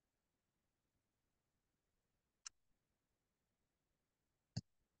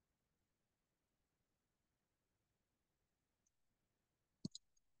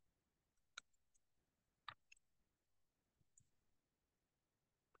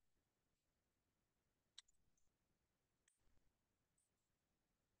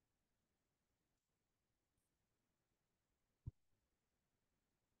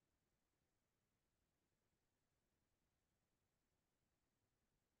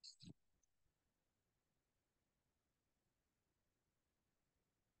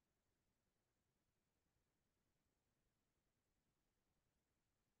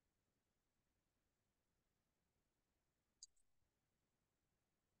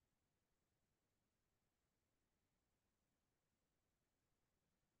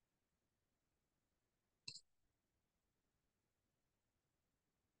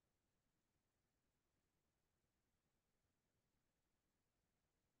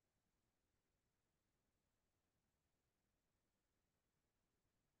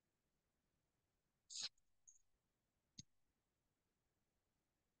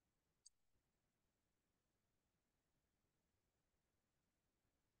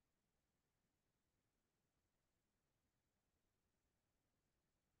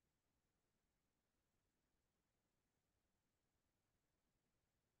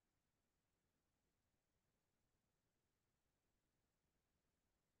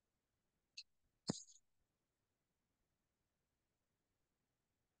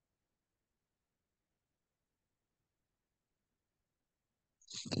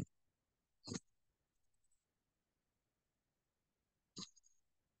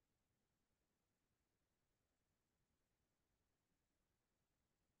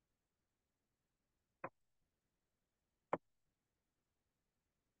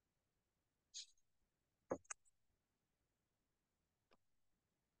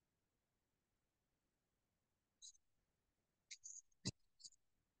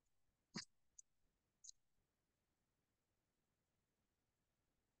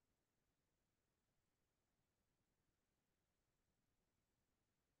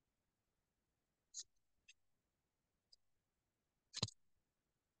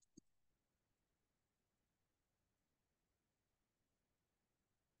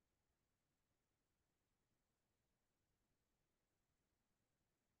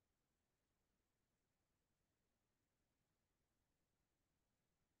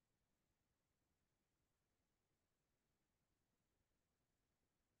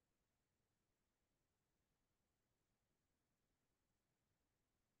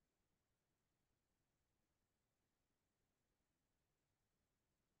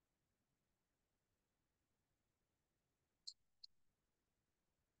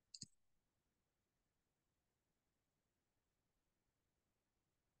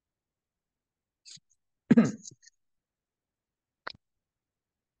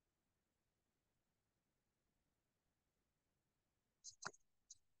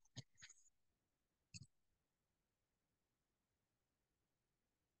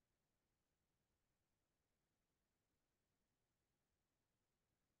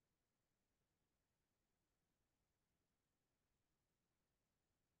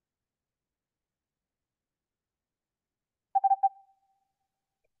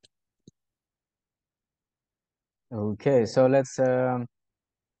 Okay, so let's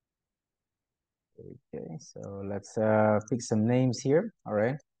pick some names here. All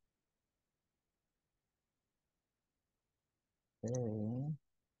right. Okay.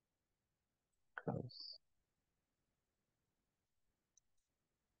 Close.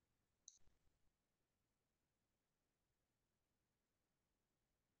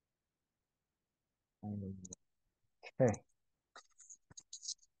 Okay.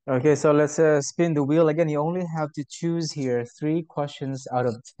 Okay, so let's spin the wheel again. You only have to choose here 3 questions out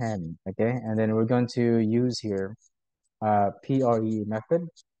of 10. Okay, and then we're going to use here PRE method.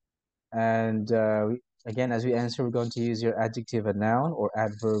 And again, as we answer, we're going to use your adjective and noun or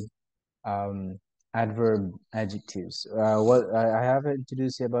adverb adjectives. What I haven't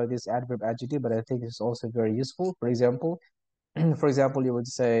introduced you about this adverb adjective, but I think it's also very useful. For example, you would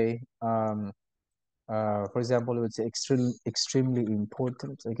say extremely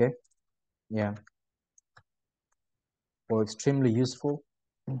important. Okay, yeah, or extremely useful.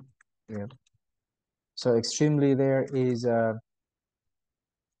 Yeah. So extremely there is an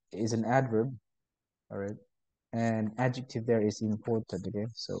adverb, all right, and adjective there is important. Okay,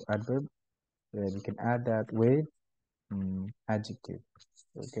 so adverb. Then you can add that with adjective.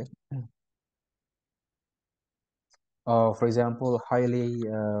 Okay. For example, highly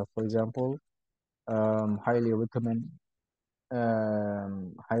recommend,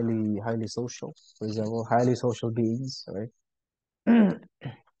 highly social. For example, highly social beings, right?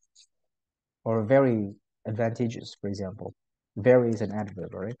 Or very advantageous. For example, very is an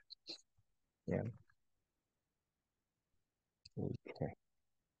adverb, right? Yeah. Okay.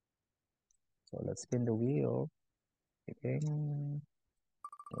 So let's spin the wheel. Okay. The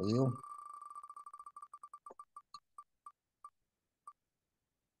wheel.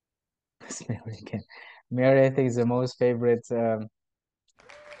 Mary again. Mary, I think is the most favorite Oh,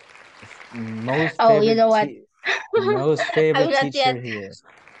 you know what? most I'm favorite not teacher yet. here.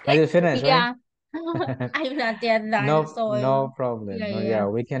 Has it finished, right? Yeah. I'm not yet done. So No problem. yeah, No, yeah. yeah,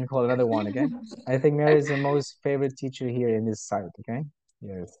 we can call another one again. I think Mary is the most favorite teacher here in this site. Okay.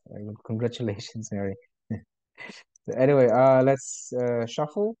 Yes. Congratulations, Mary. So anyway, let's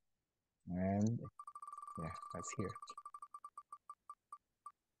shuffle and yeah, let's hear.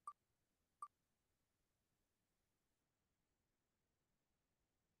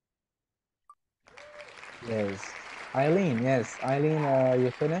 Yes, Eileen. Yes, Eileen.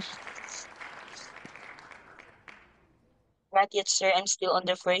 You finished? Not yet, sir. I'm still on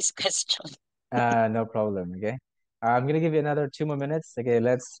the first question. No problem. Okay. I'm gonna give you another 2 more minutes. Okay.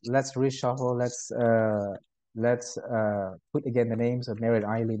 Let's reshuffle. Let's put again the names of Mary and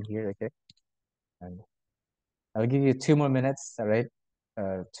Eileen here. Okay. And I'll give you 2 more minutes. All right.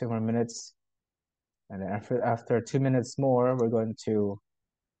 2 more minutes. And then after 2 minutes more, we're going to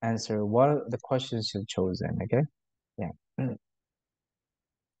answer one of the questions you've chosen. Okay. Yeah. Okay.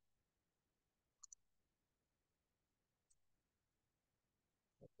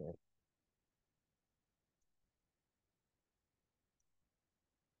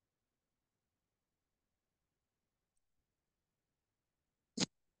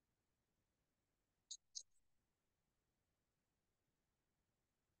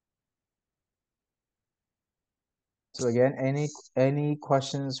 So again, any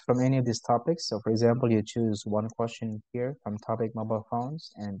questions from any of these topics? So for example, you choose 1 question here from topic mobile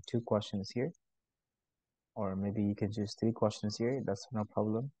phones and 2 questions here. Or maybe you can choose 3 questions here. That's no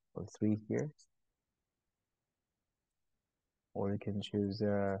problem. Or 3 here. Or you can choose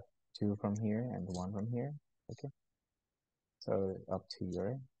 2 from here and 1 from here. Okay. So up to you,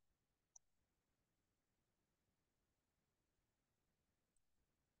 right?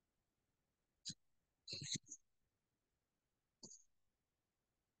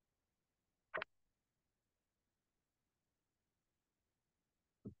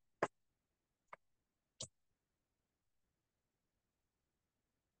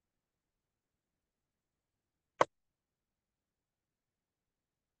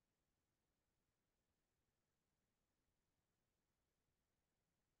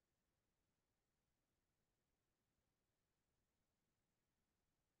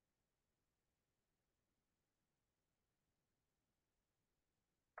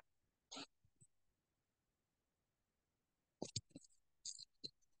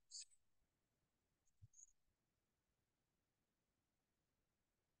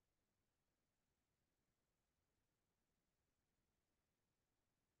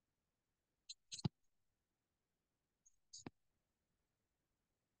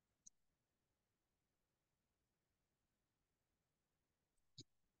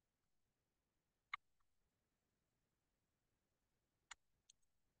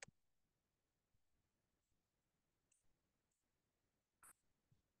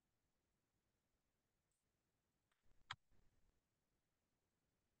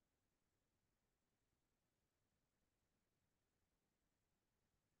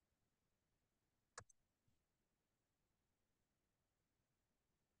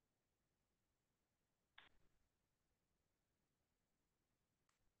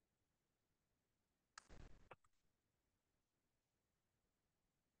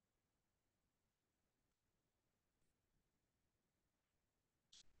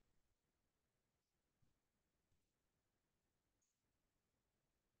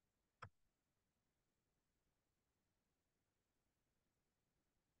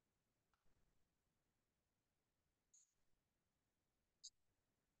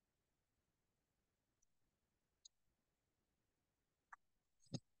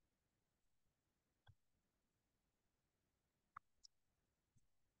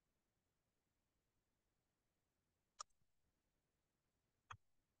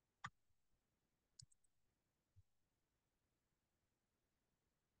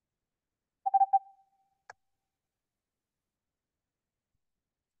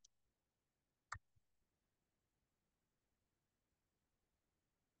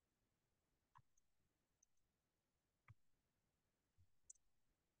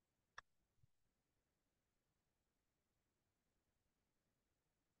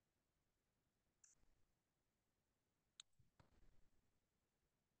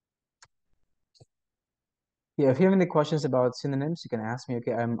 Yeah, if you have any questions about synonyms, you can ask me.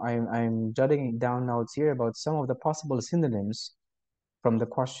 Okay, I'm jotting down notes here about some of the possible synonyms from the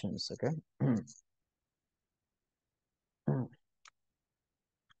questions. Okay.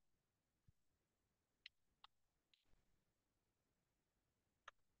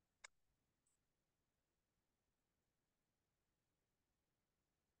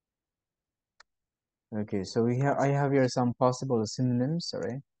 Okay, so I have here some possible synonyms.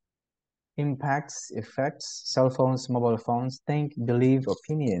 Sorry. Impacts, effects, cell phones, mobile phones, think, believe,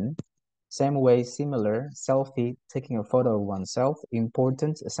 opinion. Same way, similar, selfie, taking a photo of oneself,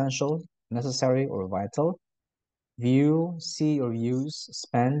 important, essential, necessary, or vital. View, see or use,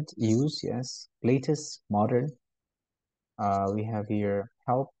 spend, use, yes. Latest, modern. We have here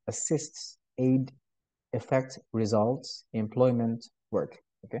help, assist, aid, effect, results, employment, work.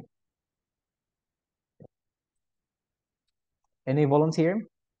 Okay. Any volunteer?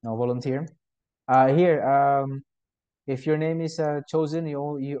 No volunteer. Here, if your name is chosen,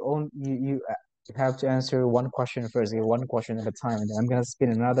 you have to answer one question first. One question at a time, and then I'm gonna spin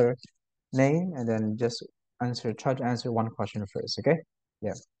another name, and then just try to answer one question first. Okay?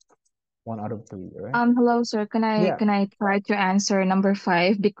 Yeah, one out of three. All right? Hello, sir. Can I Yeah. can I try to answer number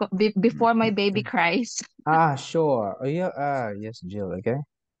five before my baby cries? Sure. Oh, yeah. Yes, Jill. Okay.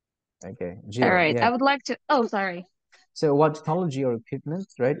 Okay, All Jill. right. Yeah. I would like to. Oh, sorry. So, what technology or equipment,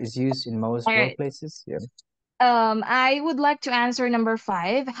 right, is used in most All right. workplaces? Yeah. I would like to answer number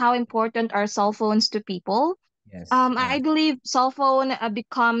five. How important are cell phones to people? Yes. I believe cell phone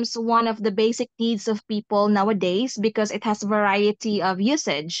becomes one of the basic needs of people nowadays because it has variety of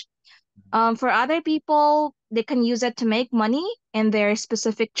usage. For other people, they can use it to make money in their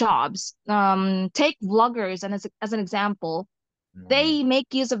specific jobs. Take vloggers and as an example, they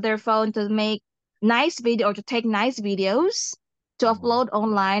make use of their phone to make nice video or to take nice videos to upload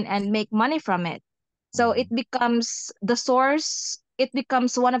online and make money from it. So it becomes the source. It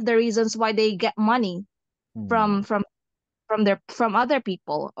becomes one of the reasons why they get money from from from other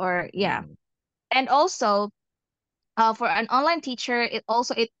people or yeah. And also for an online teacher, it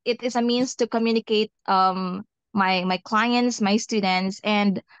is a means to communicate my clients, my students,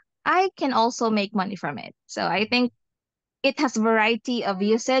 and I can also make money from it. So I think it has variety of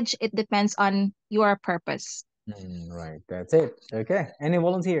usage. It depends on your purpose. Right. That's it. Okay. Any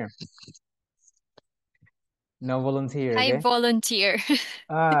volunteer? No volunteer. I Okay. volunteer.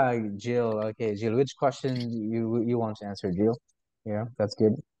 Jill. Okay, Jill. Which question you want to answer, Jill? Yeah, that's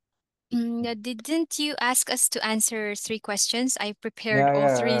good. Didn't you ask us to answer three questions? I prepared Yeah, all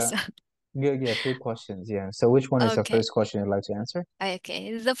yeah. three. So. Yeah, three questions. Yeah. So which one is the Okay. first question you'd like to answer?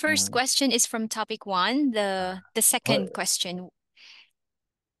 Okay. The first question is from topic one. The What? second question.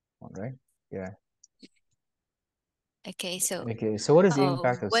 One, right? Yeah. Okay. So, Okay. So what is the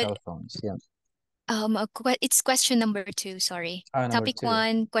impact of what? cell phones? Yeah. It's question number two. Sorry. Number Topic two.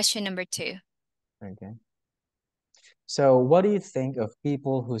 one. Question number two. Okay. So what do you think of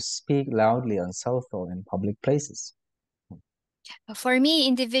people who speak loudly on cell phone in public places? For me,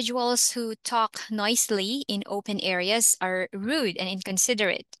 individuals who talk noisily in open areas are rude and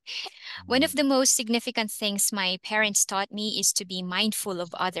inconsiderate. One of the most significant things my parents taught me is to be mindful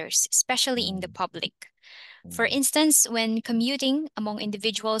of others, especially in the public. For instance, when commuting among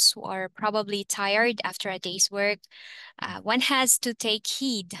individuals who are probably tired after a day's work, one has to take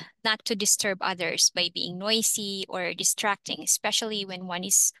heed not to disturb others by being noisy or distracting, especially when one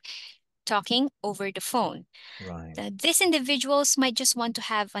is talking over the phone. Right. These individuals might just want to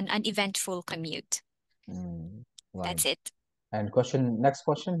have an uneventful commute. Right. That's it. And next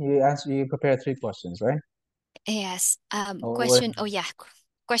question. You prepare three questions, right? Yes. What? Question. Oh, yeah.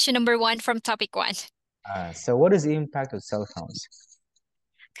 Question number one from topic one. So what is the impact of cell phones?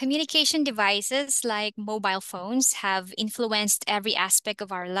 Communication devices like mobile phones have influenced every aspect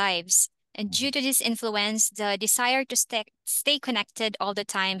of our lives. And due to this influence, the desire to stay connected all the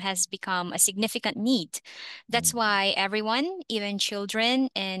time has become a significant need. That's why everyone, even children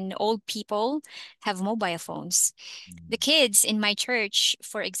and old people, have mobile phones. The kids in my church,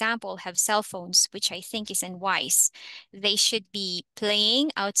 for example, have cell phones, which I think is unwise. They should be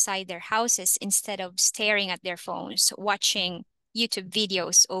playing outside their houses instead of staring at their phones, watching YouTube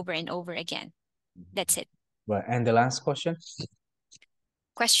videos over and over again. That's it. Right. And the last question?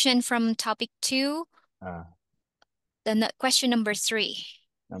 Question from topic two. Question number three.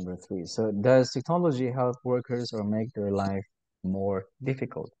 Number three. So does technology help workers or make their life more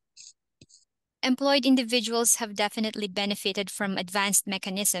difficult? Employed individuals have definitely benefited from advanced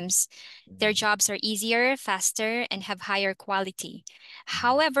mechanisms. Their jobs are easier, faster, and have higher quality.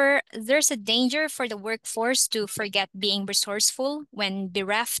 However, there's a danger for the workforce to forget being resourceful when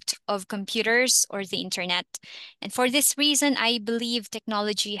bereft of computers or the internet. And for this reason, I believe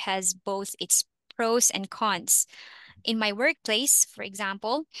technology has both its pros and cons. In my workplace, for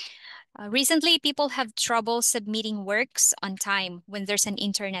example, recently people have trouble submitting works on time when there's an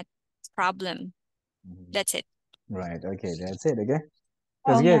internet problem. That's it. Right. Okay. That's it. Okay.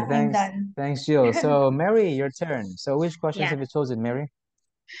 Oh That's yeah, good. I'm Thanks. done. Thanks, Jill. So, Mary, your turn. So, which questions Yeah. have you chosen, Mary?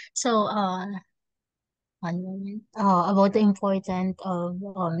 So, one moment. About the importance of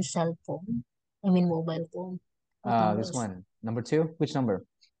cell phone. I mean mobile phone. What number This is? one. Number two. Which number?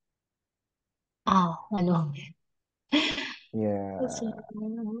 One moment. Yeah.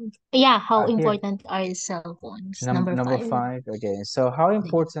 Yeah, how Here. important are cell phones? Number Number 5. five. Okay. So, how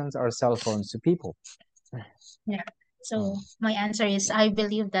important are cell phones to people? Yeah. So my answer is I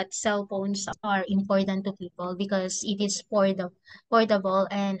believe that cell phones are important to people because it is portable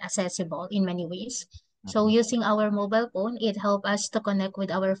and accessible in many ways. So using our mobile phone, it helps us to connect with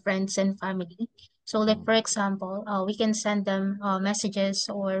our friends and family. So like for example, we can send them messages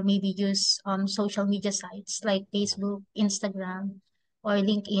or maybe use social media sites like Facebook, Instagram, or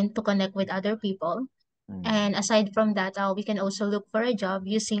LinkedIn to connect with other people. And aside from that, we can also look for a job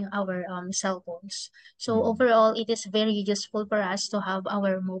using our cell phones. So overall, it is very useful for us to have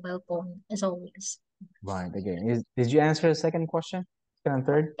our mobile phone as always. Right. Okay. Did you answer the second question? Second and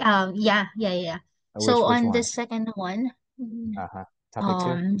third? Yeah. So Which on the one? second one, Uh-huh. Topic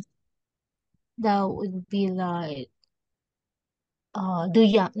two. um, that would be like do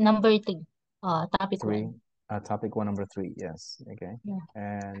yeah number 3, topic Three. 1. Topic one, number three. Yes. Okay. Yeah.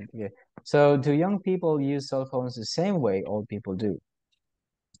 And yeah. So, do young people use cell phones the same way old people do?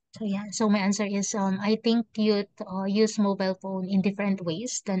 So yeah, so my answer is I think youth use mobile phone in different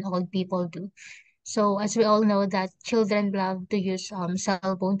ways than old people do. So as we all know that children love to use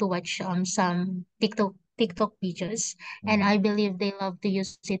cell phone to watch some TikTok videos, and I believe they love to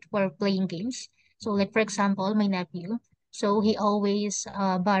use it for playing games. So like for example, my nephew, so he always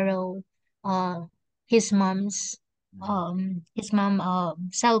borrow uh his mom's his mom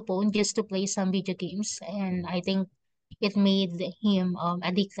cell phone just to play some video games, and I think it made him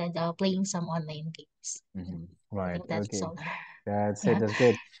addicted playing some online games. I Right. think that's Okay. all. That's it. Yeah. That's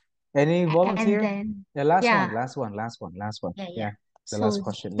good. Any And volunteer? then, The last one. yeah, Last one. Last one. Last one. yeah. Yeah. The last So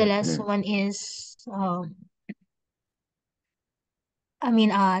question. the Yeah. last one is,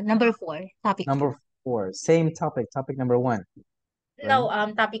 number 4, topic 4. Number four. Same topic. Topic number one. Right. No,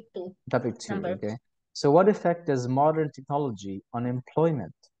 topic 2, Topic two. number 4. Okay. So, what effect does modern technology on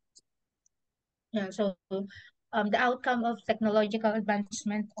employment? Yeah, so the outcome of technological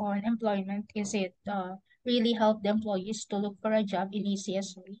advancement on employment is it really help the employees to look for a job in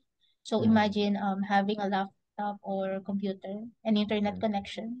easiest way. So imagine having a laptop or computer and internet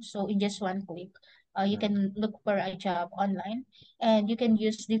connection. So in just one click, you can look for a job online, and you can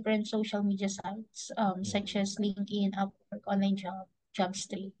use different social media sites such as LinkedIn, Upwork, online job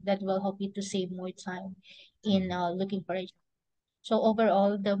street that will help you to save more time in looking for a job. So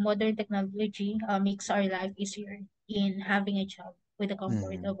overall, the modern technology makes our life easier in having a job with the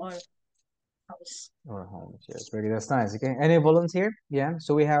comfort of our house. Or homes. Yes. Very good. That's nice. Okay. Any volunteer? Yeah.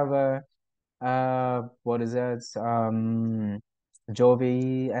 So we have what is that?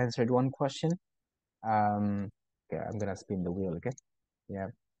 Jovi answered one question. Okay, I'm gonna spin the wheel, okay?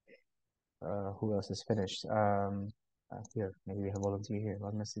 Yeah. Who else is finished? Here, maybe we have volunteer here.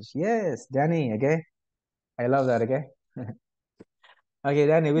 One message. Yes, Danny, okay? I love that, okay? Okay,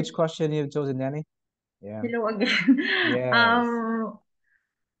 Danny, which question you've chosen, Danny? Yeah. Hello again. Yes.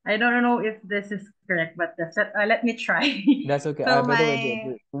 I don't know if this is correct, but let me try. That's okay. So By the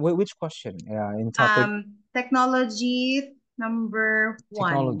way, my which question? Yeah, in topic technology number one.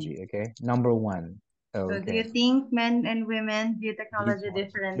 technology, okay? Number one. So do Okay. you think men and women view View technology technology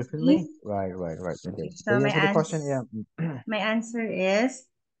differently? differently? Right. Okay. Okay. Can So you my answer the question? ans Yeah. my answer is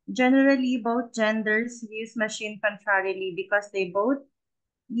generally both genders use machine contrarily because they both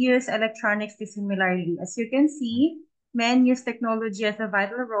use electronics dissimilarly. As you can see, men use technology as a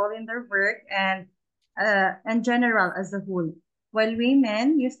vital role in their work and general as a whole, while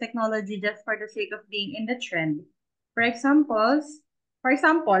women use technology just for the sake of being in the trend. For examples, for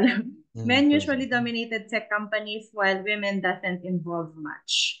example, men For usually example. dominated tech companies while women doesn't involve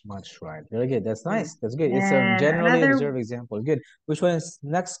much. Much right. Very good. That's Okay. nice. That's good. It's a And generally another observed example. Good. Which one is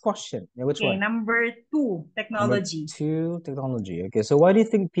next question? Yeah, which okay, one? number two, Number technology. two, technology. Okay. So why do you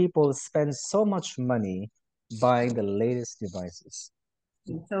think people spend so much money buying the latest devices?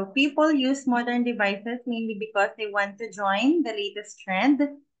 So people use modern devices mainly because they want to join the latest trend.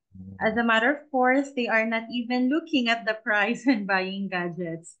 As a matter of course, they are not even looking at the price when buying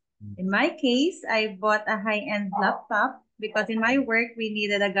gadgets. In my case, I bought a high-end laptop because in my work, we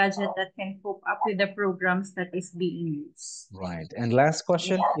needed a gadget that can cope up with the programs that is being used. Right. And last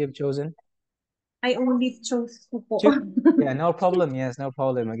question you've chosen? I only chose two po. Two? Yeah, no problem. Yes, no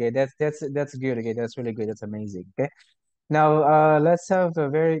problem. Okay, that's good. Okay, that's really good. That's amazing. Okay. Now, let's have a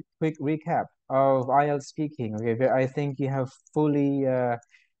very quick recap of IELTS speaking. Okay, I think you have fully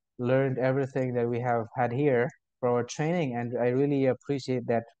learned everything that we have had here for our training, and I really appreciate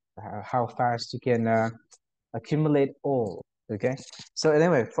that how fast you can accumulate all. Okay, so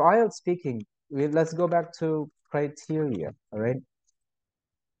anyway, for IELTS speaking, let's go back to criteria. All right.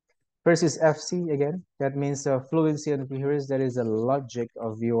 First is FC again. That means fluency and coherence. That is the logic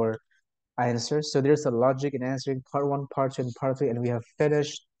of your answers. So there's a logic in answering part one, part two, and part three, and we have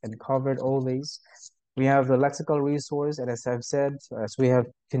finished and covered all these. We have the lexical resource, and as I've said, as we have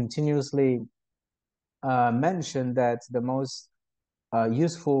continuously mentioned, that the most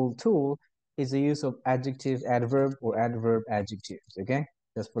useful tool is the use of adjective, adverb, or adverb adjectives. Okay,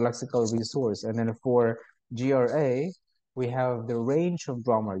 that's for lexical resource. And then for GRA, we have the range of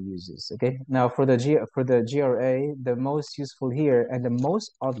grammar uses. Okay, now for the GRA, the most useful here and the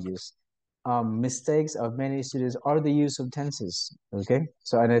most obvious mistakes of many students are the use of tenses. Okay,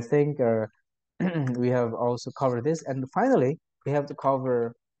 so and I think we have also covered this. And finally, we have to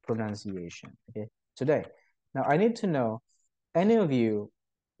cover pronunciation. Okay, today. Now I need to know, any of you,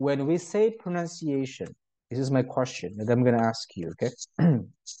 when we say pronunciation, this is my question that I'm going to ask you, okay?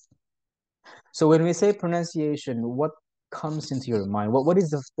 So when we say pronunciation, what comes into your mind? What are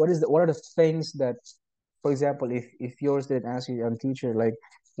the things that, for example, if yours didn't ask you, teacher, like,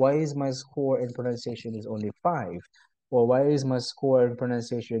 why is my score in pronunciation is only 5? Or why is my score in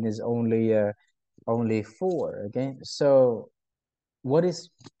pronunciation is only 4? Okay? So what is,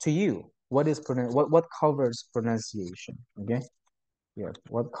 to you, what covers pronunciation? Okay? Yeah,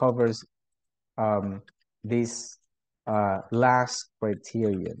 what covers this last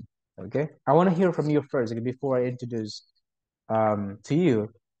criterion? Okay, I want to hear from you first, okay, before I introduce to you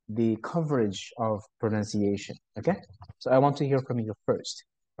the coverage of pronunciation. Okay, so I want to hear from you first.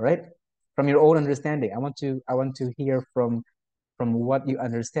 All right, from your own understanding. I want to hear from what you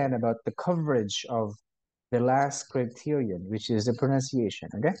understand about the coverage of the last criterion, which is the pronunciation.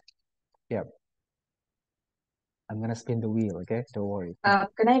 Okay, yeah. I'm gonna spin the wheel. Okay, don't worry.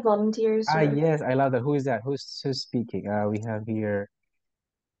 Can I volunteer, sir? Yes, I love that. Who is that? Who's speaking? We have here.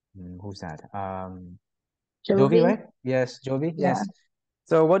 Who's that? Jovi, Jovi? right? Yes, Jovi. Yeah. Yes.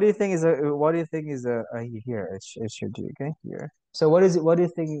 So, what do you think is here? It should do. Okay, here. So, what is it? What do you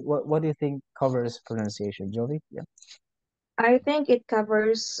think? What do you think covers pronunciation, Jovi? Yeah. I think it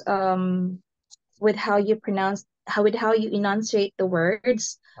covers with how you pronounce how with how you enunciate the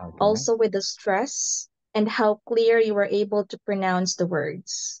words, Okay. also with the stress and how clear you are able to pronounce the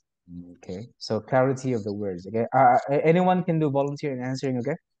words. Okay. So, clarity of the words. Okay. Anyone can do volunteer in answering.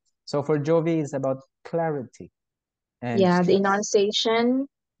 Okay. So, for Jovi, it's about clarity and Yeah, the stress. enunciation,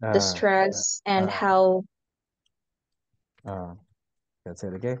 the Uh, stress, and uh, how uh, that's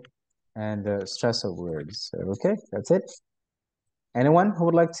it. Okay. And stress of words. Okay. That's it. Anyone who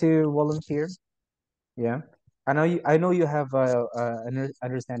would like to volunteer? Yeah. I know you have an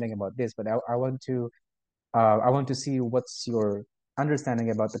understanding about this, but I want to see what's your understanding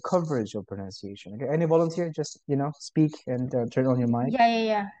about the coverage of pronunciation. Okay. Any volunteer? Just speak and turn on your mic. Yeah, yeah,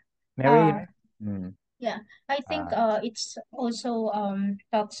 yeah. Mary, Uh, right? Mm. yeah. I think Uh, it's also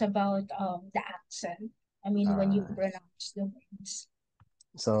talks about the accent. I mean, when you uh, pronounce the words.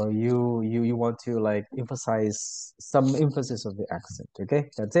 so you want to like emphasize some emphasis of the accent. Okay,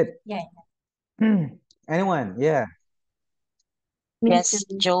 that's it. Yeah. Anyone? Yeah. me Yes,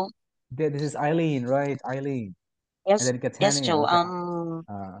 too. Joe. This is Eileen, right? Eileen, and Yes, then yes, Catania. Joe. Okay.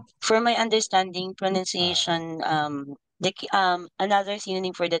 For my understanding, Uh, pronunciation, another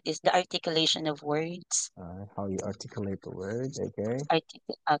synonym for that is the articulation of words. how you articulate the words, okay?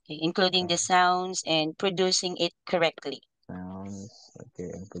 Okay, including the sounds and producing it correctly. Sounds, okay,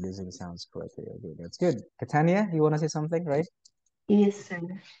 and producing sounds correctly. Okay, that's good. Catania, you want to say something, right? Yes, sir.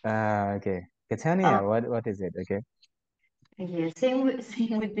 Okay. Um, Catania, what is it? Okay. yeah, same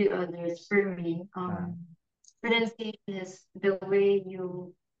with the others. For me, Uh, pronunciation is the way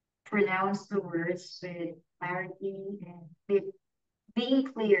you pronounce the words with clarity and being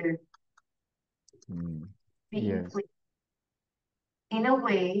clear, mm, being yes, clear in a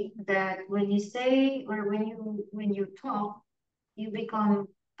way that when you say or when you talk, you become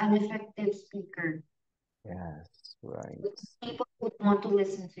an effective speaker. yes. Right. People would want to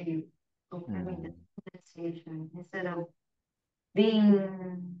listen to you. So having the Mm. pronunciation instead of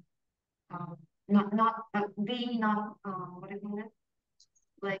being not what do you call it?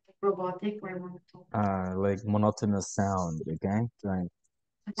 Like robotic or monotone. Like monotonous sound, okay? Right.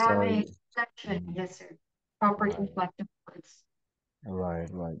 So, Having inflection, mm, yes, sir. Proper right, inflection words.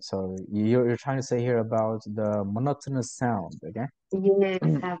 right. So you're trying to say here about the monotonous sound, okay? Yes,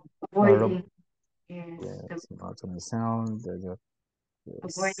 have Or avoiding, yes, the yes, monotonous sound, the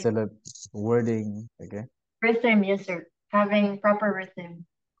avoiding syllable wording, okay? rhythm, yes, sir. Having proper rhythm.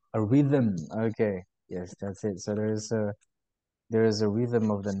 A rhythm, okay. Yes, that's it. So there is a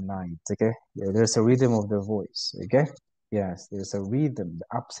rhythm of the night, okay? Yeah, there's a rhythm of the voice, okay? Yes, there's a rhythm, the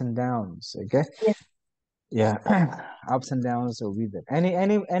ups and downs, okay? Yes, Yeah, ups and downs of rhythm.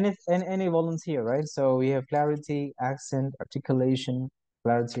 Any volunteer, right? So we have clarity, accent, articulation,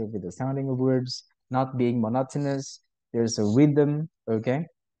 clarity with the sounding of words, not being monotonous. There's a rhythm, okay?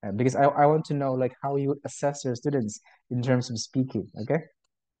 Because I want to know like how you would assess your students in terms of speaking, okay?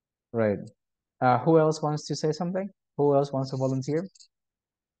 Right. Who else wants to say something? Who else wants to volunteer?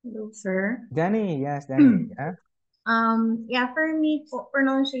 Hello, sir. Danny, yes, Danny. Yeah. Yeah, for me,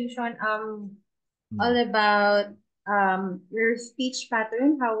 pronunciation, all Mm. about your speech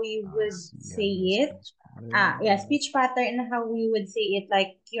pattern, how you would Yeah, say the it. speech pattern. Yeah, speech pattern and how you would say it,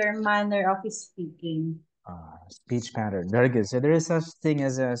 like your manner of speaking. Speech pattern. Very good. So there is such thing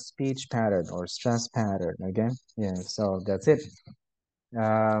as a speech pattern or stress pattern. Okay. Yeah. So that's it.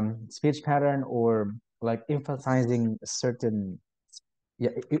 Speech pattern or like emphasizing a certain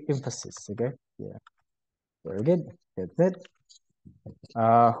emphasis. Okay. Yeah. Very good. That's it.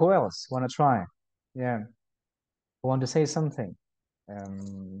 Who else want to try? Yeah. Who want to say something?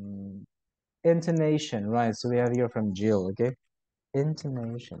 Intonation. Right. So we have here from Jill. Okay.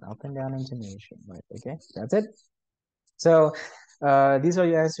 Intonation. Up and down intonation. Right. Okay. That's it. So these are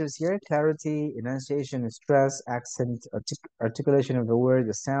your answers here: clarity, enunciation, stress, accent, articulation of the word,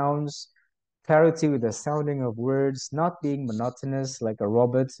 the sounds, clarity with the sounding of words, not being monotonous like a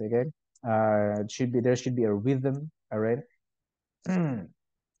robot. Again, it should be there should be a rhythm. All right.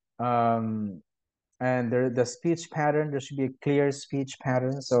 um, and the speech pattern, there should be a clear speech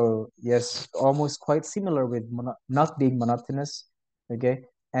pattern. So yes, almost quite similar with not being monotonous. Okay.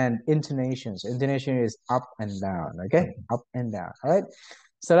 And intonation. So intonation is up and down. Okay. Up and down. All right.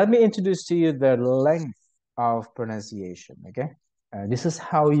 So let me introduce to you the length of pronunciation. Okay. This is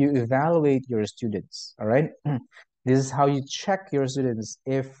how you evaluate your students. All right. This is how you check your students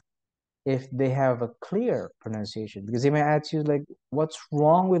if they have a clear pronunciation, because they may ask you like, what's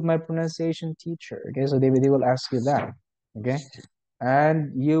wrong with my pronunciation, teacher? Okay, so they will ask you that. Okay,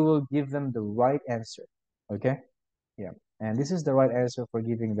 and you will give them the right answer. Okay, yeah, and this is the right answer for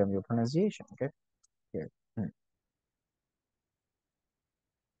giving them your pronunciation. Okay, here.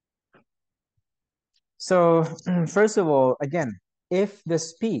 So first of all, again, if the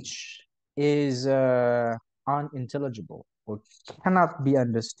speech is unintelligible or cannot be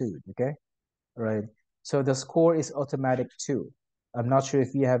understood, okay, right? So the score is automatic too. I'm not sure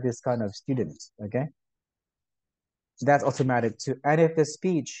if you have this kind of students, okay? That's automatic too. And if the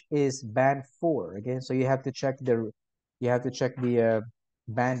speech is band 4, okay? So you have to check the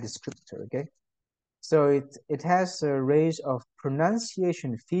band descriptor, okay? So it has a range of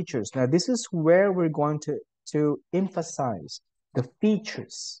pronunciation features. Now this is where we're going to emphasize the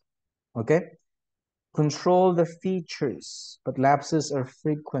features, okay? Control the features, but lapses are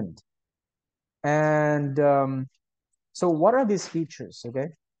frequent. And so what are these features, okay?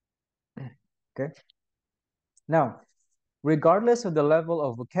 Okay. Now, regardless of the level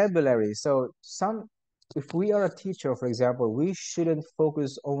of vocabulary, so if we are a teacher, for example, we shouldn't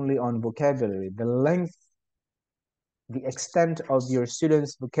focus only on vocabulary, the length, the extent of your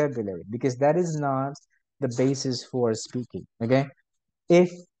students' vocabulary, because that is not the basis for speaking, okay?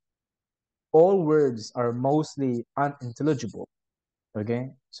 If all words are mostly unintelligible,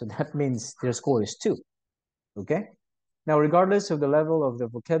 okay, so that means their score is 2, okay? Now, regardless of the level of the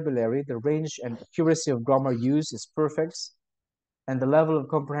vocabulary, the range and accuracy of grammar use is perfect, and the level of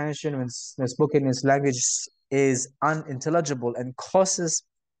comprehension when spoken in this language is unintelligible and causes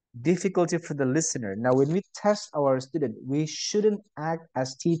difficulty for the listener. Now, when we test our student, we shouldn't act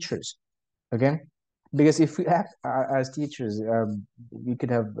as teachers, okay? Because if we act as teachers, we could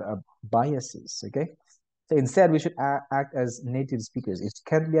have biases, okay? So instead, we should act as native speakers. If it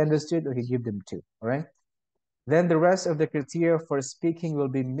can't be understood, we can give them 2, all right? Then the rest of the criteria for speaking will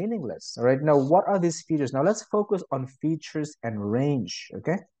be meaningless. All right. Now, what are these features? Now, let's focus on features and range.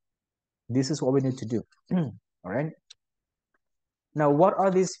 Okay. This is what we need to do. All right. Now, what are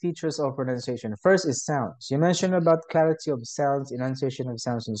these features of pronunciation? First is sounds. You mentioned about clarity of sounds, enunciation of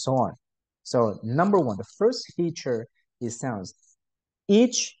sounds, and so on. So, number one, the first feature is sounds.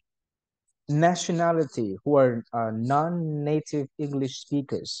 Each nationality who are non-native English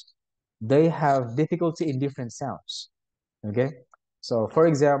speakers, they have difficulty in different sounds. Okay, so for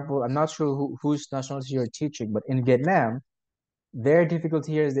example, I'm not sure whose nationality you're teaching, but in Vietnam, their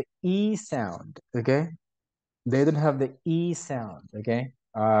difficulty here is the E sound. Okay, they don't have the E sound. Okay,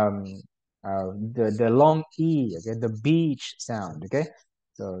 the long E. Okay, the beach sound. Okay,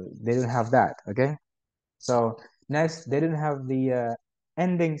 so they don't have that. Okay, so next they don't have the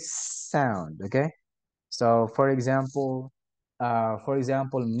ending sound. Okay, so for example,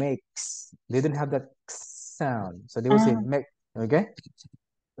 makes. They didn't have that sound, so they will say Ah, make. Okay,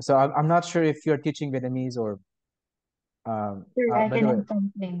 so I'm not sure if you're teaching Vietnamese or sir, I by the can way, add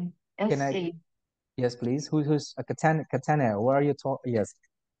something. can I? SA. Yes, please. Who's Katana? What are you talking? Yes,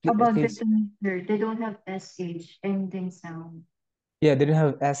 About please. Vietnamese, sir, they don't have SH ending sound. Yeah, they didn't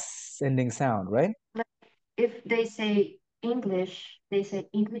have S ending sound, right? Like if they say English, they say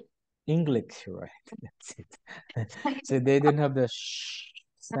English. English, right? That's it. So they didn't have the sh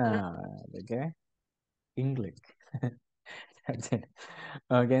sound. Okay, English. That's it.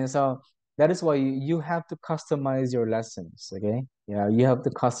 Okay, so that is why you have to customize your lessons. Okay, yeah, you have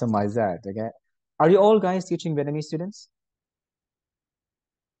to customize that. Okay, are you all guys teaching Vietnamese students?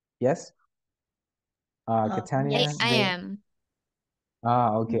 Yes. Catania, I Yes. Jay. am.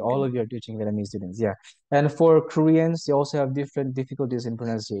 Okay, all of you are teaching Vietnamese students. Yeah, and for Koreans, they also have different difficulties in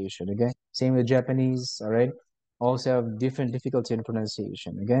pronunciation. Okay, same with Japanese. All right, also have different difficulty in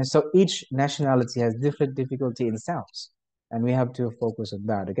pronunciation. Okay, so each nationality has different difficulty in sounds, and we have to focus on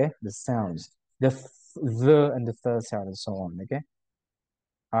that. Okay, the sounds, the and the third sound, and so on. Okay,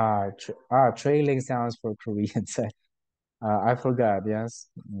 trailing sounds for Koreans. I forgot. Yes,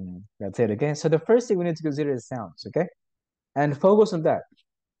 that's it. Okay, so the first thing we need to consider is sounds. Okay, and focus on that.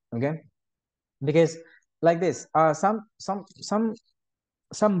 Okay, because like this,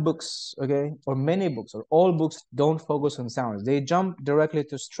 some books, okay, or many books, or all books don't focus on sounds. They jump directly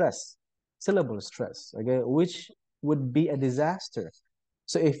to stress, syllable stress, okay, which would be a disaster.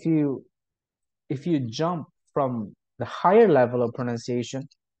 So if you jump from the higher level of pronunciation,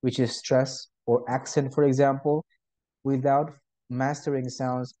 which is stress or accent, for example, without mastering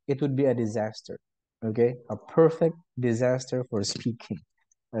sounds, it would be a disaster. Okay, a perfect disaster for speaking.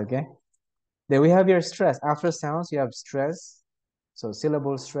 Okay, then we have your stress. After sounds, you have stress, so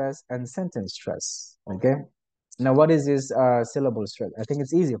syllable stress and sentence stress. Okay, now what is this syllable stress? I think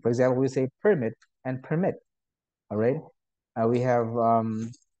it's easy. For example, we say permit and permit. All right, we have,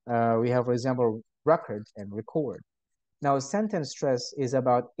 for example, record and record. Now, sentence stress is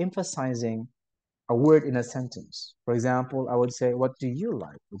about emphasizing a word in a sentence. For example, I would say, "What do you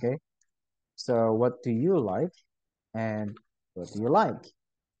like?" Okay, so what do you like and what do you like?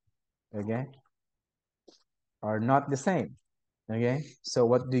 Okay, are not the same. Okay, so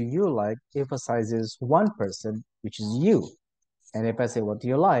what do you like emphasizes one person, which is you. And if I say, what do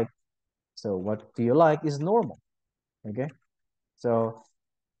you like? So what do you like is normal. Okay, so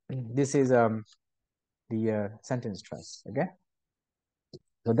this is the sentence stress. Okay,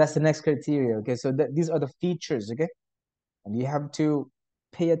 so that's the next criteria. Okay, so these are the features. Okay, and you have to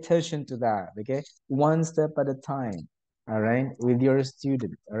pay attention to that. Okay, one step at a time. All right, with your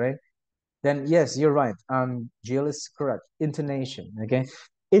student. All right, then yes, you're right. Jill is correct. Intonation. Okay,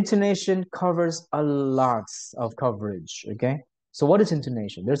 intonation covers a lot of coverage. Okay, so what is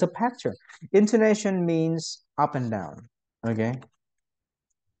intonation? There's a pattern. Intonation means up and down. Okay,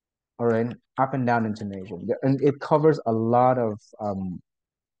 all right, up and down intonation, and it covers a lot of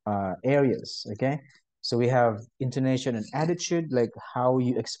areas. Okay, so we have intonation and attitude, like how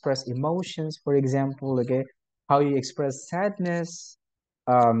you express emotions, for example. Okay, how you express sadness,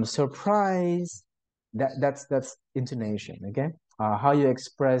 surprise. That's intonation. Okay, how you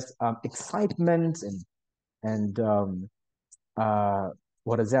express excitement and uh,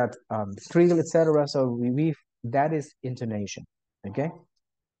 what is that? Thrill, etc. So we that is intonation. Okay,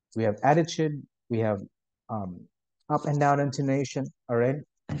 we have attitude, we have um, up and down intonation. All right.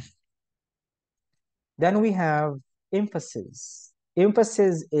 Then we have emphasis.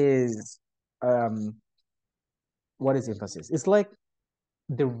 Emphasis is what is emphasis? It's like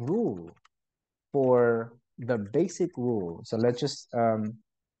the rule for the basic rule. So let's just I'm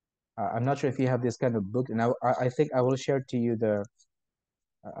not sure if you have this kind of book, and I think I will share to you the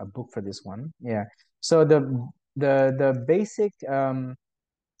a book for this one. Yeah. So the basic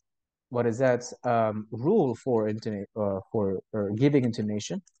what is that rule for internet for giving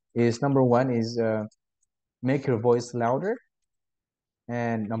intonation is number one is make your voice louder.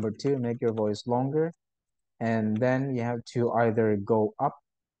 And number two, make your voice longer. And then you have to either go up,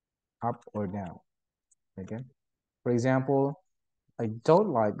 or down. Okay. For example, I don't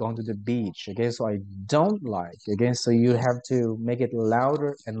like going to the beach. Okay, so I don't like. Okay, so you have to make it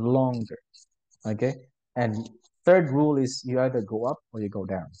louder and longer. Okay, and third rule is you either go up or you go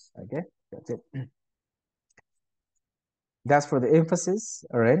down. Okay, that's it. That's for the emphasis.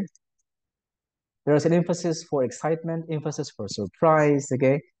 All right. There's an emphasis for excitement, emphasis for surprise.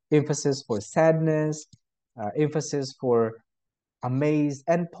 Okay, emphasis for sadness, emphasis for amazed,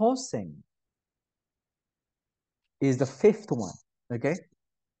 and pausing is the fifth one. Okay,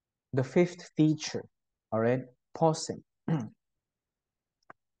 the fifth feature. All right, pausing.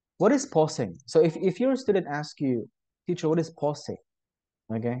 What is pausing? So if your student asks you, teacher, what is pausing?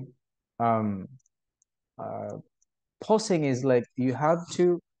 Okay. Um, uh, Pausing is like you have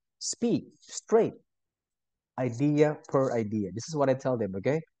to speak straight, idea per idea. This is what I tell them,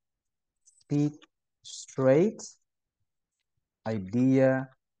 okay? Speak straight, idea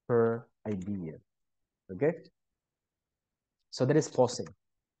per idea. Okay? So that is pausing.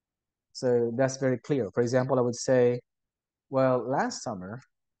 So that's very clear. For example, I would say, well, last summer,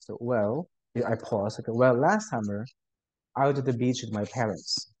 so well, I pause. Okay, well, last summer I went to the beach with my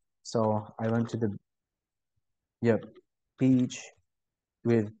parents. So I went to the beach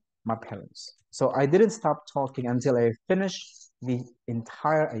with my parents. So I didn't stop talking until I finished the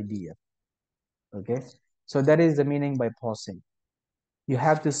entire idea. Okay. So that is the meaning by pausing. You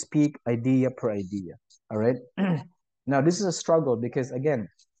have to speak idea per idea. All right. Now this is a struggle because again,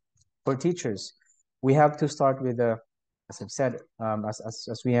 for teachers, we have to start with the, as I've said,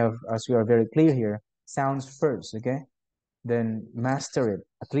 as we are very clear here, sounds first. Okay. Then master it,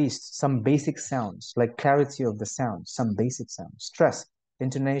 at least some basic sounds, like clarity of the sound, some basic sounds, stress,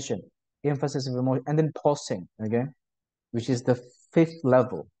 intonation, emphasis of emotion, and then pausing, okay, which is the fifth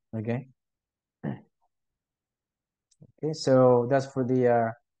level, okay. Okay, so that's for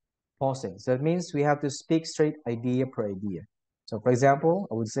the pausing. So that means we have to speak straight idea per idea. So for example,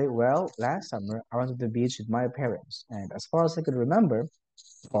 I would say, well, last summer I went to the beach with my parents, and as far as I could remember,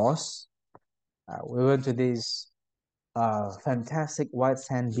 pause, we went to this fantastic white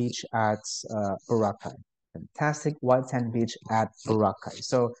sand beach at Boracay. Fantastic white sand beach at Boracay.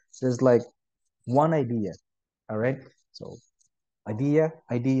 So there's like one idea, all right? So idea,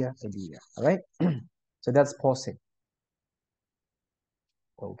 idea, idea, all right? So that's pausing.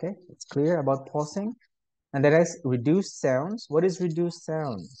 Okay, it's clear about pausing. And then is reduced sounds. What is reduced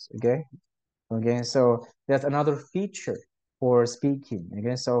sounds? Okay, okay, so that's another feature for speaking.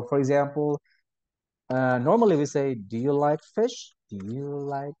 Okay, so for example, normally we say, do you like fish? Do you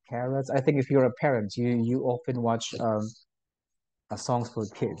like carrots? I think if you're a parent, you often watch songs for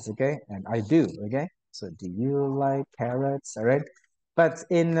kids, okay? And I do, okay? So do you like carrots? All right. But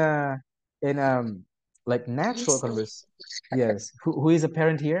in like natural converse, yes. Who is a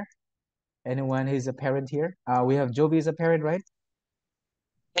parent here? Anyone who's a parent here? We have Joby as a parent, right?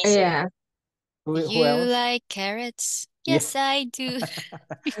 Me, sir. Yeah. Who You else? like carrots? Yeah. Yes, I do.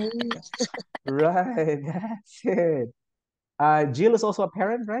 Right, that's it. Jill is also a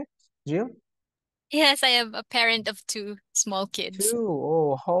parent, right? Jill? Yes, I am a parent of two small kids. Two.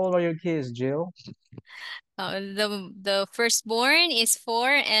 Oh, how old are your kids, Jill? The firstborn is 4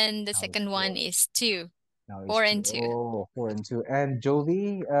 and the Now it's second one four. is 2. Now it's 4 two. and 2. Oh, 4 and 2. And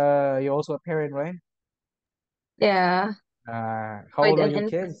Jovi, you're also a parent, right? Yeah. How With old are an your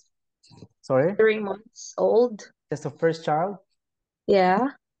infant, kids? Sorry? 3 months old. Just the first child? Yeah.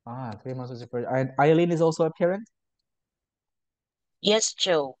 3 months was your first. And Eileen is also a parent? Yes,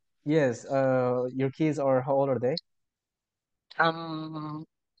 Joe. Yes. Your kids are, how old are they? Um,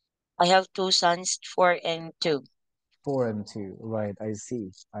 I have two sons, 4 and 2. 4 and 2. Right, I see.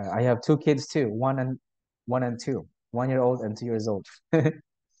 I have two kids too, 1 and 2. 1 year old and 2 years old.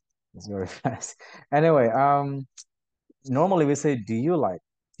 It's very fast. Anyway, normally we say, do you like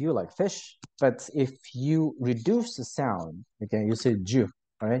fish? But if you reduce the sound, okay, you say ju,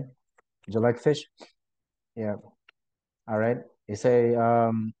 all right? Do you like fish? Yeah, all right. You say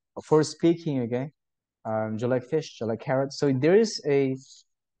for speaking, okay, do you like fish? Do you like carrots? So there is a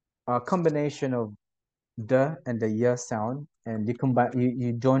combination of the and the ya sound, and you combine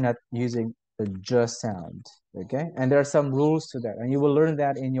you join that using the j sound. Okay, and there are some rules to that, and you will learn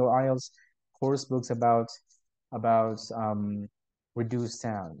that in your IELTS course books about reduced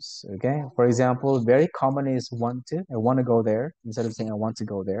sounds. Okay, for example, very common is want to. I want to go there instead of saying I want to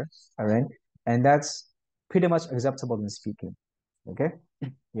go there. All right, and that's pretty much acceptable in speaking. Okay,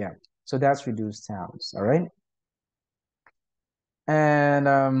 yeah. So that's reduced sounds. All right.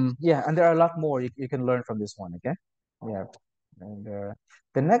 And yeah, and there are a lot more you can learn from this one, okay? Yeah. And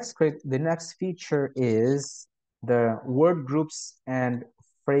the next feature is the word groups and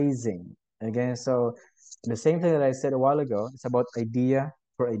phrasing. Again, so the same thing that I said a while ago, it's about idea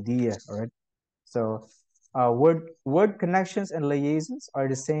for idea, all right? So word connections and liaisons are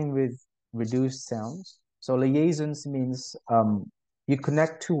the same with reduced sounds. So liaisons means you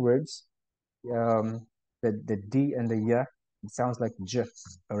connect two words, um, the D and the Y, it sounds like J,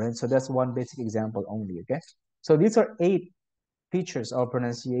 all right? So that's one basic example only, okay? So these are 8 features of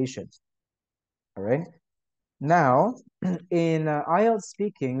pronunciation, all right? Now, in IELTS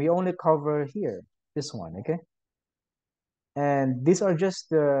speaking, we only cover here, this one, okay? And these are just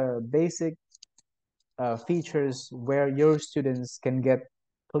the basic features where your students can get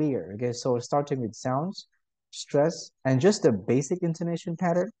clear, okay? So starting with sounds, stress, and just the basic intonation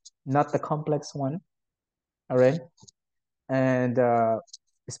pattern, not the complex one, all right? And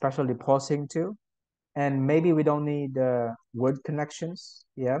especially pausing too. And maybe we don't need word connections,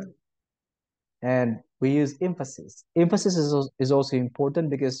 yeah? And we use emphasis. Emphasis is also important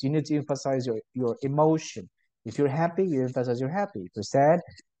because you need to emphasize your emotion. If you're happy, you emphasize you're happy. If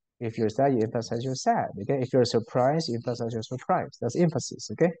you're sad, you emphasize you're sad. Okay. If you're surprised, you emphasize you're surprised. That's emphasis.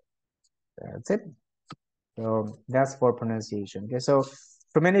 Okay. That's it. So that's for pronunciation. Okay. So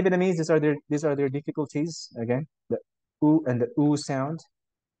for many Vietnamese, these are their difficulties. Again, the oo and the oo sound.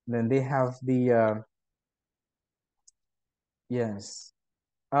 Then they have the yes.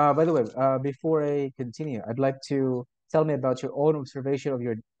 By the way, before I continue, I'd like to tell me about your own observation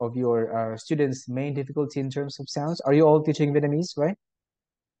of your students' main difficulty in terms of sounds. Are you all teaching Vietnamese, right?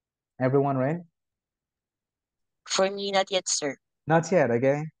 Everyone, right? For me, not yet, sir. Not yet,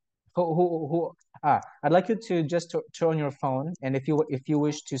 okay? I'd like you to just turn on your phone, and if you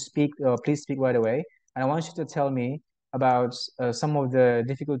wish to speak, please speak right away. And I want you to tell me about some of the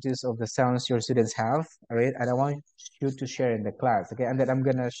difficulties of the sounds your students have, all right? And I want you to share in the class, okay? And then I'm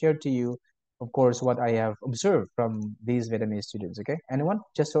gonna share to you, of course, what I have observed from these Vietnamese students, okay? Anyone?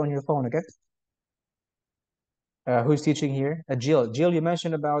 Just turn on your phone, okay? Who's teaching here? Jill. Jill, you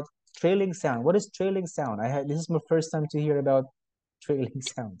mentioned about trailing sound. What is trailing sound? This is my first time to hear about trailing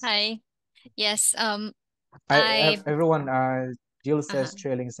sounds. Hi. Yes, I I everyone Jill uh says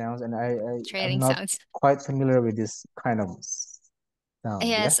trailing sounds, and I'm trailing not sounds. quite familiar with this kind of sound.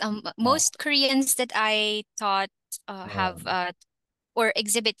 Yeah. Yes, Uh, most Koreans that I taught have um, or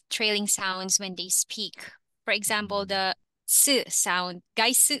exhibit trailing sounds when they speak. For example, the s sound,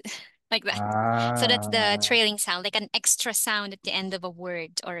 guys, like that. So that's the ah, trailing sound, like an extra sound at the end of a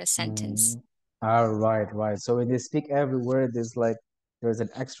word or a sentence. mm, right, right. So when they speak every word, there's an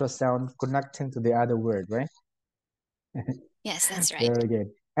extra sound connecting to the other word, right? Yes, that's right. Very good.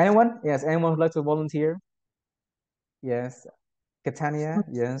 Anyone? Yes, anyone would like to volunteer? Yes. Catania,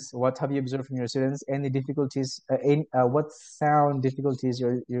 yes. What have you observed from your students? Any difficulties? What sound difficulties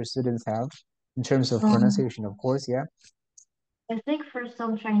your students have in terms of Um, pronunciation? Of course, yeah. I think for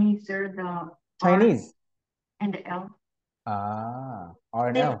some Chinese, sir, the R Chinese. and the L. R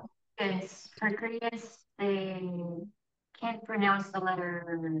and Think L. because for Koreans, they can't pronounce the letter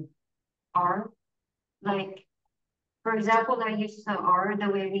R. Like, for example, I use the R the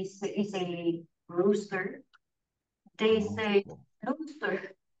way we say rooster. They say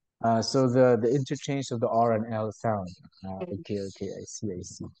rooster. So the interchange of the R and L sound. Okay, okay, I see, I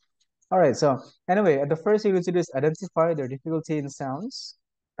see. All right, so anyway, at the first you need to do is identify their difficulty in sounds,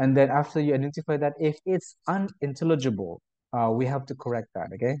 and then after you identify that, if it's unintelligible, we have to correct that,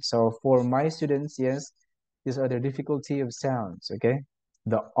 okay? So for my students, yes, these are their difficulty of sounds, okay?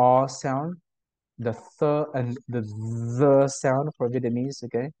 The R sound, the th and the sound for Vietnamese,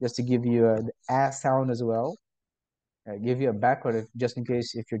 okay? Just to give you the a sound as well. Give you a background just in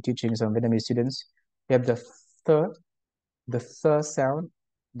case if you're teaching some Vietnamese students. You have th, the sound,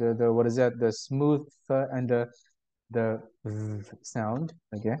 the what is that? The smooth th and the sound.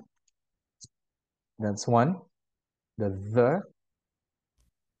 Okay, that's one. The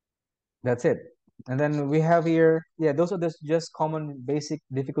that's it. And then we have here, yeah, those are just common basic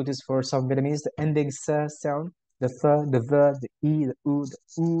difficulties for some Vietnamese. The ending s sound, the e, the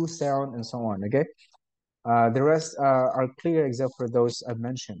the sound, and so on. Okay. The rest are clear except for those I've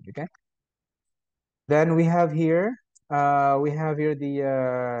mentioned. Okay. Then we have here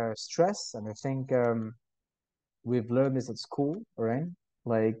the stress, and I think we've learned this at school, right?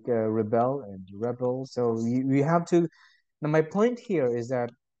 Like rebel and rebel. So we have to. Now, my point here is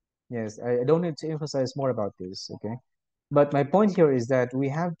that yes, I don't need to emphasize more about this, okay? But my point here is that we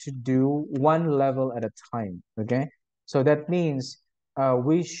have to do one level at a time, okay? So that means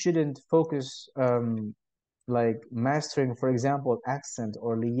we shouldn't focus like mastering, for example, accent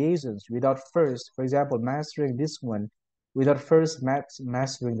or liaisons without first, for example, mastering this one without first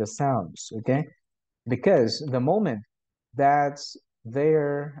mastering the sounds, okay? Because the moment that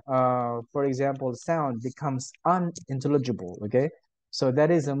their, for example, sound becomes unintelligible, okay? So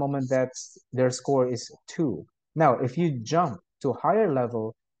that is the moment that their score is 2. Now, if you jump to a higher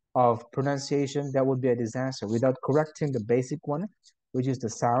level of pronunciation, that would be a disaster. Without correcting the basic one, which is the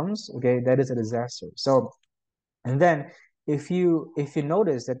sounds, okay, that is a disaster. So, and then if you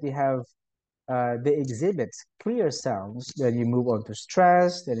notice that they exhibit clear sounds, then you move on to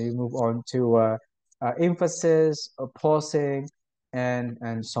stress, then you move on to emphasis, pausing,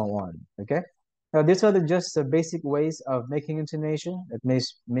 and so on. Okay. Now these are just the basic ways of making intonation. It may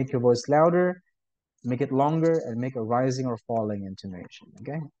make your voice louder, make it longer, and make a rising or falling intonation.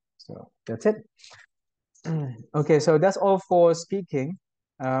 Okay. So that's it. Okay, so that's all for speaking.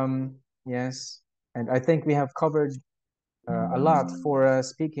 Yes, and I think we have covered a lot for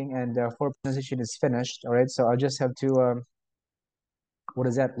speaking, and for pronunciation is finished. All right, so I just have to what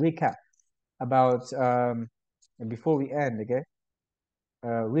is that, recap about before we end. Okay,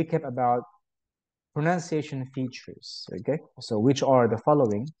 recap about pronunciation features. Okay, so which are the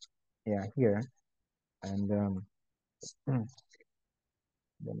following? Yeah, here, and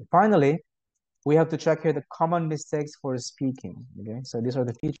then finally we have to check here the common mistakes for speaking. Okay, so these are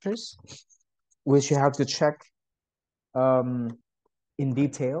the features which you have to check in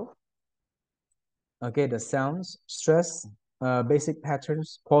detail. Okay, the sounds, stress, basic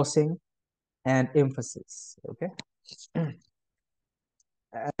patterns, pausing, and emphasis. Okay.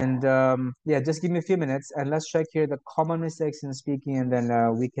 And yeah, just give me a few minutes and let's check here the common mistakes in speaking, and then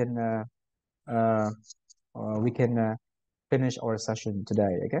we can finish our session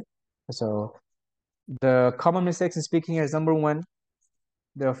today. Okay. So the common mistakes in speaking is number 1,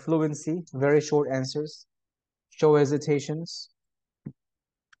 the fluency, very short answers, show hesitations.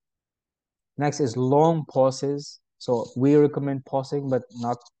 Next is long pauses. So we recommend pausing, but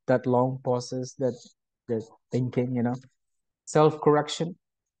not that long pauses that they're thinking, Self-correction.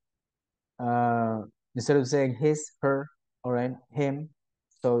 Instead of saying his, her, all right, him.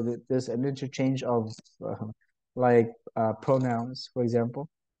 So there's an interchange of pronouns, for example,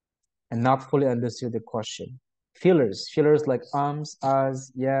 and not fully understood the question. Fillers like ums,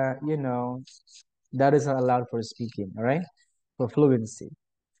 as, yeah, that is not allowed for speaking, all right, for fluency.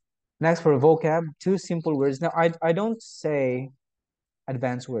 Next, for vocab, 2 simple words. Now, I don't say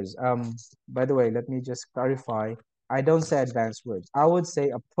advanced words. By the way, let me just clarify. I don't say advanced words. I would say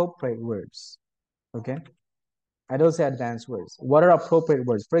appropriate words. Okay? I don't say advanced words. What are appropriate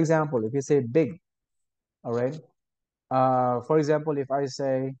words? For example, if you say big, all right? For example, if I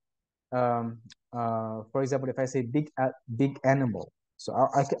say, big animal, so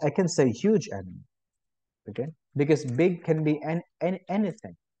I can say huge animal, okay? Because big can be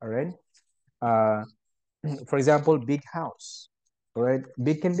anything, all right? For example, big house, all right?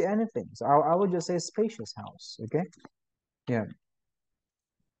 Big can be anything. So I would just say spacious house, okay? Yeah.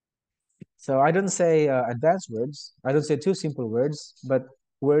 So I don't say advanced words. I don't say 2 simple words, but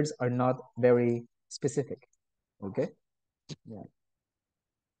words are not very specific, okay? Yeah.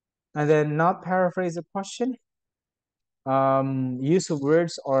 And then not paraphrase the question. Use of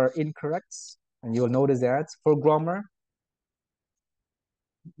words are incorrect, and you'll notice that. For grammar,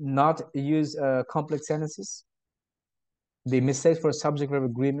 not use complex sentences. The mistakes for subject-verb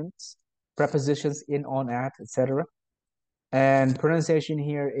agreements, prepositions in, on, at, etc. And pronunciation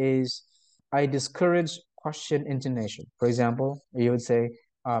here is, I discourage question intonation. For example, you would say,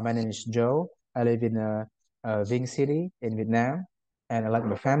 my name is Joe. I live in Vinh City in Vietnam, and I like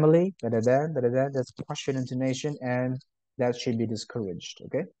my family. Da da da da da da. That's question intonation, and that should be discouraged.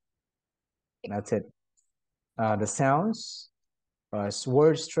 Okay, that's it. The sounds,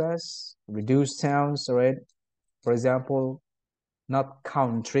 word stress, reduced sounds. All right. For example, not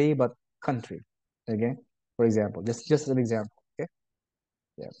country but country. Okay. For example, just an example. Okay.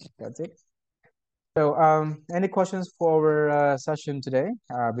 Yeah, that's it. So, any questions for our session today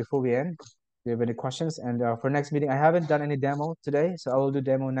before we end? Do you have any questions? And for next meeting, I haven't done any demo today, so I will do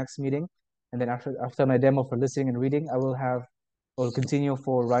demo next meeting. And then after my demo for listening and reading, will continue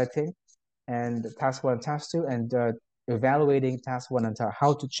for writing and task 1 and task 2, and evaluating task 1 and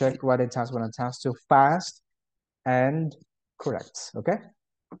how to check writing task 1 and task 2 fast and correct. Okay.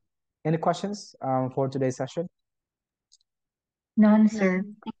 Any questions for today's session? None, sir.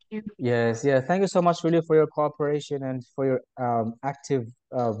 Thank you. Yes, yeah. Thank you so much, really, for your cooperation and for your active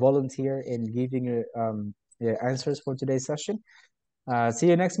volunteer in giving your answers for today's session. See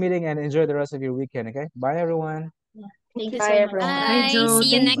you next meeting and enjoy the rest of your weekend. Okay, bye everyone. Thank you Bye, so much. everyone. Bye, Bye. Joe. See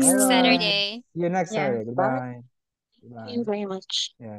you Thank next you. Bye bye. Saturday. See you next Yeah. Saturday. Bye. Goodbye. Thank Bye. you very much. Yeah.